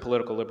certain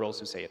political liberals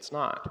who say it's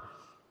not.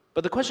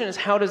 But the question is,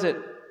 how does it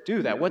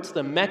do that? What's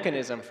the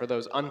mechanism for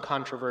those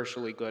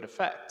uncontroversially good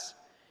effects?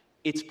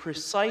 It's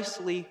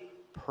precisely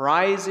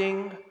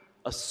prizing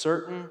a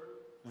certain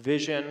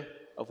vision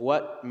of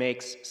what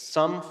makes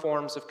some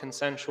forms of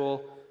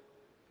consensual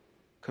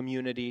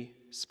community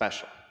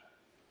special.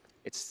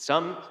 It's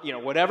some,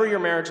 whatever your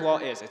marriage law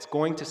is, it's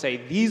going to say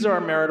these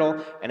are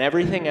marital and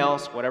everything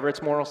else, whatever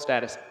its moral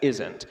status,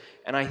 isn't.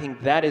 And I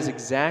think that is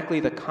exactly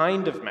the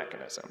kind of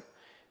mechanism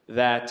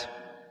that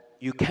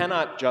you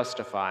cannot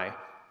justify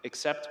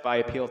except by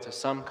appeal to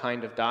some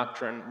kind of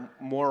doctrine,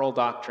 moral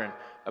doctrine,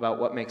 about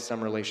what makes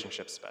some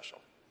relationships special.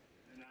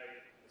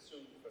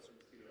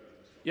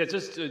 Yeah,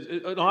 just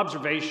an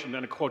observation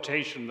and a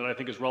quotation that I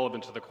think is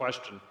relevant to the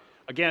question.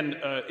 Again,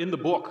 in the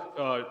book,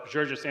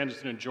 Girgis,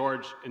 Anderson, and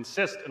George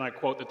insist, and I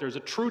quote, that there's a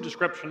true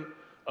description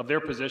of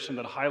their position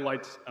that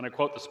highlights, and I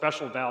quote, the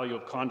special value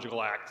of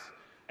conjugal acts,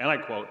 and I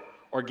quote,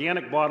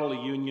 organic bodily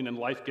union and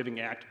life-giving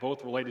act,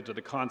 both related to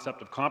the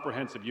concept of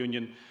comprehensive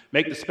union,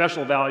 make the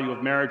special value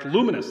of marriage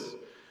luminous,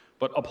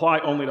 but apply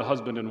only to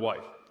husband and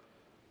wife,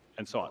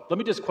 and so on. Let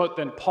me just quote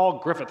then Paul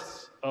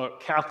Griffiths, a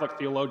Catholic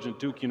theologian at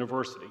Duke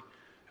University,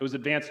 who has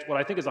advanced what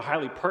I think is a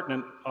highly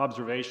pertinent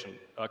observation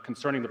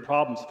concerning the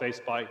problems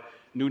faced by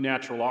new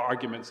natural law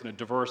arguments in a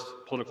diverse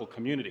political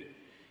community.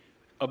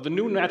 Of the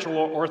new natural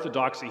law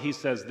orthodoxy, he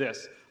says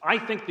this: I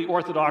think the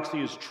orthodoxy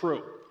is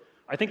true.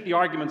 I think the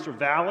arguments are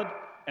valid,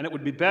 and it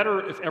would be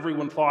better if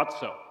everyone thought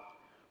so.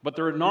 But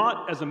there are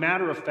not, as a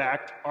matter of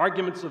fact,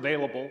 arguments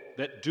available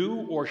that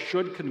do or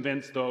should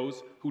convince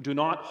those who do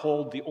not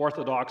hold the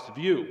orthodox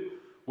view,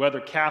 whether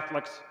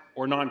Catholics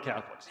or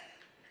non-Catholics.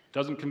 It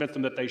doesn't convince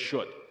them that they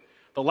should.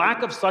 The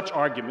lack of such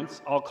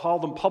arguments, I'll call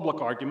them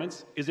public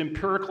arguments, is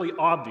empirically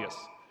obvious.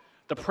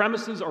 The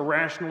premises are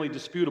rationally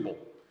disputable.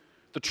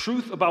 The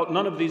truth about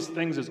none of these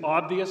things is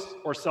obvious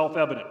or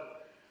self-evident,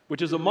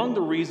 which is among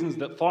the reasons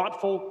that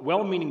thoughtful,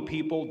 well-meaning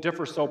people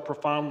differ so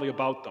profoundly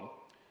about them.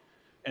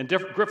 And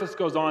Griffiths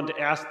goes on to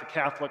ask the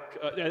Catholic,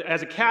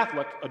 as a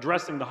Catholic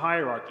addressing the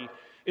hierarchy,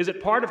 is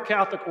it part of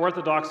Catholic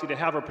orthodoxy to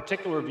have a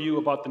particular view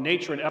about the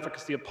nature and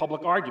efficacy of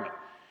public argument?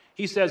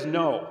 He says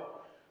no.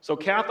 So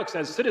Catholics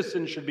as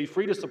citizens should be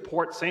free to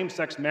support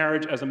same-sex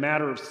marriage as a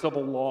matter of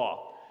civil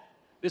law.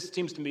 This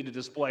seems to me to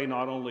display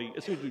not only,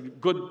 it seems to be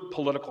good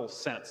political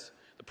sense.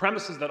 The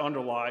premises that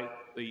underlie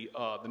the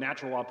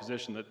natural law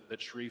position that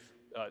Sherif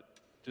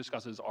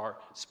discusses are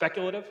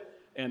speculative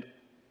and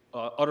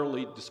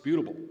utterly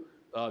disputable.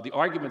 The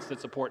arguments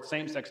that support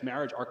same-sex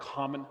marriage are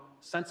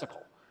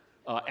commonsensical.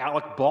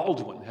 Alec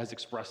Baldwin has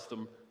expressed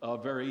them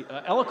very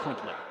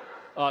eloquently,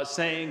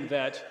 saying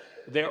that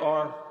there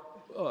are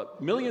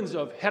millions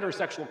of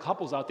heterosexual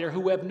couples out there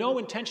who have no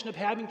intention of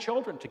having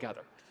children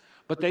together,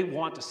 but they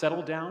want to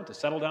settle down into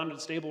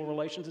stable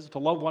relationships, to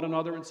love one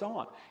another, and so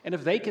on. And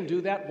if they can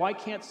do that, why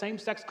can't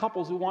same-sex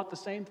couples who want the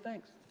same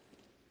things?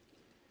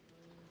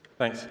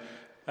 Thanks.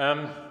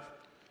 I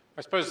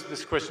suppose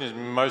this question is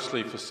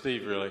mostly for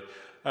Steve, really.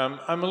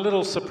 I'm a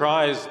little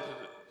surprised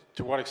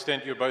to what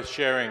extent you're both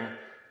sharing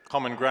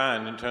common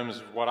ground in terms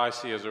of what I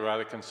see as a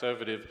rather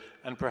conservative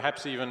and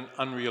perhaps even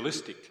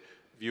unrealistic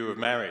view of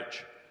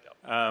marriage.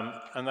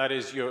 And that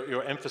is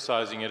you're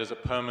emphasizing it as a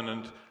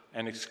permanent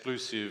and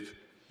exclusive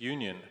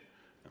union.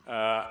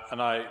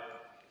 And I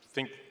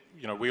think,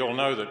 we all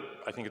know that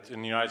I think it's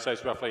in the United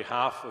States roughly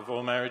half of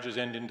all marriages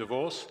end in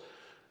divorce.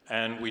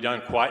 And we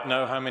don't quite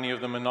know how many of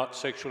them are not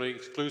sexually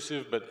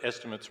exclusive, but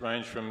estimates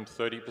range from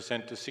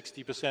 30% to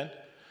 60%.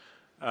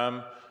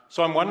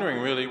 So I'm wondering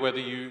really whether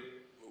you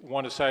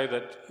want to say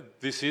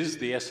that this is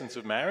the essence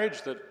of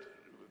marriage, that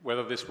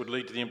whether this would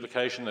lead to the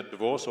implication that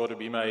divorce ought to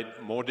be made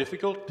more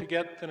difficult to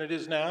get than it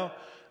is now,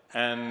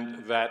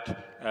 and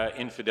that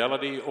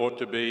infidelity ought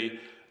to be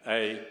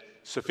a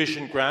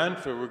sufficient ground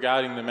for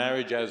regarding the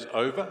marriage as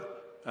over.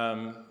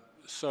 That's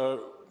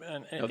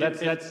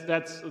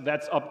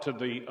up to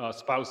the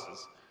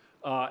spouses.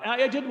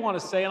 I did want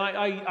to say, and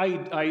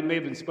I may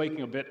have been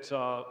speaking a bit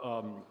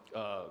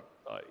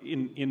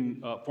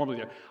formally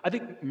there. I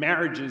think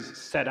marriages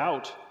set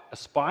out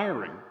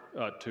aspiring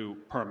to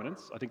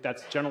permanence. I think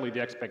that's generally the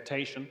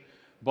expectation.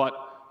 But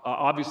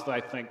obviously, I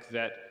think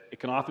that it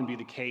can often be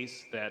the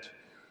case that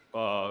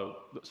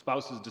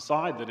spouses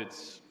decide that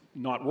it's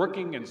not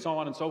working, and so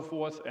on and so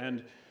forth.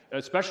 And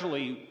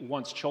especially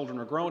once children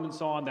are grown and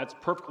so on, that's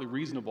perfectly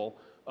reasonable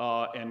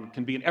and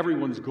can be in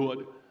everyone's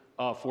good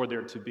for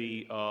there to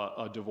be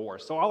a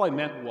divorce. So all I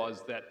meant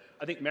was that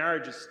I think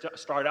marriages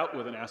start out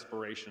with an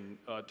aspiration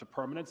to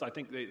permanence. I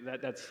think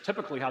that's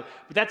typically how,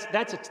 but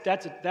that's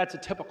a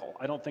typical.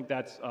 I don't think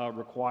that's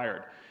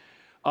required.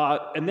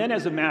 And then,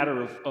 as a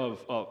matter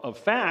of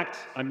fact,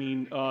 I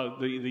mean,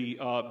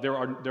 there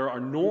are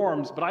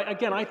norms. But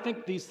I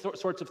think these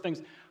sorts of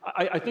things.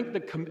 I think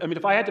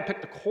if I had to pick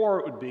the core,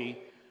 it would be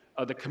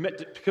the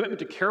commitment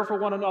to care for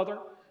one another,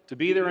 to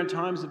be there in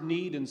times of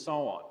need, and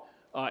so on.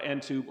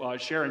 And to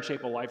share and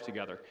shape a life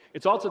together.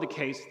 It's also the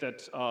case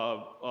that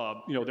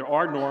there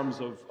are norms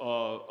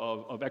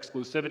of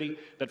exclusivity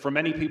that for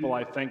many people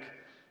I think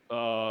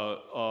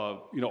are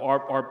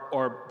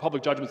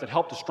public judgments that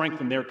help to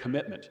strengthen their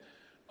commitment.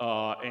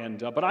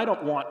 But I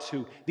don't want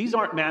to. These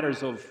aren't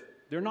matters of.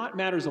 They're not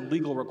matters of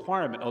legal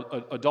requirement.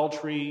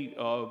 Adultery,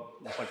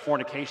 like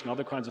fornication,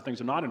 other kinds of things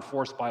are not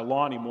enforced by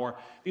law anymore.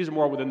 These are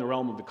more within the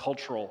realm of the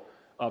cultural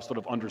sort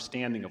of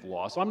understanding of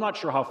law. So I'm not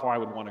sure how far I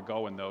would want to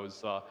go in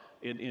those,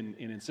 in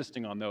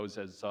insisting on those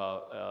as.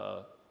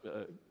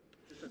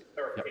 Just a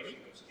clarification,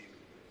 Steve.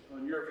 So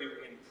in your view,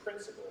 in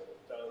principle,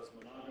 does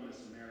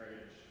monogamous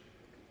marriage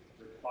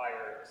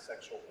require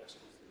sexual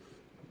exclusivity?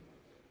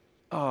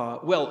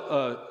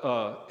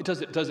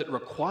 Does it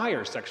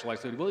require sexual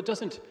exclusivity? Well, it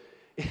doesn't. Or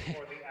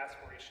the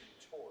aspiration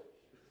toward?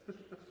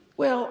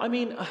 Well, I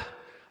mean,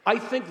 I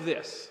think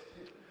this.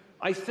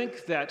 I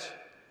think that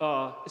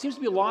it seems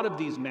to be a lot of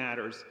these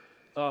matters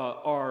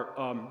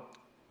are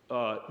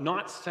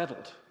not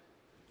settled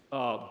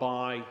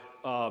by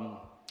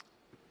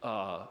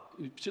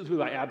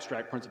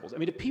abstract principles. I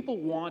mean, if people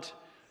want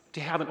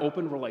to have an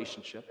open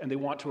relationship and they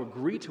want to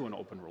agree to an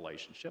open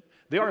relationship,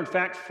 they are in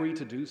fact free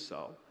to do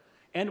so.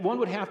 And one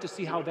would have to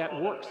see how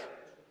that works.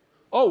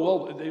 Oh,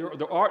 well,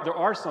 there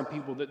are some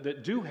people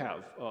that do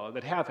have,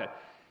 that have had.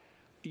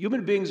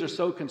 Human beings are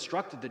so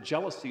constructed that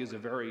jealousy is a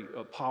very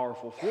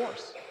powerful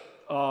force.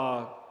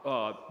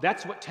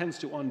 That's what tends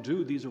to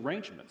undo these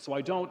arrangements. So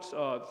I don't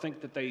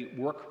think that they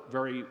work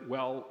very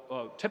well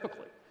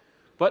typically.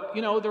 But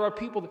you know, there are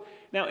people that,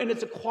 now, and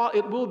it's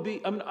it will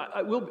be. I mean,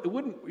 it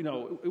wouldn't, you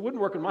know, it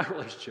wouldn't work in my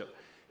relationship.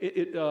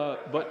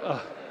 But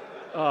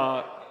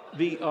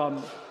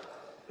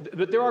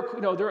there are,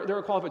 you know, there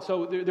are qualified.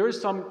 So there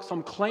is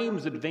some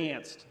claims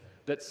advanced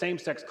that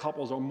same-sex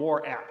couples are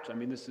more apt. I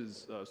mean, this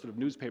is sort of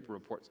newspaper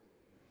reports.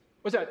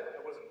 What's that?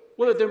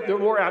 Well, they're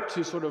more apt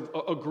to sort of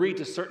agree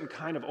to certain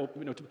kind of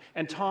open, you know.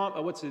 And Tom,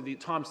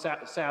 Tom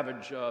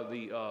Savage,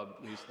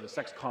 the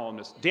sex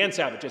columnist, Dan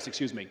Savage, yes,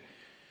 excuse me.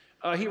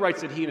 He writes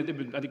that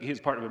I think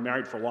his partner had been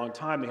married for a long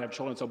time. They had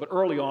children, but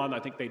early on, I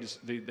think they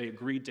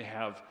agreed to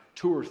have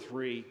 2 or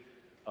 3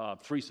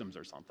 threesomes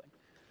or something.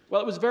 Well,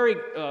 it was very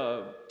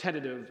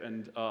tentative,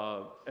 and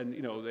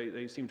you know,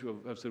 they seem to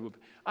have said,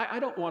 I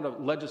don't want to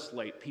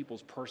legislate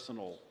people's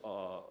personal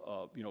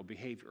you know,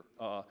 behavior,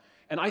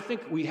 and I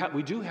think we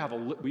do have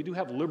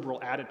liberal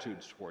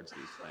attitudes towards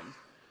these things,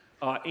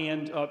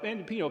 and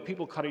you know,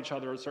 people cut each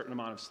other a certain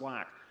amount of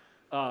slack.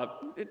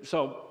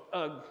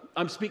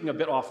 I'm speaking a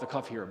bit off the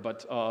cuff here,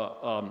 but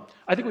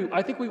I think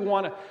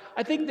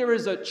there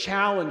is a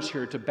challenge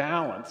here to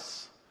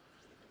balance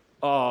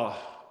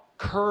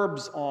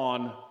curbs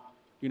on,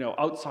 you know,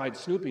 outside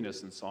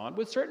snoopiness and so on,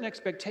 with certain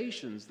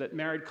expectations that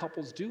married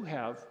couples do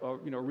have,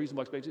 you know,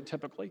 reasonable expectations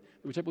typically,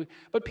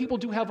 but people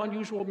do have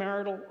unusual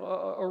marital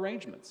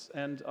arrangements,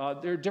 and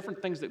there are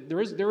different things that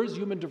there is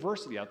human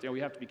diversity out there. We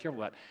have to be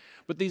careful of that.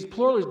 But these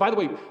pluralists, by the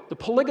way, the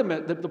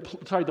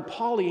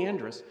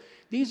polyandrous,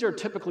 these are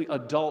typically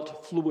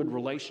adult fluid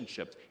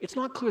relationships. It's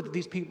not clear that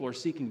these people are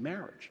seeking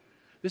marriage.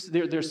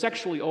 They're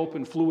sexually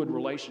open, fluid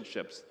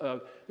relationships.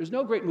 There's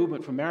no great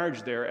movement for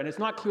marriage there, and it's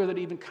not clear that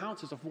it even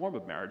counts as a form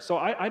of marriage. So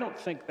I don't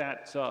think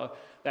that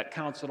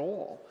counts at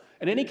all.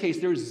 In any case,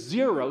 there's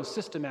 0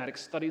 systematic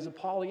studies of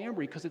polyamory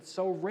because it's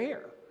so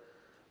rare.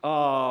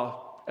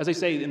 As I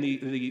say,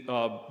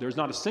 there's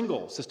not a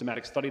single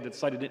systematic study that's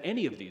cited in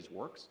any of these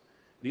works.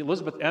 The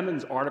Elizabeth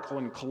Emmons article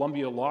in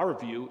Columbia Law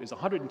Review is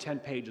 110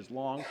 pages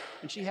long,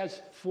 and she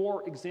has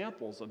 4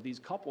 examples of these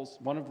couples.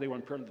 One of them, they were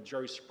appearing on the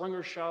Jerry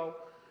Springer show.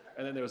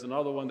 And then there was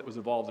another one that was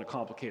involved in a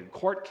complicated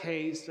court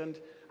case, and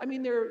I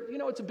mean, you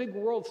know, it's a big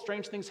world.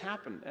 Strange things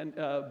happen, and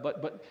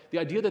but the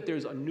idea that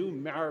there's a new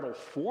marital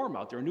form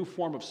out there, a new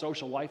form of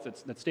social life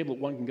that's stable,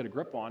 that one can get a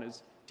grip on,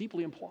 is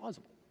deeply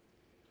implausible.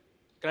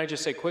 Can I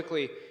just say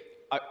quickly,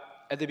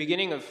 at the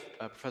beginning of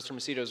Professor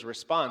Macedo's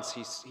response,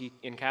 he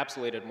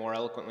encapsulated more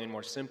eloquently and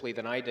more simply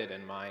than I did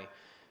in my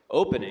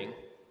opening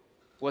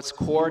what's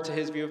core to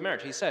his view of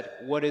marriage. He said,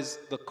 what is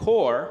the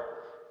core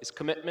is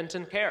commitment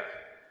and care.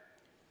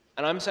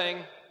 And I'm saying,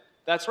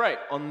 that's right.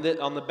 On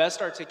the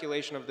best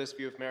articulation of this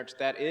view of marriage,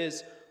 that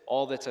is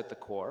all that's at the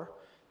core.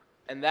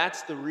 And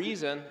that's the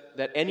reason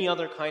that any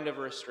other kind of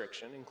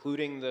restriction,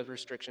 including the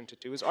restriction to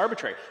 2, is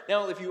arbitrary.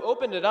 Now, if you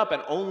opened it up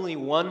and only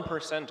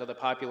 1% of the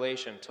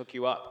population took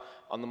you up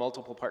on the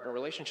multiple partner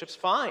relationships,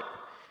 fine.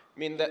 I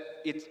mean, that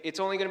it's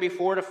only going to be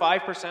 4 to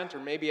 5%, or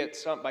maybe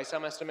by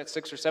some estimates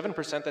 6 or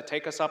 7% that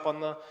take us up on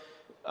the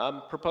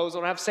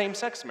proposal to have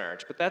same-sex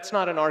marriage. But that's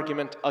not an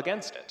argument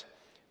against it.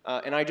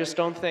 And I just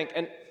don't think,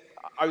 and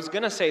I was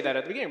going to say that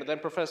at the beginning, but then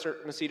Professor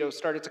Macedo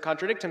started to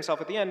contradict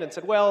himself at the end and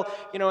said, well,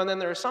 you know, and then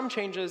there are some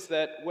changes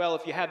that, well,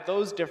 if you had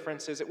those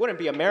differences, it wouldn't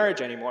be a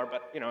marriage anymore,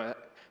 but, you know,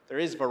 there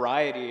is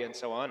variety and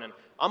so on. And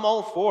I'm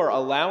all for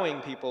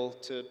allowing people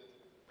to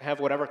have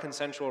whatever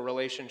consensual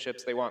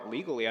relationships they want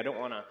legally. I don't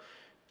want to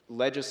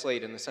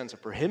legislate in the sense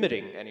of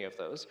prohibiting any of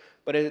those.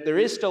 But there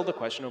is still the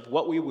question of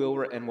what we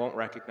will and won't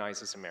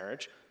recognize as a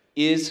marriage.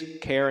 Is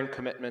care and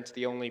commitment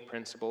the only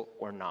principle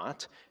or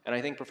not? And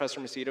I think Professor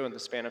Macedo, in the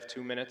span of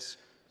 2 minutes,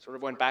 sort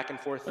of went back and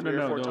forth 3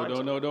 or 4 times.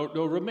 No.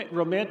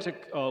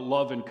 Romantic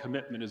love and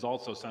commitment is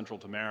also central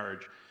to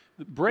marriage.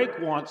 Brake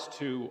wants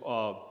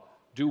to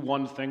do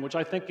one thing, which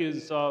I think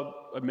is,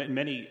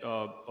 many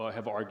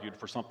have argued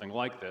for something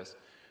like this,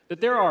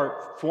 that there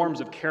are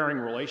forms of caring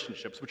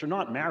relationships which are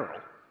not marital.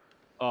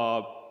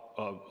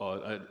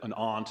 an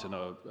aunt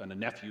and a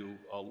nephew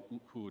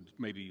who would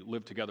maybe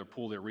live together,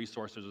 pool their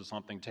resources or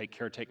something, take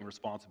caretaking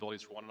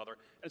responsibilities for one another.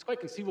 And it's quite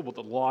conceivable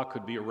that law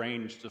could be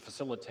arranged to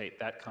facilitate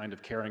that kind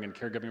of caring and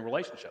caregiving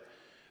relationship.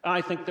 And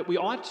I think that we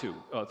ought to,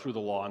 through the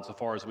law,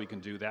 insofar as we can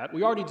do that.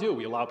 We already do.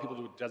 We allow people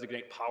to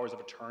designate powers of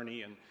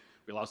attorney, and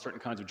we allow certain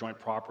kinds of joint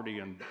property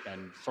and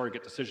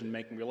surrogate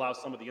decision-making. We allow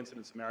some of the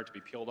incidents of marriage to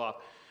be peeled off.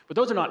 But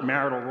those are not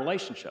marital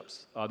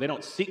relationships. They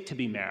don't seek to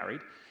be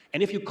married.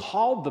 And if you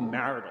called them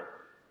marital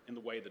in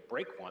the way that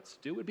Brake wants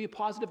to do, it would be a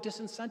positive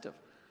disincentive,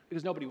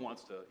 because nobody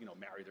wants to,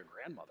 marry their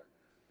grandmother.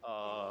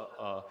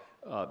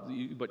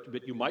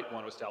 But you might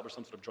want to establish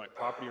some sort of joint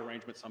property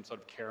arrangement, some sort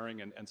of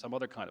caring, and some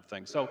other kind of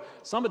thing. So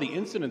some of the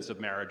incidents of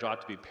marriage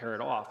ought to be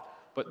paired off.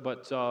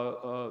 But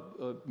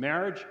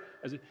marriage,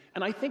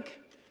 and I think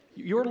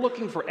you're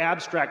looking for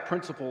abstract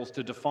principles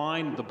to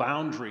define the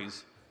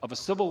boundaries of a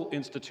civil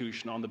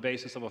institution on the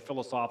basis of a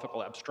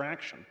philosophical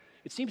abstraction.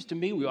 It seems to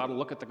me we ought to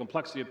look at the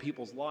complexity of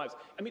people's lives.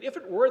 I mean, if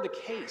it were the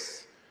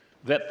case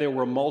that there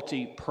were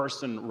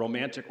multi-person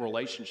romantic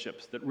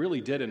relationships that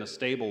really did in a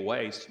stable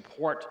way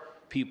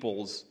support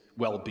people's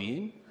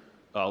well-being,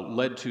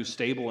 led to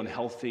stable and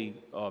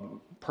healthy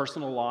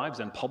personal lives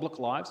and public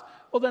lives,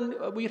 well then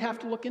we'd have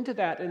to look into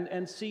that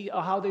and see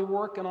how they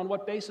work and on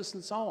what basis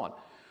and so on.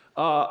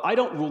 I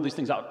don't rule these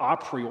things out a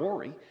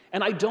priori,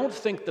 and I don't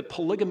think that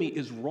polygamy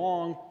is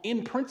wrong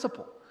in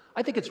principle.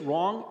 I think it's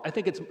wrong. I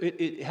think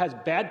it has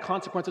bad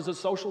consequences as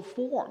a social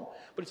form.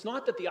 But it's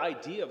not that the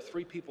idea of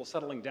three people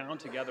settling down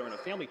together in a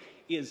family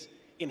is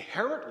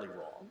inherently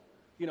wrong,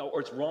 or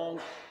it's wrong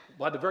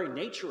by the very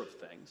nature of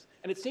things.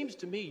 And it seems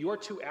to me you're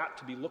too apt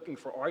to be looking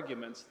for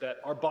arguments that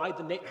are by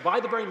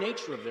the very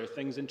nature of their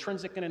things,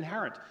 intrinsic and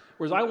inherent.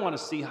 Whereas I want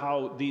to see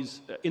how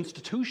these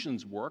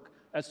institutions work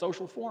as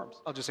social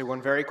forms. I'll just say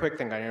one very quick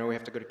thing. I know we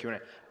have to go to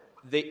Q&A.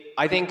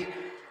 I think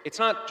it's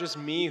not just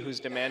me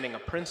who's demanding a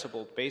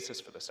principled basis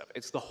for this stuff.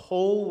 It's the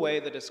whole way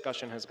the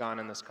discussion has gone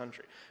in this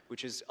country,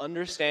 which is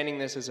understanding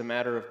this as a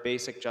matter of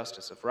basic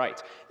justice of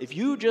rights. If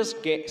you just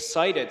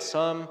cited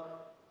some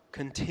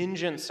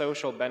contingent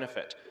social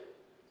benefit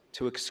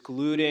to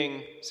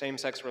excluding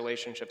same-sex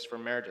relationships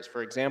from marriages,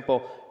 for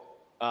example,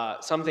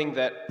 something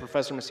that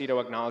Professor Macedo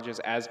acknowledges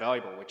as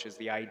valuable, which is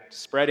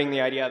spreading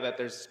the idea that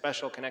there's a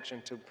special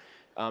connection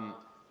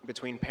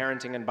between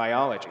parenting and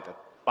biology, that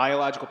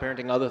biological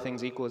parenting, other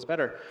things equal is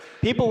better.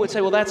 People would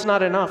say, well, that's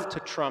not enough to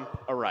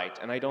trump a right,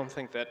 and I don't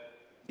think that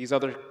these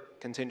other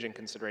contingent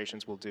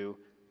considerations will do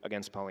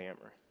against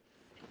polyamory.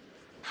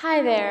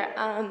 Hi there.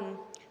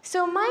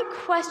 So my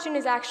question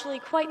is actually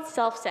quite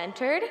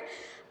self-centered.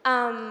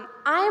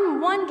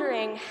 I'm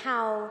wondering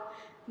how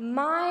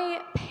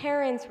my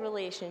parents'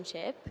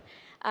 relationship,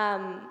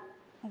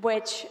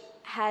 which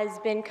has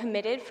been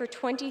committed for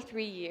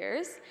 23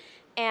 years,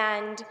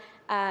 and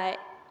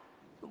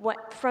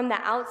from the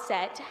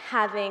outset,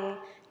 having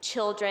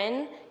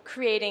children,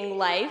 creating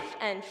life,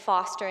 and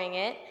fostering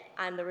it,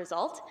 I'm the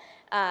result,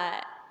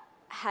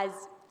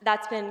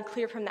 that's been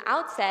clear from the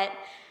outset.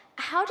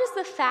 How does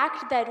the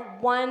fact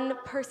that one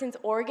person's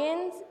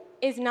organs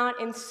is not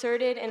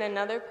inserted in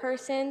another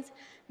person's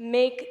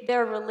make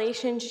their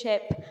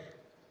relationship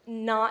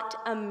not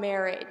a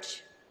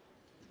marriage?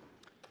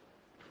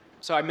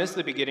 So I missed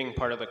the beginning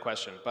part of the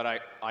question, but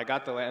I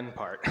got the end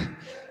part.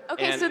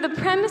 Okay, so the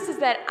premise is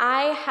that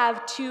I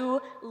have two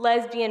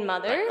lesbian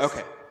mothers.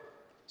 Okay.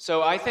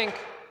 So I think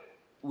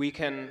we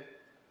can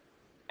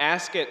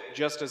ask it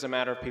just as a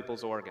matter of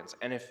people's organs.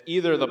 And if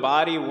either the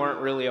body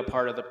weren't really a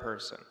part of the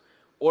person,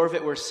 or if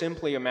it were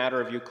simply a matter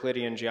of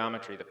Euclidean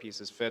geometry, the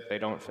pieces fit, they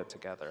don't fit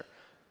together,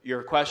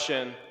 your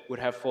question would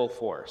have full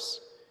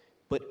force.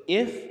 But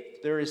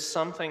if there is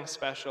something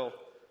special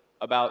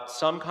about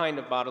some kind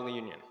of bodily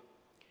union,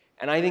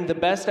 and I think the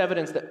best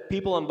evidence that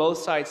people on both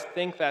sides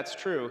think that's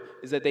true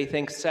is that they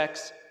think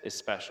sex is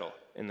special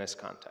in this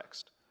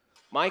context.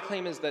 My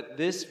claim is that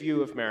this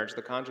view of marriage,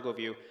 the conjugal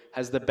view,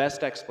 has the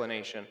best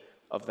explanation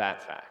of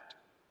that fact.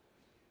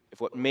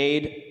 If what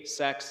made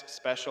sex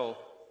special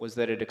was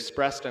that it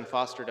expressed and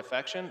fostered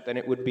affection, then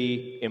it would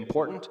be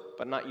important,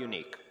 but not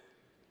unique.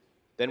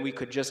 Then we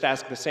could just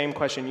ask the same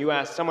question you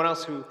asked someone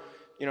else who,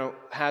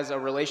 has a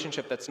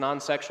relationship that's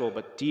non-sexual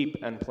but deep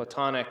and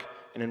platonic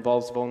and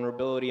involves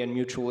vulnerability and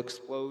mutual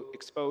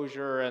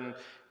exposure and,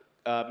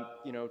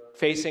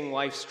 facing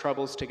life's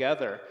troubles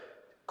together,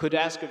 could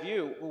ask of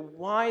you, well,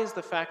 why is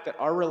the fact that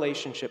our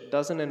relationship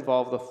doesn't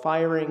involve the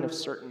firing of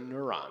certain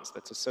neurons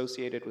that's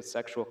associated with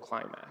sexual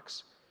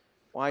climax?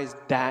 Why does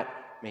that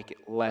make it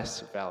less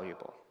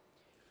valuable?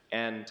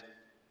 And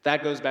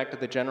that goes back to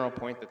the general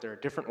point that there are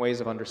different ways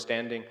of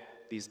understanding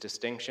these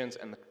distinctions,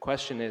 and the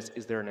question is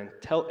there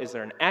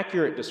an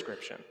accurate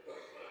description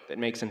that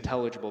makes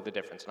intelligible the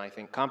difference? And I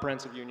think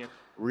comprehensive union,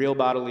 real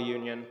bodily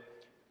union,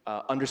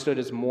 understood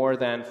as more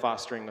than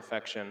fostering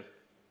affection,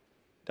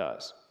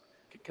 does.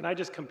 Can I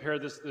just compare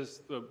these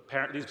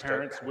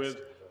parents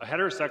with a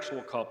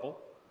heterosexual couple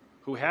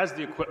who has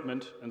the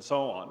equipment and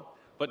so on,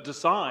 but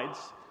decides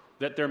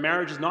that their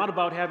marriage is not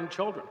about having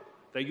children.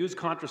 They use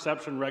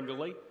contraception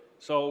regularly.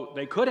 So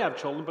they could have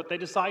children, but they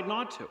decide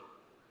not to.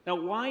 Now,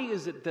 why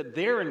is it that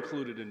they're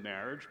included in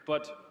marriage,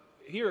 but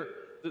here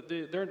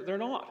they're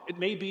not? It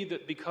may be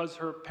that because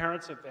her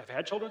parents have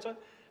had children,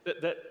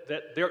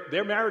 that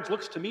their marriage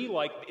looks to me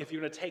like, if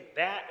you're going to take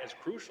that as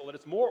crucial, that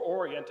it's more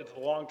oriented to the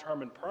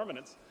long-term and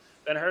permanence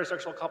than a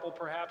heterosexual couple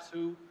perhaps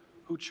who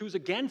choose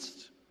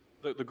against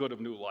the good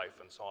of new life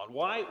and so on.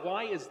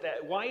 Why is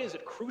that? Why is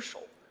it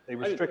crucial? They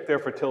restrict their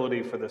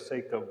fertility for the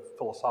sake of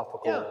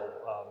philosophical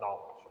knowledge.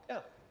 Yeah.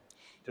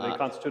 Do they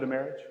constitute a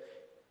marriage?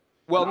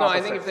 Well, no,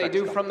 I think if they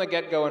do from the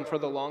get-go and for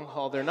the long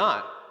haul, they're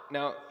not.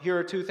 Now, here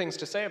are two things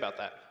to say about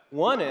that.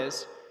 One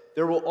is,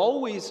 there will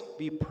always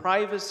be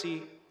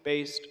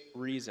privacy-based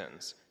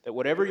reasons that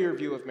whatever your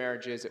view of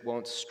marriage is, it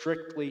won't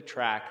strictly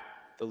track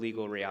the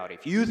legal reality.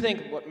 If you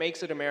think what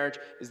makes it a marriage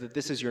is that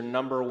this is your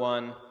number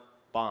one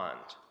bond,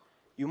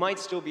 you might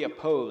still be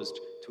opposed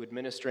to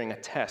administering a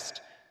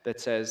test that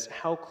says,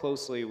 how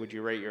closely would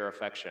you rate your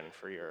affection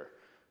for your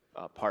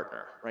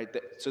partner, right?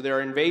 So there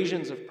are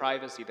invasions of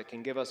privacy that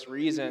can give us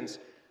reasons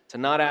to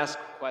not ask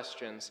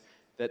questions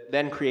that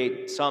then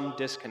create some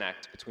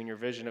disconnect between your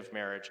vision of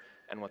marriage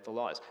and what the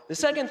law is. The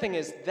second thing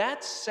is,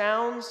 that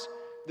sounds,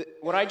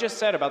 what I just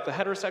said about the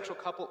heterosexual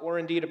couple, or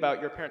indeed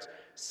about your parents,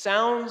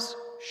 sounds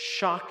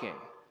shocking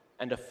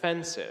and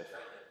offensive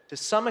to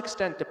some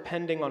extent,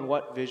 depending on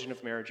what vision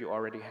of marriage you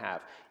already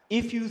have.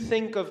 If you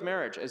think of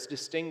marriage as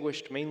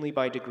distinguished mainly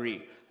by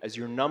degree, as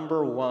your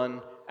number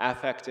one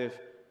affective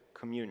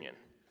communion,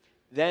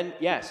 then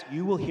yes,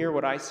 you will hear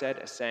what I said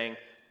as saying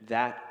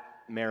that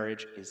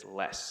marriage is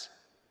less.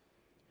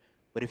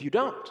 But if you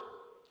don't,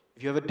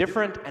 if you have a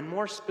different and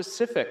more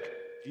specific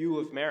view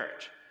of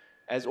marriage,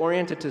 as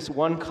oriented to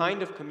one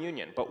kind of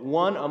communion, but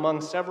one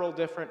among several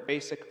different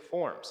basic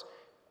forms,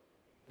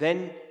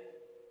 then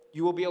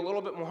you will be a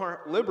little bit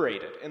more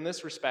liberated in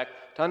this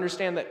respect to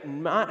understand that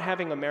not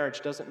having a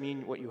marriage doesn't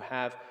mean what you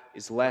have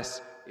is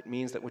less, it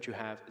means that what you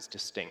have is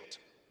distinct.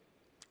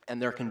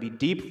 And there can be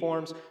deep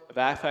forms of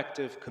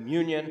affective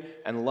communion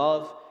and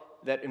love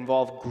that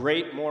involve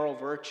great moral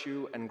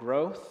virtue and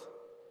growth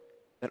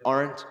that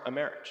aren't a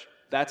marriage.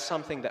 That's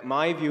something that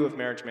my view of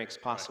marriage makes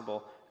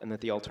possible and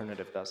that the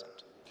alternative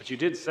doesn't. But you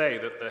did say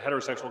that the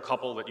heterosexual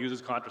couple that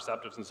uses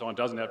contraceptives and so on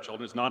doesn't have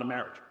children is not a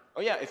marriage.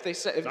 Oh yeah, if they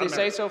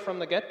say so from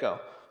the get-go,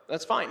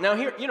 that's fine. Now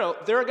here,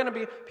 there are going to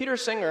be, Peter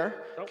Singer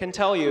can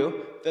tell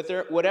you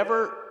that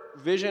whatever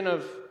vision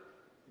of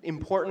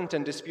important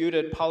and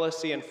disputed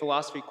policy and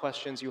philosophy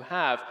questions you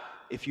have,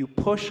 if you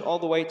push all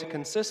the way to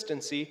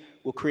consistency,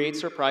 will create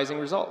surprising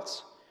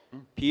results.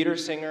 Peter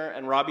Singer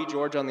and Robbie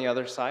George on the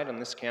other side, on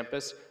this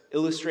campus,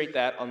 illustrate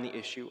that on the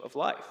issue of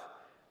life.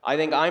 I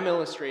think I'm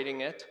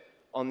illustrating it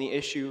on the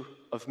issue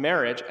of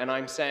marriage, and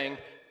I'm saying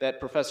that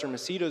Professor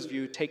Macedo's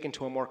view, taken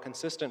to a more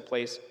consistent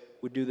place,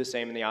 would do the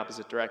same in the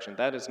opposite direction.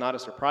 That is not a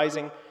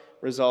surprising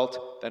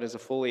result. That is a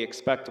fully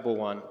expectable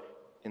one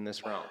in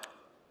this realm.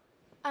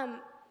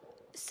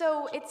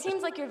 So it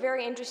seems like you're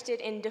very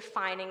interested in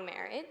defining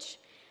marriage.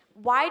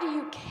 Why do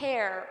you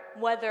care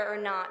whether or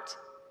not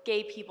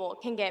gay people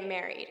can get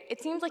married?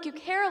 It seems like you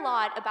care a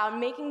lot about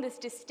making this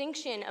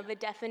distinction of a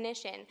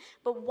definition,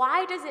 but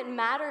why does it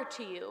matter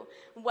to you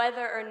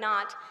whether or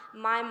not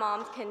my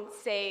mom can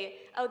say,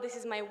 oh, this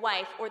is my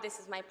wife, or this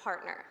is my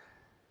partner?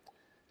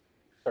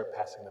 Start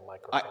passing the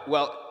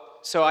microphone.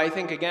 So I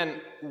think,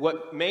 again,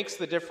 what makes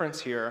the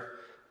difference here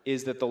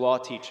is that the law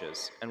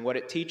teaches, and what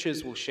it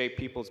teaches will shape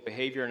people's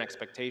behavior and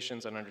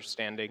expectations and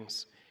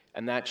understandings,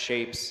 and that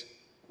shapes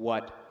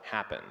what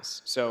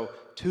happens. So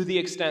to the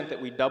extent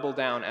that we double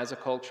down as a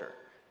culture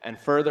and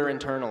further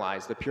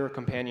internalize the pure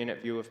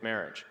companionate view of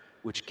marriage,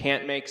 which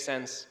can't make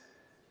sense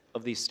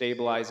of these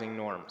stabilizing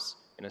norms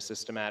in a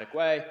systematic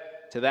way,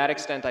 to that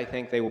extent I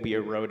think they will be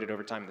eroded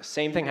over time. The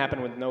same thing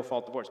happened with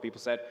no-fault divorce. People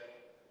said,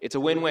 it's a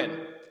win-win.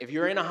 If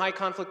you're in a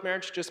high-conflict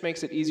marriage, it just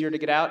makes it easier to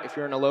get out. If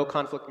you're in a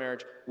low-conflict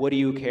marriage, what do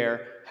you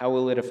care? How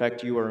will it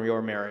affect you or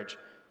your marriage?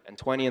 And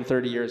 20 and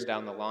 30 years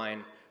down the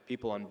line,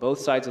 people on both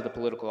sides of the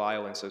political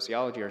aisle in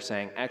sociology are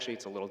saying, actually,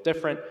 it's a little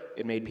different.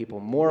 It made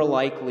people more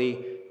likely,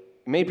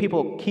 it made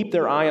people keep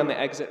their eye on the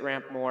exit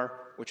ramp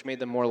more, which made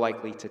them more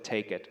likely to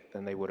take it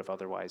than they would have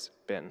otherwise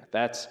been.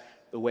 That's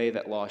the way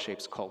that law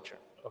shapes culture.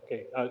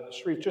 Okay,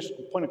 Sherif, just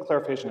a point of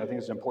clarification, I think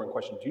is an important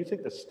question. Do you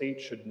think the state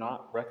should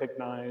not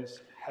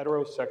recognize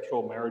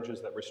heterosexual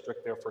marriages that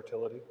restrict their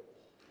fertility?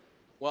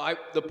 Well,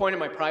 the point of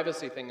my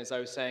privacy thing is I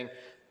was saying,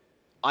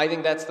 I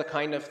think that's the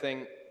kind of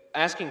thing,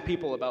 asking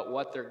people about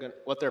what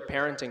their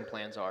parenting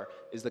plans are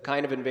is the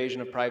kind of invasion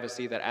of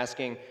privacy that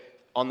asking,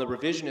 on the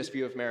revisionist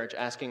view of marriage,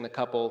 asking the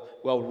couple,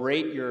 well,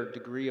 rate your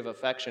degree of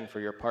affection for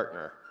your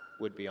partner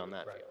would be on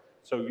that view.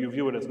 So you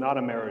view it as not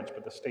a marriage,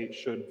 but the state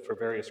should, for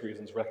various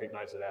reasons,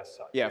 recognize it as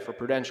such. Yeah, for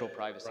prudential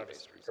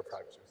privacy-based reasons. For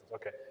privacy reasons,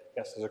 okay.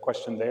 Yes, there's a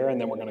question there,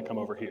 and then we're going to come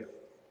over here.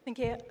 Thank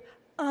you.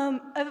 I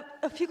have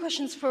a few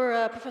questions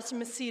for Professor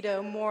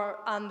Macedo, more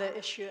on the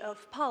issue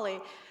of poly.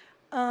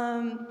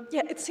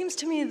 Yeah, it seems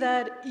to me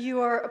that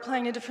you are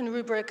applying a different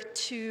rubric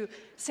to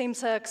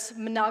same-sex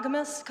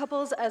monogamous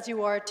couples as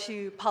you are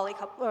to poly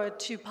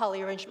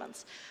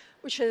arrangements.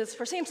 which is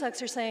for same-sex,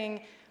 you're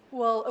saying,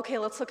 well, okay,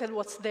 let's look at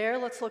what's there.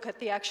 Let's look at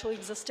the actual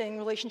existing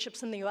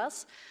relationships in the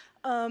US.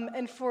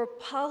 And for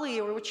poly,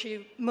 or what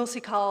you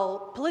mostly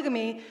call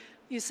polygamy,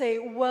 you say,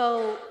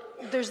 well,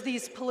 there's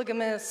these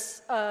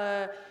polygamous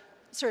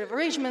sort of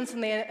arrangements,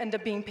 and they end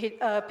up being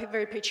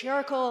very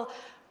patriarchal.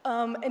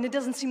 And it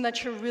doesn't seem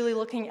that you're really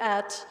looking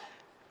at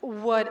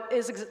what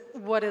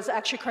is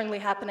actually currently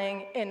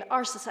happening in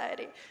our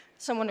society.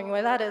 So I'm wondering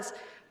why that is.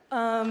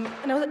 And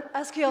I would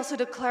ask you also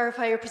to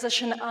clarify your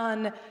position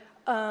on,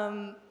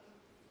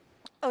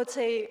 I would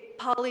say,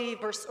 poly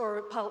versus,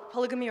 or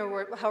polygamy,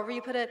 or however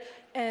you put it,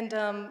 and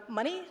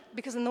money.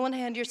 Because on the one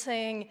hand, you're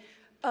saying,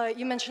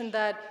 you mentioned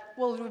that,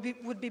 well,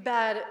 it would be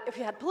bad if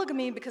you had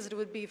polygamy because it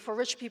would be for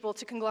rich people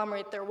to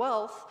conglomerate their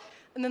wealth.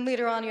 And then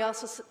later on, you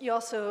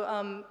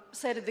also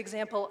cited the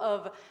example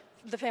of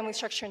the family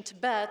structure in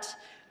Tibet,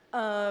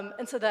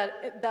 and so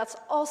that's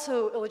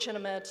also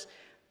illegitimate.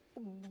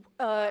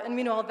 And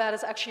meanwhile, that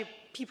is actually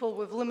people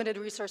with limited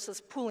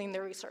resources pooling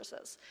their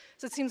resources.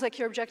 So it seems like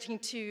you're objecting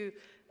to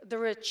the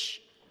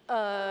rich,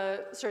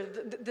 sort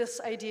of this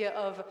idea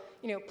of,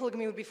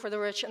 polygamy would be for the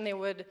rich, and they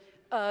would,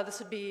 this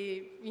would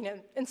be,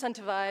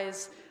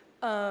 incentivize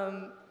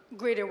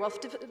greater wealth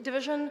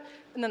division.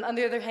 And then on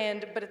the other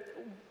hand, but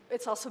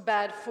it's also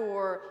bad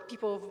for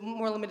people with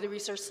more limited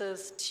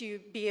resources to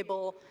be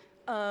able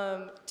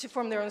to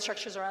form their own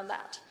structures around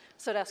that.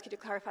 So I'd ask you to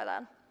clarify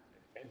that.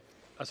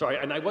 Sorry,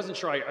 and I wasn't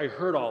sure I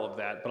heard all of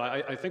that, but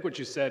I think what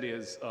you said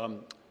is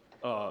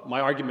my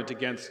argument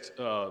against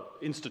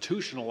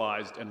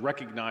institutionalized and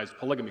recognized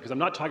polygamy, because I'm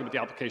not talking about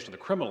the application of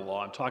the criminal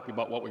law, I'm talking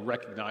about what we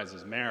recognize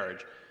as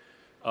marriage,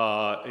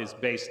 is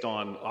based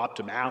on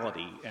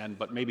optimality,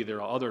 but maybe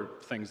there are other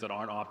things that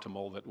aren't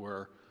optimal that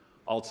we're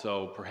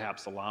also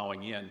perhaps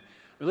allowing in.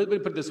 Let me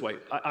put it this way.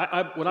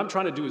 What I'm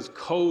trying to do is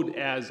code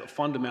as a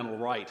fundamental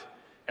right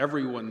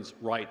everyone's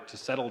right to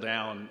settle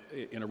down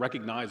in a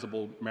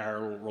recognizable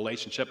marital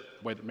relationship,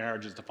 the way that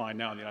marriage is defined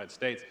now in the United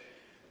States,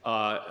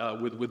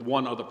 with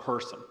one other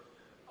person.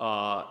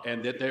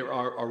 And that there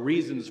are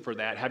reasons for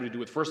that having to do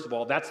with, first of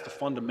all, that's the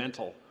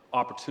fundamental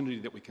opportunity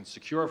that we can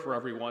secure for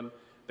everyone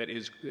that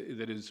is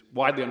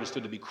widely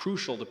understood to be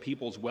crucial to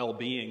people's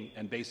well-being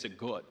and basic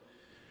good.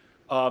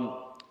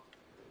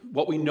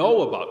 What we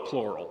know about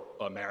plural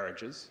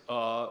marriages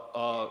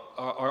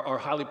are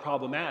highly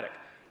problematic.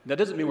 That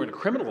doesn't mean we're going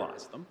to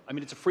criminalize them. I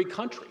mean, it's a free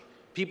country.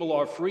 People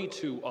are free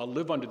to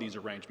live under these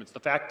arrangements. The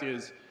fact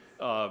is,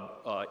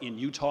 in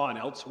Utah and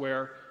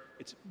elsewhere,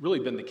 it's really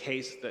been the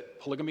case that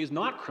polygamy is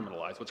not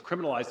criminalized. What's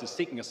criminalized is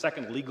seeking a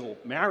second legal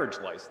marriage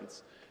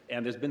license.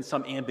 And there's been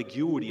some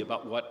ambiguity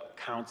about what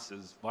counts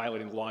as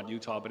violating the law in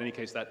Utah. But in any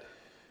case, that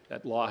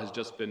law has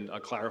just been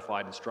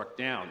clarified and struck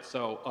down.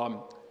 So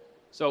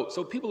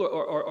people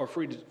are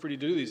free to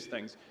do these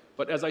things.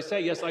 But as I say,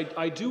 yes,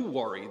 I do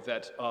worry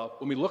that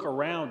when we look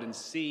around and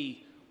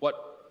see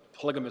what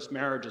polygamous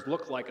marriages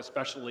look like,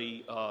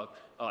 especially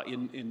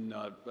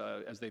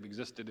as they've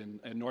existed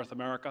in North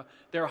America,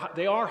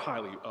 they are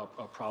highly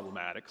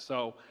problematic.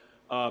 So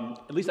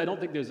at least I don't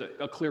think there's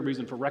a clear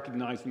reason for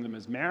recognizing them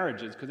as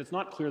marriages, because it's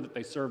not clear that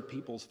they serve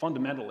people's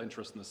fundamental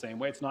interests in the same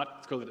way. It's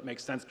not clear that it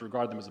makes sense to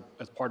regard them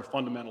as part of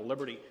fundamental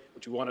liberty,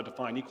 which we want to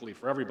define equally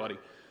for everybody.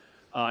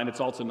 And it's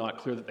also not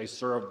clear that they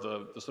serve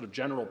the sort of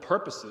general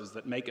purposes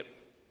that make it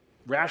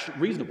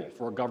reasonable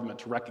for a government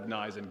to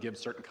recognize and give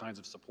certain kinds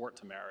of support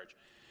to marriage.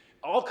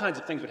 All kinds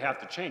of things would have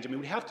to change. I mean,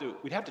 we'd have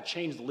to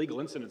change the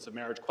legal incidence of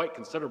marriage quite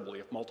considerably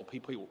if multiple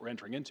people were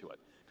entering into it,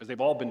 because they've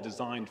all been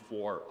designed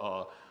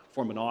for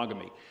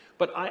monogamy.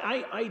 But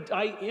I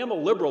am a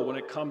liberal when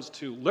it comes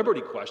to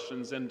liberty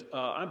questions, and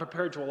I'm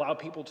prepared to allow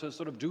people to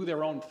sort of do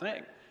their own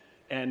thing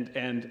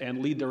and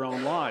lead their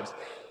own lives.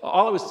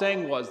 All I was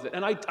saying was that,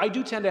 and I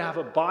do tend to have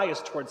a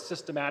bias towards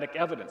systematic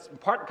evidence, in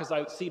part because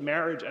I see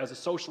marriage as a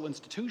social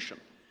institution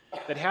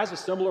that has a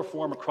similar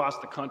form across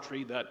the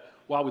country, that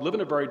while we live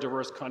in a very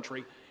diverse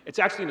country, it's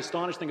actually an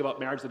astonishing thing about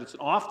marriage that it's an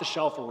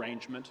off-the-shelf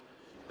arrangement,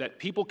 that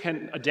people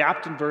can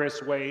adapt in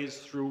various ways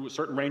through a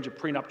certain range of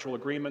prenuptial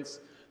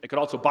agreements. They could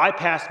also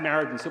bypass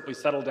marriage and simply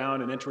settle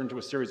down and enter into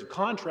a series of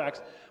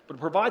contracts, but it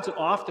provides an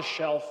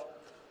off-the-shelf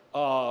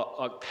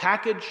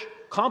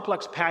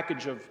complex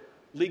package of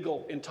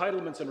legal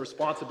entitlements and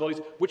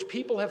responsibilities, which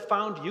people have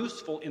found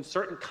useful in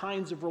certain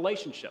kinds of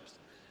relationships.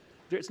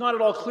 It's not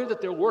at all clear that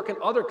they'll work in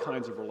other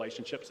kinds of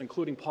relationships,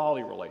 including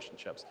poly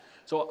relationships.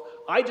 So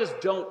I just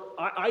don't,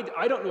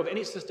 I don't know of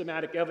any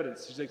systematic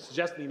evidence to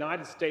suggest in the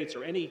United States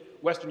or any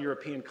Western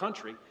European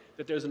country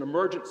that there's an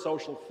emergent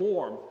social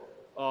form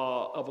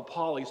of a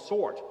poly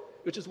sort,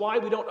 which is why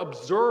we don't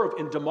observe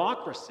in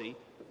democracy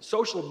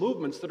social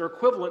movements that are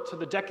equivalent to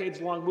the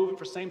decades-long movement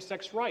for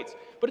same-sex rights.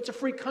 But it's a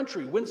free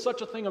country. When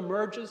such a thing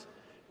emerges,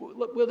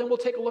 well, then we'll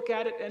take a look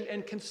at it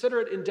and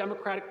consider it in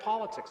democratic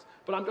politics.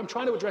 But I'm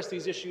trying to address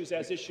these issues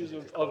as issues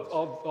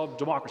of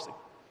democracy.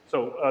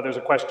 So there's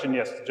a question,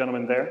 yes, the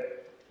gentleman there.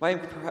 My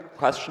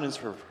question is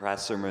for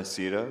Professor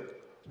Macedo.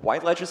 Why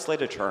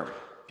legislate a term?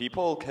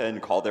 People can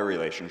call their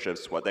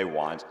relationships what they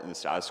want in the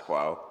status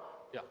quo.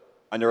 Yeah.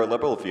 Under a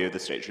liberal view, the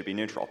state should be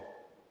neutral.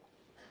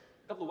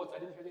 couple of what's, I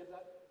didn't hear the end of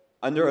that.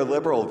 Under a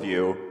liberal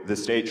view, the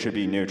state should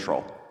be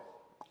neutral.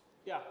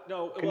 Yeah,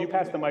 no. Can you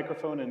pass the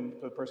microphone, and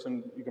the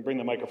person, you can bring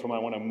the microphone. I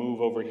want to move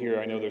over here.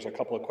 I know there's a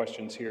couple of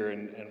questions here,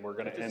 and we're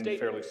going to end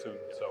fairly soon.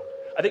 So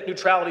I think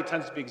neutrality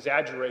tends to be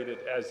exaggerated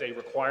as a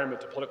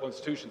requirement to political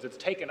institutions. It's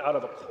taken out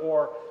of a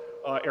core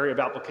area of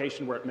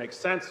application where it makes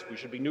sense. We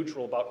should be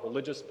neutral about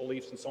religious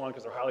beliefs and so on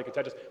because they're highly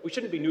contentious. We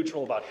shouldn't be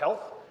neutral about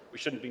health. We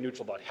shouldn't be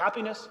neutral about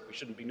happiness. We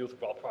shouldn't be neutral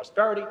about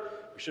prosperity.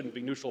 We shouldn't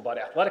be neutral about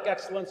athletic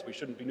excellence. We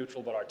shouldn't be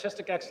neutral about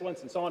artistic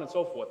excellence, and so on and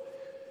so forth.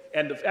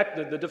 And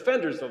the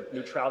defenders of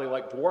neutrality,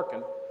 like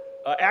Dworkin,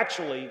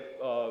 actually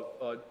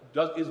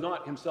is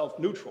not himself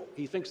neutral.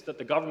 He thinks that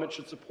the government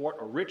should support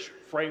a rich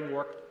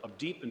framework of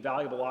deep and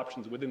valuable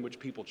options within which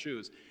people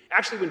choose.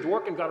 Actually, when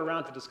Dworkin got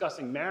around to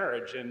discussing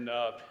marriage in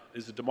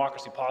Is a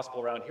Democracy Possible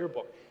Around Here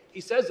book,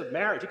 he says of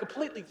marriage, he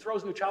completely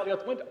throws neutrality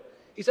out the window.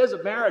 He says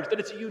of marriage that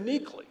it's a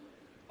uniquely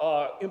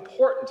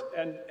important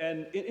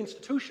and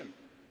institution.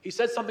 He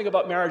says something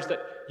about marriage that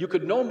you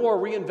could no more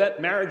reinvent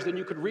marriage than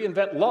you could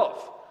reinvent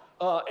love.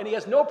 And he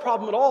has no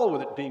problem at all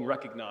with it being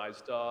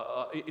recognized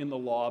in the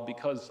law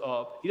because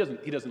he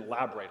doesn't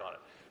elaborate on it.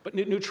 But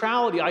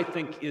neutrality, I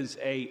think, is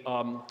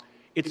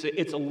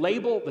it's a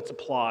label that's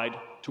applied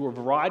to a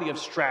variety of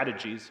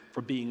strategies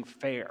for being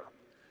fair.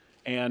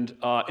 And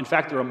in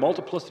fact, there are a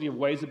multiplicity of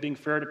ways of being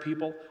fair to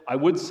people. I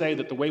would say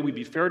that the way we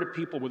be fair to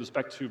people with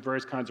respect to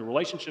various kinds of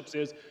relationships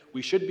is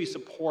we should be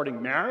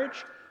supporting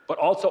marriage, but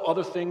also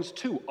other things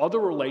too, other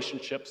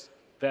relationships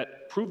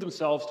that prove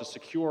themselves to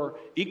secure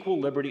equal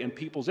liberty and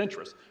people's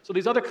interests. So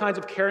these other kinds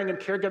of caring and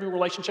caregiving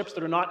relationships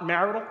that are not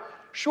marital,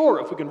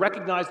 sure, if we can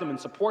recognize them and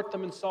support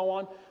them and so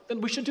on,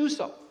 then we should do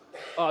so.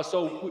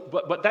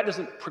 But that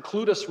doesn't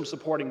preclude us from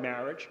supporting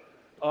marriage.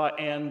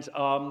 And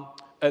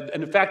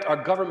in fact,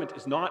 our government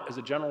is not, as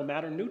a general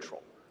matter,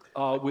 neutral.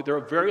 There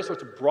are various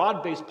sorts of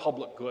broad-based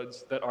public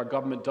goods that our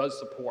government does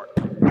support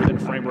within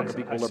frameworks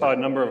of equal liberty. I saw a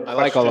number of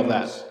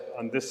questions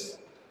on this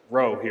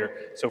row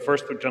here. So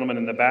first, the gentleman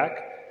in the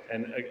back.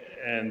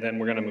 And then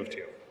we're going to move to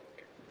you.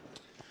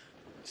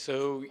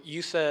 So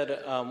you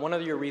said one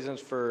of your reasons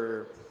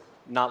for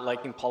not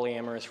liking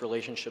polyamorous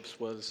relationships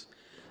was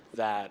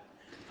that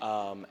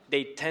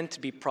they tend to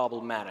be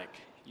problematic.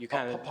 You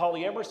kind of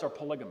polyamorous or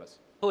polygamous?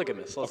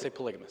 Polygamous. Let's say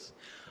polygamous.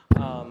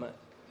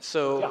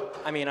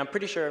 I mean, I'm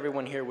pretty sure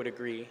everyone here would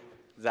agree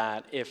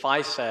that if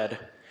I said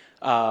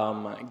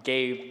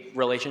gay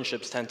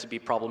relationships tend to be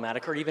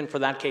problematic, or even for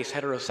that case,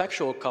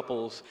 heterosexual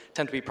couples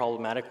tend to be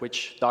problematic,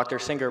 which Dr.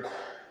 Singer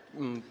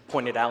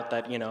pointed out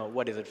that,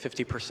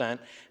 50%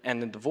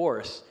 and in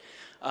divorce,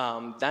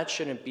 that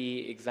shouldn't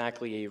be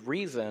exactly a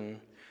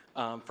reason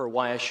for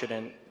why I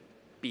shouldn't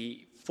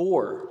be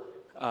for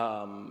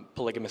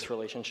polygamous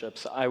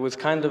relationships. I was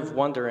kind of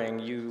wondering,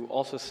 you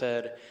also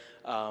said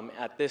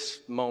at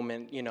this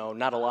moment,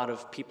 not a lot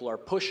of people are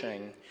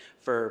pushing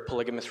for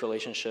polygamous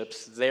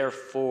relationships,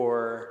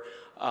 therefore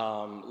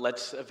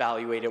let's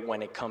evaluate it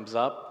when it comes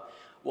up.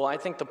 Well, I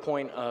think the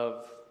point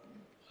of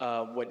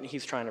what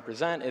he's trying to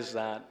present is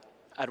that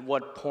at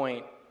what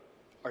point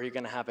are you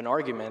going to have an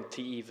argument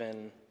to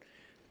even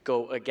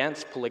go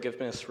against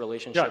polygamous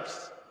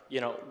relationships?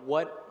 Yeah.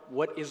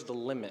 What is the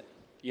limit?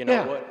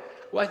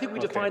 Well, I think we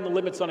define the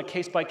limits on a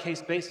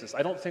case-by-case basis.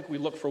 I don't think we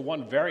look for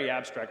one very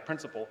abstract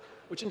principle,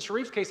 which in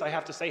Sherif's case, I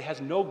have to say,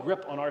 has no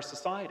grip on our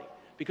society,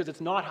 because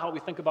it's not how we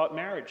think about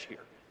marriage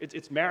here.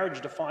 It's marriage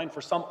defined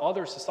for some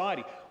other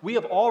society. We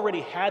have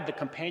already had the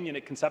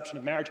companionate conception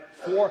of marriage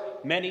for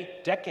many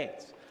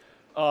decades.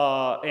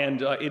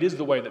 And it is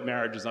the way that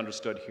marriage is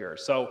understood here.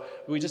 So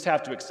we just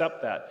have to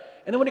accept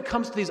that. And then when it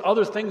comes to these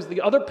other things,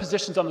 the other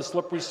positions on the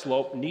slippery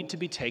slope need to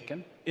be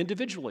taken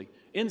individually.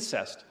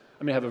 Incest.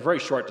 I have a very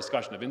short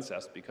discussion of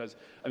incest because,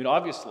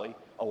 obviously,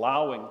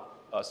 allowing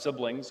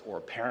siblings or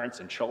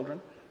parents and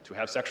children to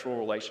have sexual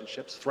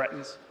relationships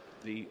threatens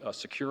the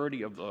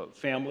security of the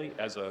family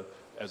as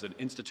an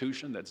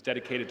institution that's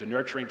dedicated to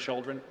nurturing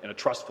children in a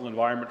trustful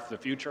environment for the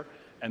future,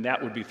 and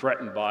that would be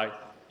threatened by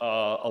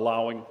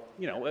allowing,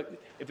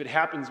 if it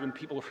happens when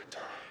people are,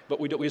 but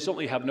we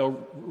certainly have no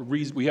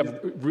reason, we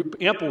have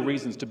ample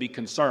reasons to be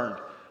concerned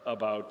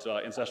about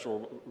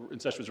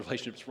incestuous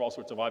relationships for all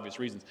sorts of obvious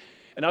reasons.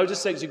 And I would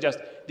just suggest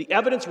the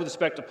evidence with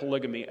respect to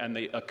polygamy and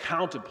the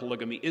account of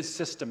polygamy is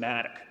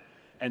systematic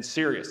and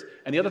serious.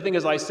 And the other thing,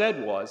 as I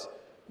said, was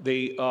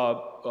the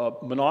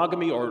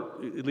monogamy, or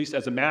at least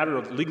as a matter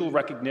of legal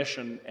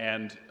recognition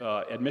and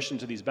admission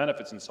to these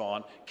benefits and so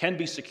on, can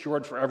be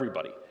secured for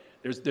everybody.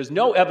 There's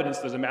no evidence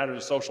as a matter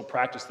of social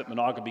practice that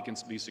monogamy can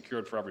be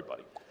secured for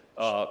everybody.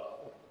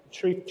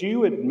 Sherif, do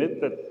you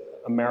admit that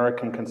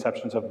American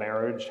conceptions of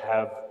marriage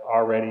have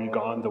already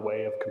gone the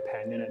way of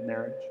companionate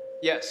marriage?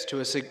 Yes,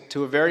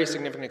 to a very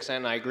significant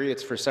extent. I agree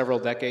it's for several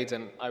decades,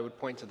 and I would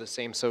point to the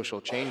same social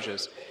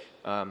changes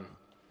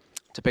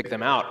to pick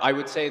them out. I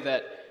would say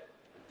that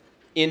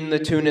in the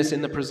Tunis,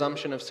 in the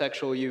presumption of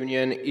sexual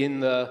union, in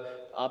the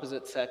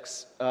opposite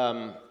sex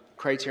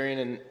criterion,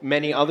 and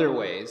many other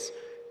ways,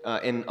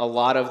 in a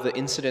lot of the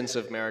incidents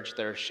of marriage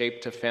that are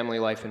shaped to family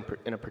life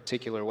in a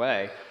particular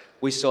way,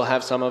 we still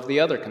have some of the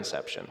other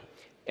conception.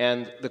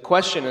 And the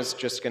question is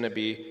just going to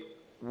be,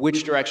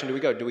 which direction do we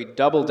go? Do we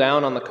double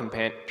down on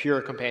the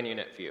pure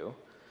companionate view,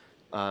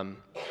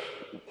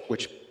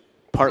 which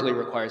partly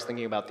requires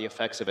thinking about the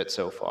effects of it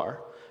so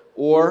far,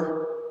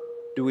 or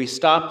do we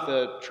stop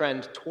the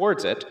trend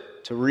towards it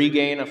to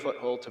regain a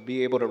foothold, to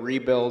be able to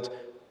rebuild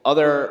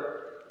other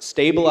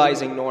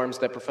stabilizing norms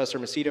that Professor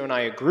Macedo and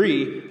I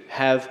agree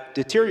have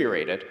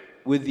deteriorated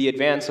with the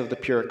advance of the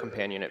pure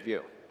companionate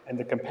view? And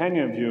the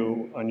companion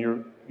view, on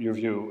your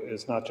view,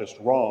 is not just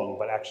wrong,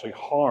 but actually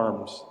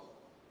harms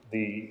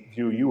the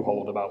view you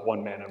hold about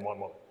one man and one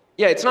woman.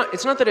 Yeah, it's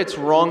not that it's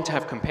wrong to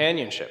have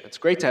companionship. It's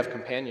great to have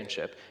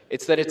companionship.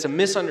 It's that it's a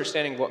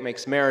misunderstanding of what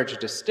makes marriage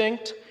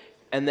distinct,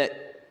 and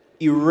that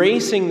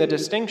erasing the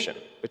distinction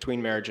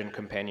between marriage and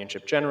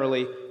companionship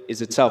generally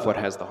is itself what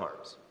has the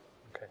harms.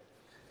 Okay.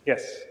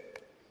 Yes.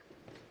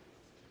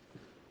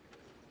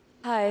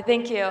 Hi,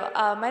 thank you.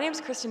 My name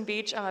is Kristen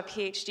Beach. I'm a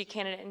PhD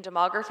candidate in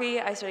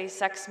demography. I study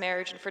sex,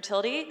 marriage, and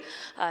fertility,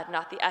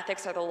 not the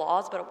ethics or the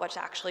laws, but what's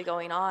actually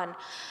going on.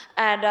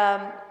 And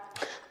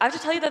I have to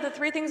tell you that the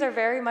three things are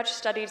very much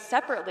studied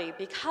separately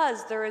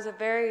because there is a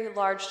very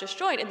large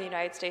disjoint in the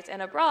United States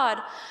and abroad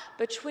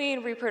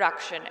between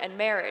reproduction and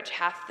marriage.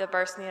 Half the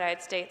births in the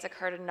United States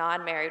occur to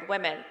non-married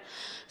women.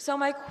 So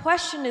my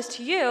question is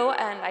to you,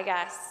 and I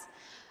guess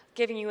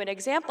giving you an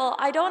example,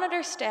 I don't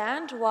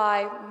understand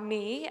why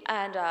me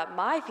and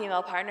my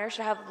female partner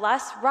should have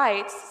less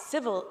rights,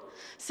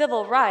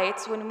 civil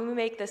rights, when we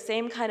make the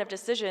same kind of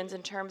decisions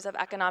in terms of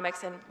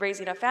economics and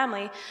raising a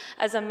family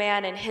as a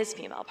man and his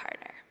female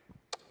partner.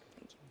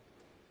 Thank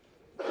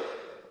you.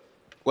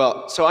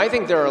 Well, so I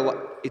think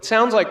it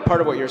sounds like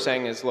part of what you're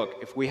saying is, look,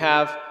 if we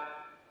have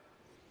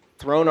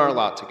thrown our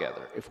lot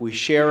together, if we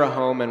share a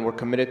home and we're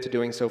committed to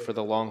doing so for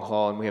the long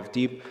haul, and we have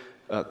deep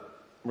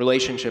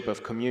relationship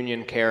of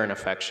communion, care, and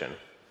affection,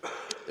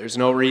 there's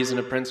no reason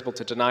in principle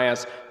to deny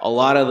us a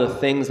lot of the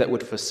things that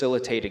would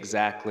facilitate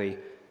exactly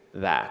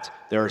that.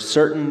 There are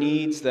certain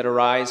needs that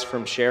arise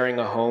from sharing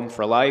a home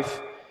for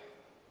life,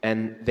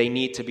 and they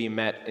need to be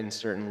met in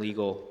certain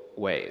legal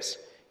ways.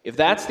 If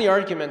that's the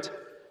argument,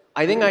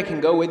 I think I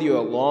can go with you a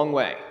long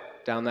way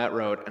down that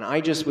road, and I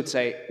just would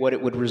say what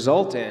it would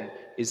result in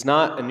is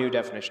not a new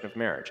definition of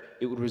marriage.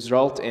 It would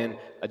result in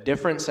a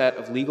different set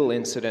of legal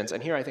incidents,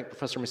 and here I think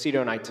Professor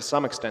Macedo and I to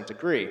some extent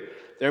agree.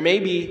 There may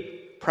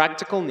be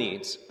practical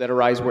needs that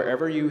arise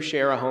wherever you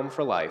share a home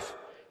for life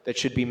that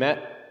should be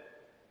met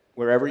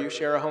wherever you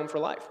share a home for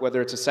life,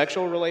 whether it's a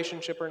sexual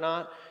relationship or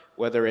not,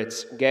 whether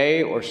it's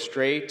gay or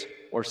straight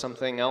or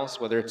something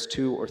else, whether it's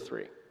 2 or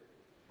 3.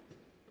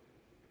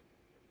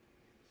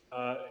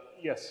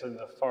 Yes, in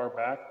the far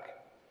back,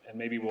 and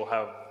maybe we'll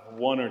have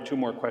 1 or 2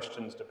 more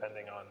questions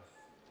depending on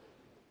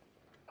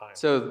time.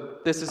 So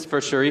this is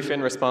for Sherif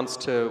in response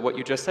to what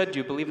you just said. Do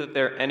you believe that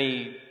there are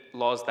any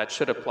laws that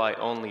should apply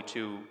only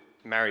to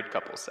married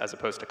couples as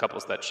opposed to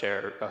couples that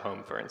share a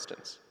home, for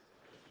instance?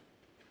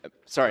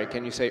 Sorry,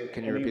 can you repeat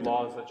that? Any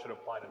laws that should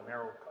apply to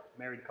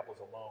married couples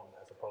alone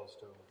as opposed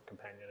to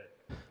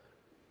companionate?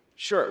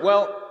 Sure.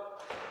 Well,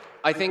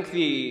 I think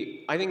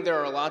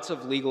there are lots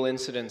of legal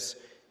incidents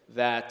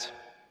that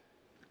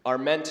are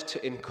meant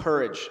to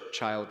encourage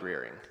child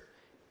rearing.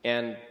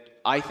 And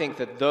I think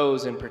that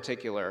those in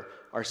particular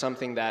are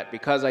something that,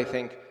 because I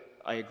think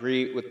I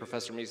agree with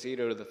Professor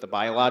Macedo that the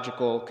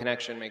biological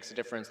connection makes a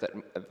difference,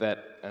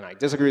 and I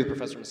disagree with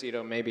Professor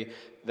Macedo maybe,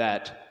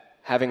 that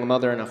having a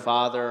mother and a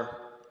father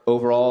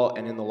overall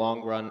and in the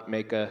long run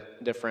make a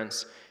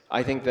difference.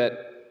 I think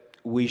that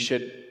we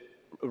should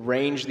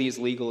arrange these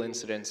legal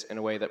incidents in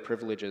a way that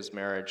privileges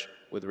marriage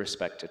with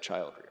respect to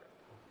child rearing.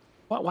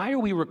 Why are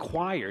we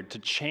required to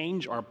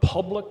change our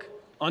public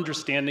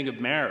understanding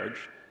of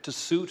marriage to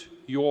suit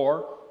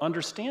your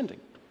understanding,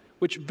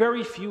 which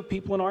very few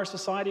people in our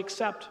society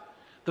accept?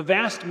 The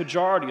vast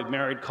majority of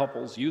married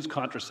couples use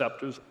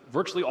contraceptives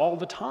virtually all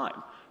the time.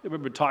 I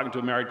remember talking to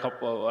a married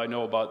couple I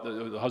know about,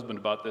 the husband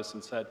about this,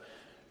 and said,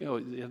 you know,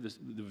 they have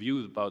the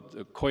view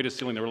about coitus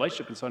sealing the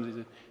relationship and so on.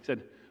 He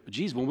said,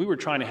 geez, when we were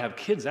trying to have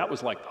kids, that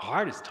was like the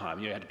hardest time.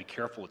 You had to be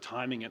careful of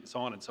timing it and so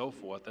on and so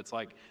forth.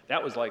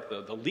 That was like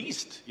the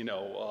least,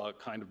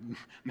 kind of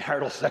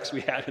marital sex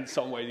we had in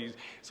some way. He's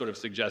sort of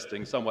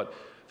suggesting somewhat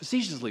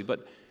facetiously,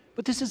 but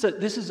this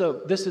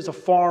is a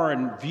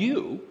foreign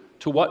view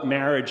to what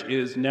marriage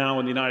is now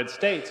in the United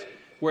States.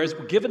 Whereas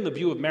given the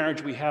view of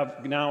marriage we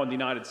have now in the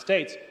United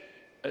States,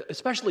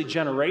 especially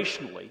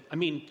generationally, I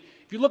mean,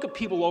 if you look at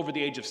people over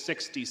the age of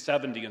 60,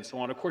 70, and so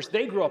on, of course,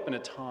 they grew up in a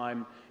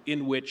time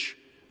in which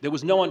there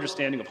was no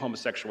understanding of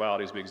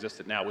homosexuality as we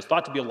existed now. It was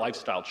thought to be a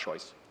lifestyle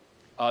choice.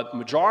 The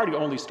majority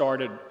only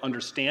started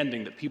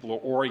understanding that people are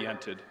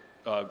oriented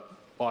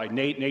by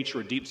nature,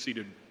 a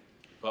deep-seated,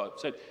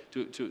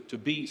 to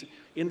be.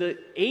 In the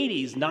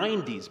 80s,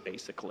 90s,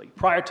 basically.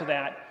 Prior to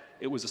that,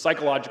 it was a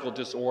psychological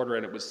disorder,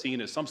 and it was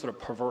seen as some sort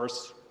of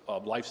perverse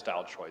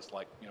lifestyle choice,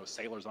 like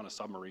sailors on a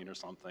submarine or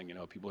something.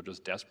 People are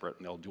just desperate,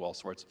 and they'll do all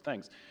sorts of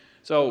things.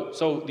 So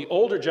the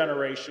older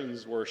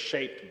generations were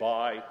shaped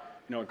by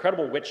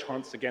incredible witch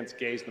hunts against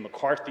gays in the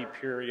McCarthy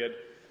period,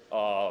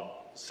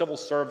 civil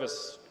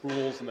service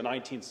rules in the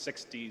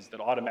 1960s that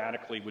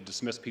automatically would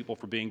dismiss people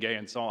for being gay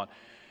and so on.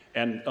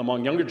 And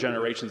among younger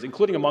generations,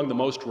 including among the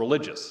most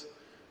religious,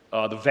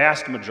 the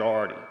vast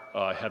majority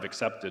have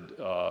accepted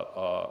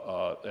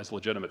as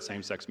legitimate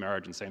same-sex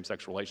marriage and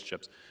same-sex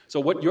relationships. So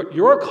what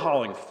you're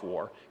calling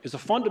for is a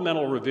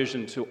fundamental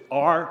revision to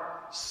our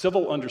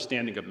civil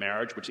understanding of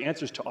marriage, which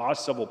answers to our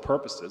civil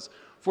purposes,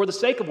 for the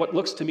sake of what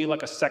looks to me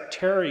like a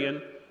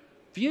sectarian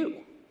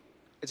view.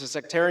 It's a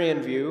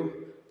sectarian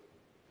view.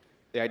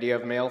 The idea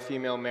of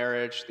male-female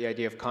marriage, the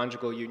idea of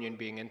conjugal union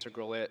being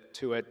integral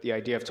to it, the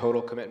idea of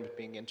total commitment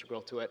being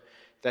integral to it.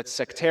 That's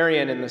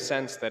sectarian in the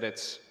sense that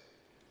it's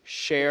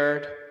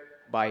shared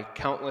by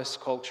countless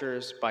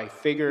cultures, by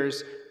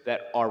figures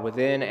that are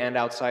within and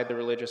outside the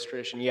religious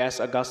tradition.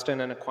 Yes,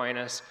 Augustine and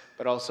Aquinas,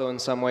 but also in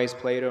some ways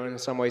Plato, and in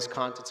some ways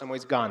Kant, in some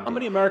ways Gandhi. How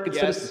many American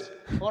citizens?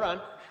 Hold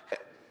on.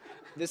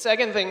 The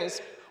second thing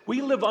is,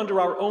 we live under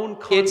our own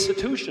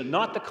constitution,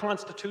 not the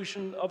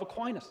Constitution of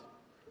Aquinas.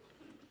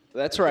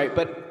 That's right,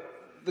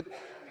 but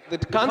the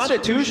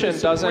Constitution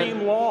doesn't.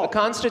 The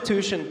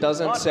Constitution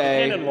doesn't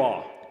say. Canon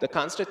law. The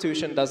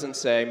Constitution doesn't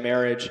say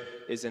marriage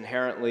is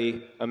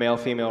inherently a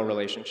male-female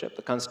relationship.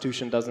 The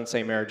Constitution doesn't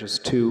say marriage is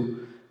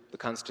two. The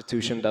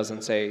Constitution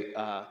doesn't say.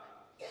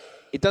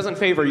 It doesn't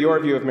favor your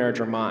view of marriage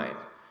or mine.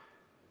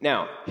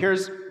 Now,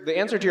 here's the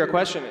answer to your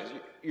question.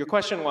 Your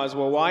question was,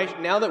 well, why?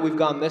 Now that we've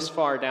gone this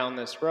far down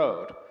this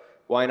road,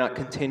 why not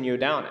continue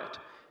down it?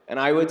 And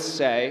I would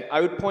say,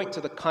 I would point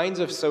to the kinds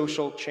of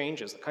social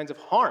changes, the kinds of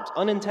harms,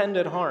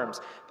 unintended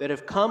harms, that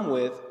have come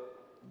with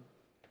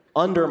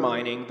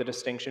undermining the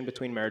distinction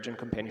between marriage and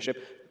companionship,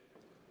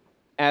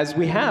 as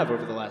we have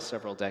over the last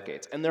several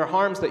decades. And there are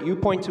harms that you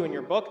point to in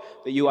your book,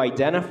 that you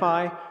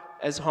identify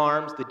as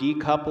harms, the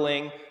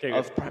decoupling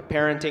of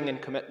parenting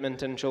and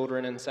commitment and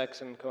children and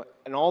sex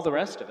and all the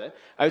rest of it.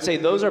 I would say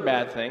those are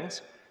bad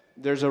things.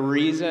 There's a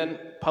reason,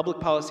 public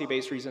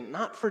policy-based reason,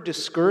 not for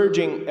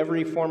discouraging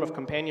every form of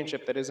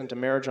companionship that isn't a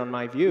marriage on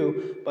my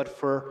view, but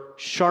for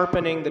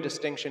sharpening the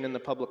distinction in the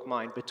public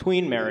mind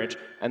between marriage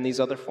and these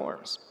other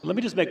forms. Let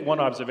me just make one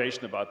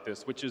observation about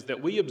this, which is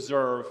that we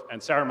observe,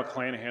 and Sarah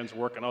McClanahan's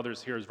work and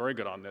others here is very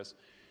good on this,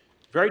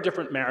 very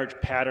different marriage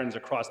patterns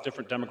across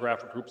different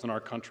demographic groups in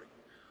our country.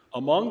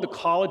 Among the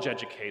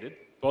college-educated,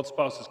 both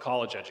spouses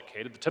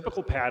college-educated, the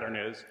typical pattern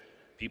is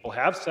people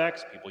have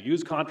sex, people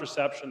use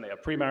contraception, they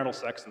have premarital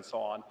sex and so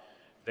on.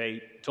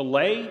 They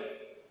delay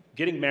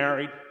getting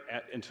married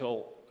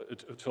until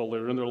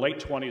they're in their late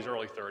 20s,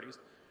 early 30s.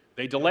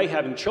 They delay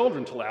having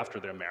children until after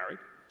they're married.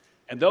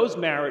 And those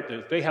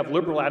married, they have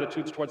liberal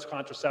attitudes towards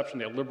contraception,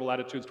 they have liberal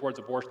attitudes towards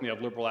abortion, they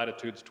have liberal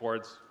attitudes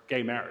towards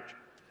gay marriage.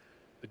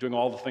 They're doing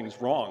all the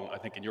things wrong, I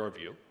think, in your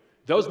view.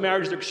 Those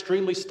marriages are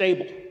extremely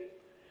stable.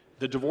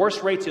 The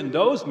divorce rates in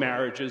those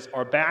marriages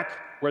are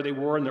back where they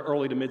were in the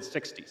early to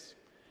mid-60s.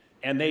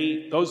 And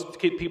those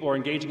people are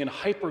engaging in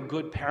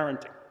hyper-good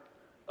parenting.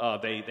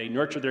 They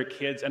nurture their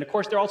kids. And of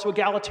course, they're also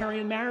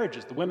egalitarian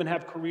marriages. The women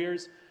have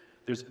careers.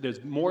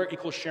 There's more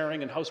equal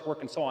sharing and housework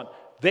and so on.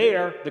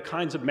 They're the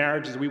kinds of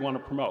marriages we want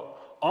to promote.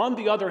 On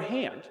the other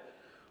hand,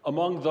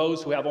 among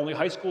those who have only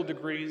high school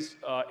degrees,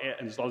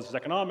 and as well as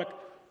economic,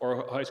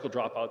 or high school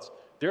dropouts,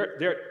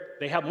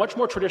 they have much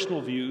more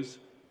traditional views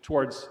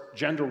towards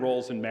gender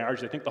roles in marriage.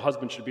 They think the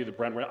husband should be the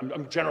breadwinner.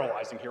 I'm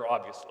generalizing here,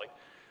 obviously.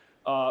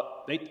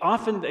 They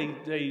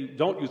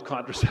don't use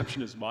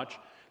contraception as much.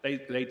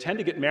 They tend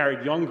to get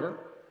married younger,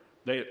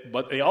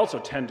 but they also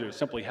tend to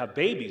simply have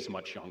babies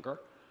much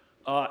younger.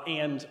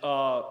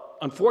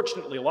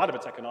 Unfortunately, a lot of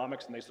it's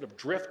economics, and they sort of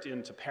drift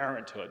into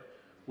parenthood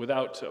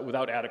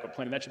without adequate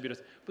planning. That should be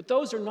but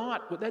those are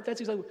not,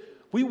 that's exactly,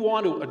 we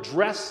want to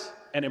address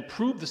and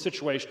improve the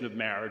situation of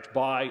marriage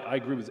by, I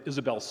agree with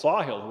Isabel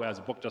Sawhill, who has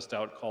a book just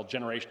out called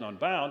Generation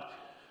Unbound,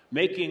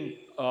 making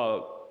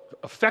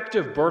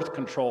effective birth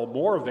control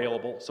more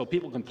available so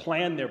people can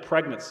plan their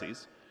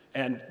pregnancies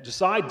and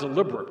decide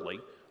deliberately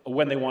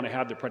when they want to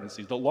have their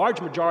pregnancies. The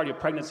large majority of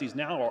pregnancies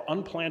now are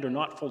unplanned or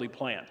not fully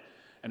planned.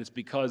 And it's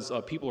because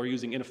people are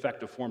using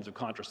ineffective forms of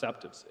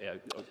contraceptives.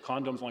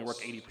 Condoms only work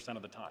 80%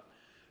 of the time.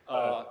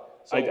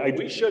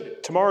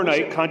 Tomorrow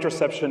night,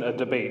 contraception, a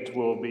debate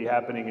will be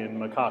happening in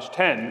McCosh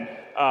 10.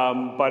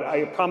 But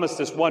I promised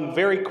this one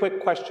very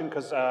quick question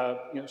because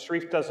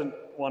Sherif doesn't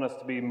want us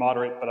to be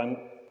moderate, but I'm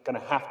going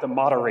to have to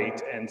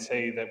moderate and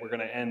say that we're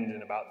going to end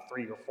in about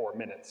 3 or 4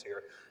 minutes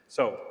here.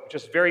 So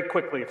just very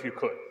quickly, if you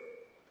could.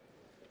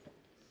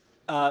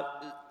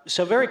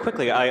 So very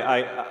quickly,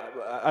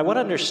 I want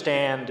to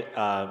understand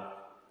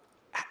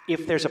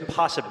if there's a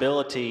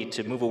possibility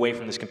to move away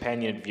from this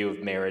companion view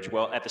of marriage,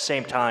 while at the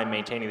same time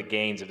maintaining the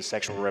gains of the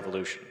sexual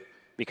revolution.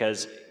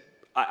 Because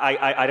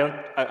I don't...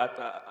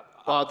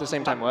 well, at the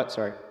same time what?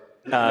 Sorry.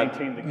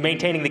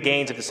 Maintaining the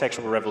gains of the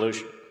sexual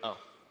revolution. Oh.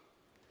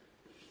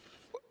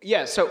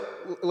 Yeah, so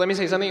let me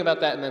say something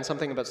about that and then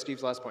something about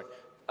Steve's last point.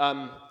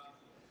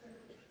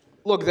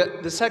 Look,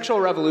 the sexual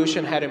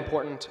revolution had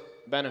important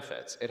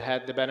benefits. It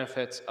had the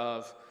benefits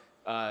of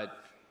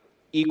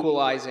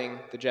equalizing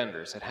the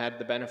genders. It had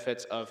the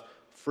benefits of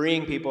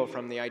freeing people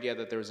from the idea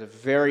that there's a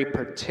very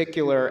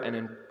particular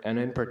and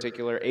in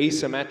particular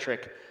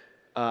asymmetric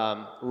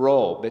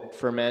role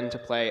for men to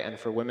play and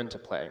for women to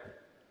play.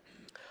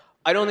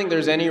 I don't think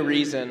there's any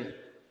reason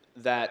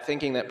that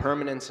thinking that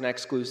permanence and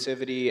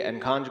exclusivity and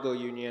conjugal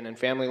union and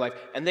family life,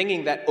 and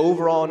thinking that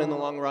overall and in the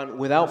long run,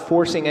 without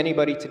forcing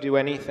anybody to do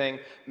anything,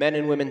 men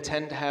and women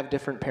tend to have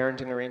different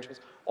parenting arrangements.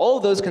 All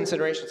of those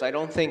considerations, I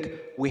don't think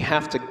we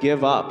have to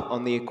give up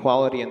on the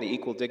equality and the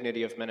equal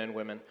dignity of men and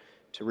women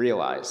to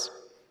realize.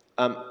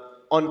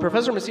 On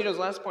Professor Macedo's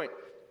last point,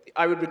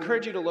 I would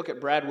encourage you to look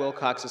at Brad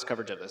Wilcox's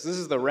coverage of this. This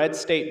is the Red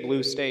State,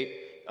 Blue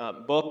State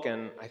book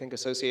and I think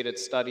associated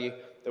study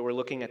that we're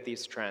looking at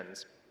these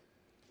trends.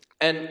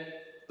 And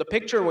the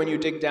picture, when you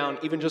dig down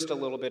even just a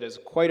little bit, is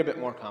quite a bit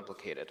more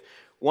complicated.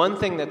 One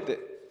thing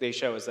that they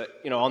show is that,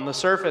 on the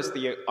surface,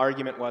 the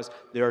argument was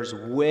there's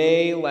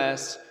way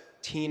less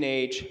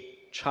teenage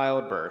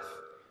childbirth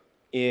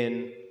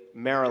in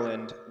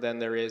Maryland than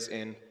there is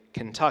in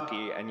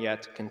Kentucky, and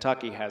yet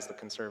Kentucky has the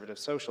conservative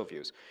social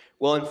views.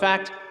 Well, in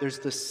fact, there's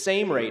the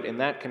same rate, in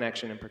that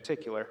connection in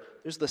particular,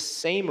 there's the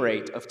same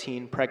rate of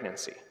teen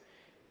pregnancy,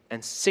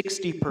 and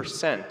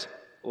 60%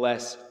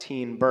 less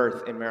teen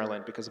birth in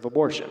Maryland because of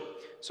abortion.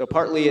 So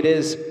partly it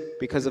is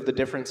because of the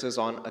differences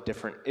on a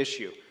different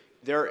issue.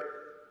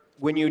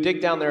 When you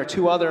dig down, there are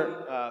two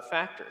other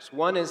factors.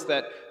 One is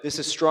that this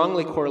is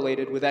strongly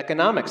correlated with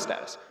economic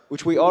status,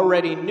 which we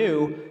already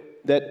knew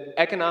that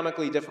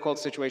economically difficult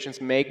situations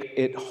make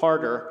it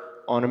harder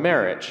on a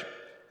marriage.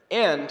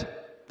 And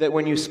that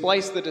when you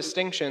splice the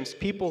distinctions,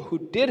 people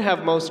who did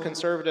have most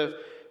conservative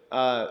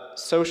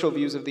social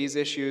views of these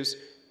issues,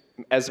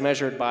 as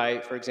measured by,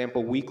 for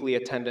example, weekly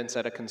attendance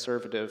at a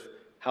conservative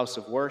house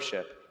of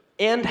worship,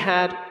 and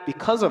had,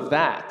 because of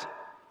that,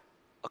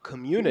 a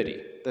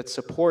community that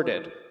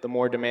supported the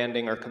more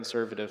demanding or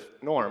conservative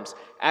norms,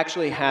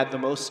 actually had the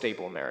most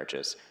stable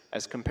marriages,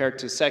 as compared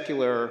to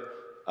secular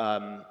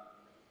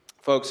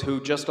folks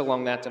who, just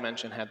along that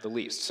dimension, had the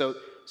least. So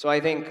I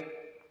think,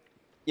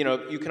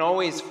 you can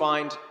always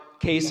find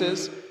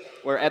cases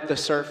where at the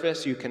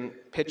surface you can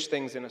pitch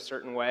things in a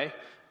certain way,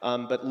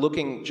 but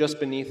looking just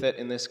beneath it,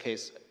 in this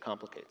case,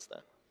 complicates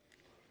that.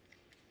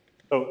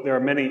 So there are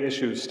many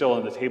issues still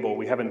on the table.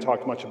 We haven't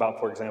talked much about,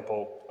 for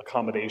example,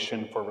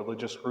 accommodation for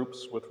religious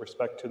groups with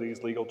respect to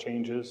these legal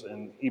changes,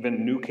 and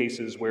even new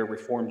cases where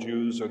Reformed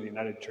Jews or the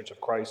United Church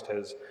of Christ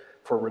has,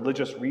 for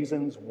religious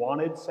reasons,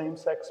 wanted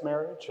same-sex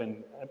marriage.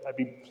 And I'd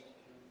be,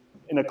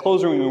 in a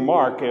closing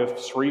remark, if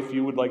Sherif,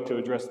 you would like to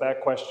address that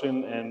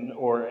question,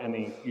 or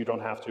any, you don't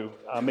have to,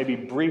 maybe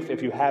brief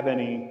if you have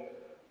any,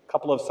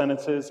 couple of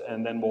sentences,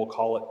 and then we'll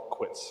call it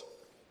quits.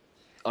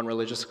 On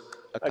religious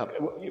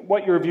accommodation?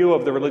 What your view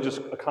of the religious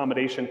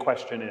accommodation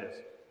question is.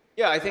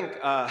 Yeah, I think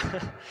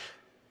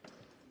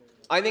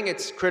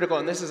it's critical,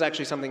 and this is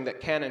actually something that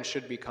can and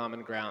should be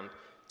common ground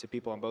to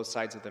people on both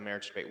sides of the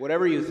marriage debate.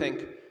 Whatever you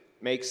think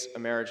makes a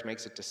marriage,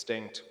 makes it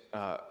distinct,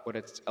 what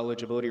its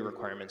eligibility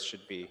requirements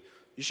should be,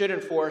 you should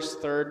enforce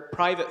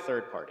private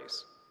third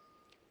parties,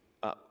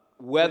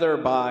 whether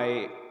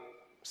by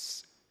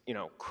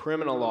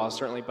criminal law,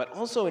 certainly, but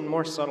also in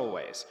more subtle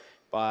ways,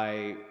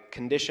 by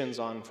conditions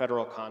on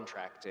federal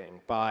contracting,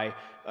 by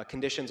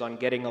conditions on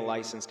getting a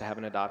license to have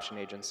an adoption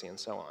agency, and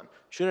so on.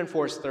 Should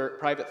enforce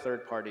private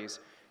third parties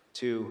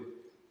to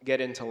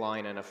get into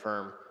line and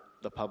affirm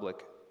the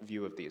public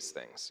view of these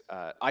things.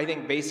 I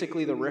think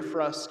basically the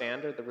RFRA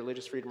standard, the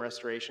Religious Freedom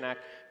Restoration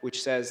Act,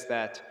 which says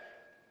that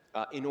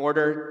in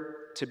order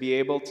to be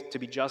able to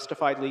be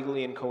justified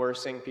legally in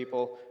coercing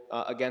people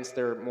against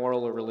their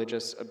moral or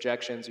religious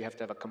objections, you have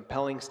to have a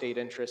compelling state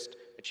interest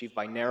achieved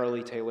by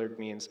narrowly tailored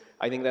means.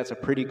 I think that's a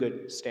pretty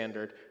good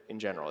standard in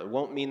general. It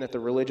won't mean that the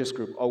religious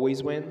group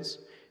always wins,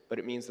 but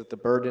it means that the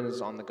burden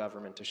is on the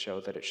government to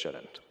show that it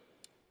shouldn't.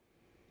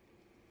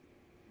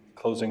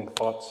 Closing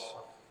thoughts?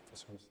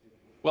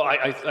 Well,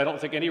 I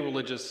don't think any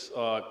religious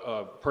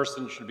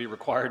person should be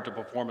required to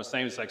perform a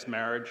same-sex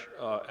marriage,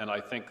 and I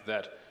think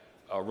that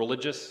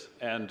religious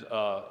and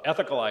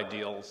ethical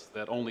ideals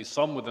that only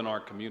some within our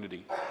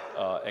community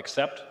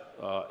accept,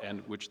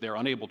 and which they're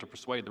unable to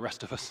persuade the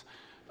rest of us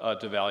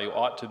to value,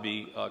 ought to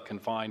be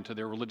confined to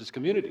their religious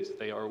communities.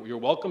 You're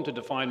welcome to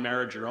define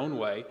marriage your own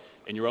way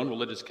in your own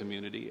religious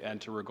community,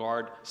 and to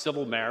regard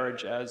civil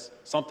marriage as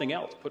something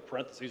else, put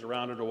parentheses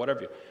around it or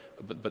whatever.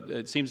 But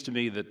it seems to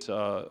me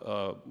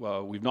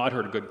that we've not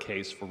heard a good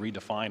case for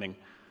redefining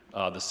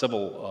the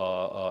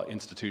civil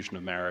institution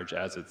of marriage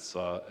as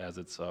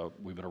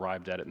we've been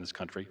arrived at it in this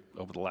country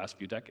over the last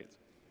few decades.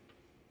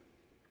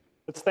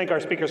 Let's thank our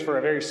speakers for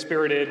a very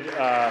spirited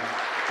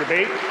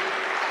debate.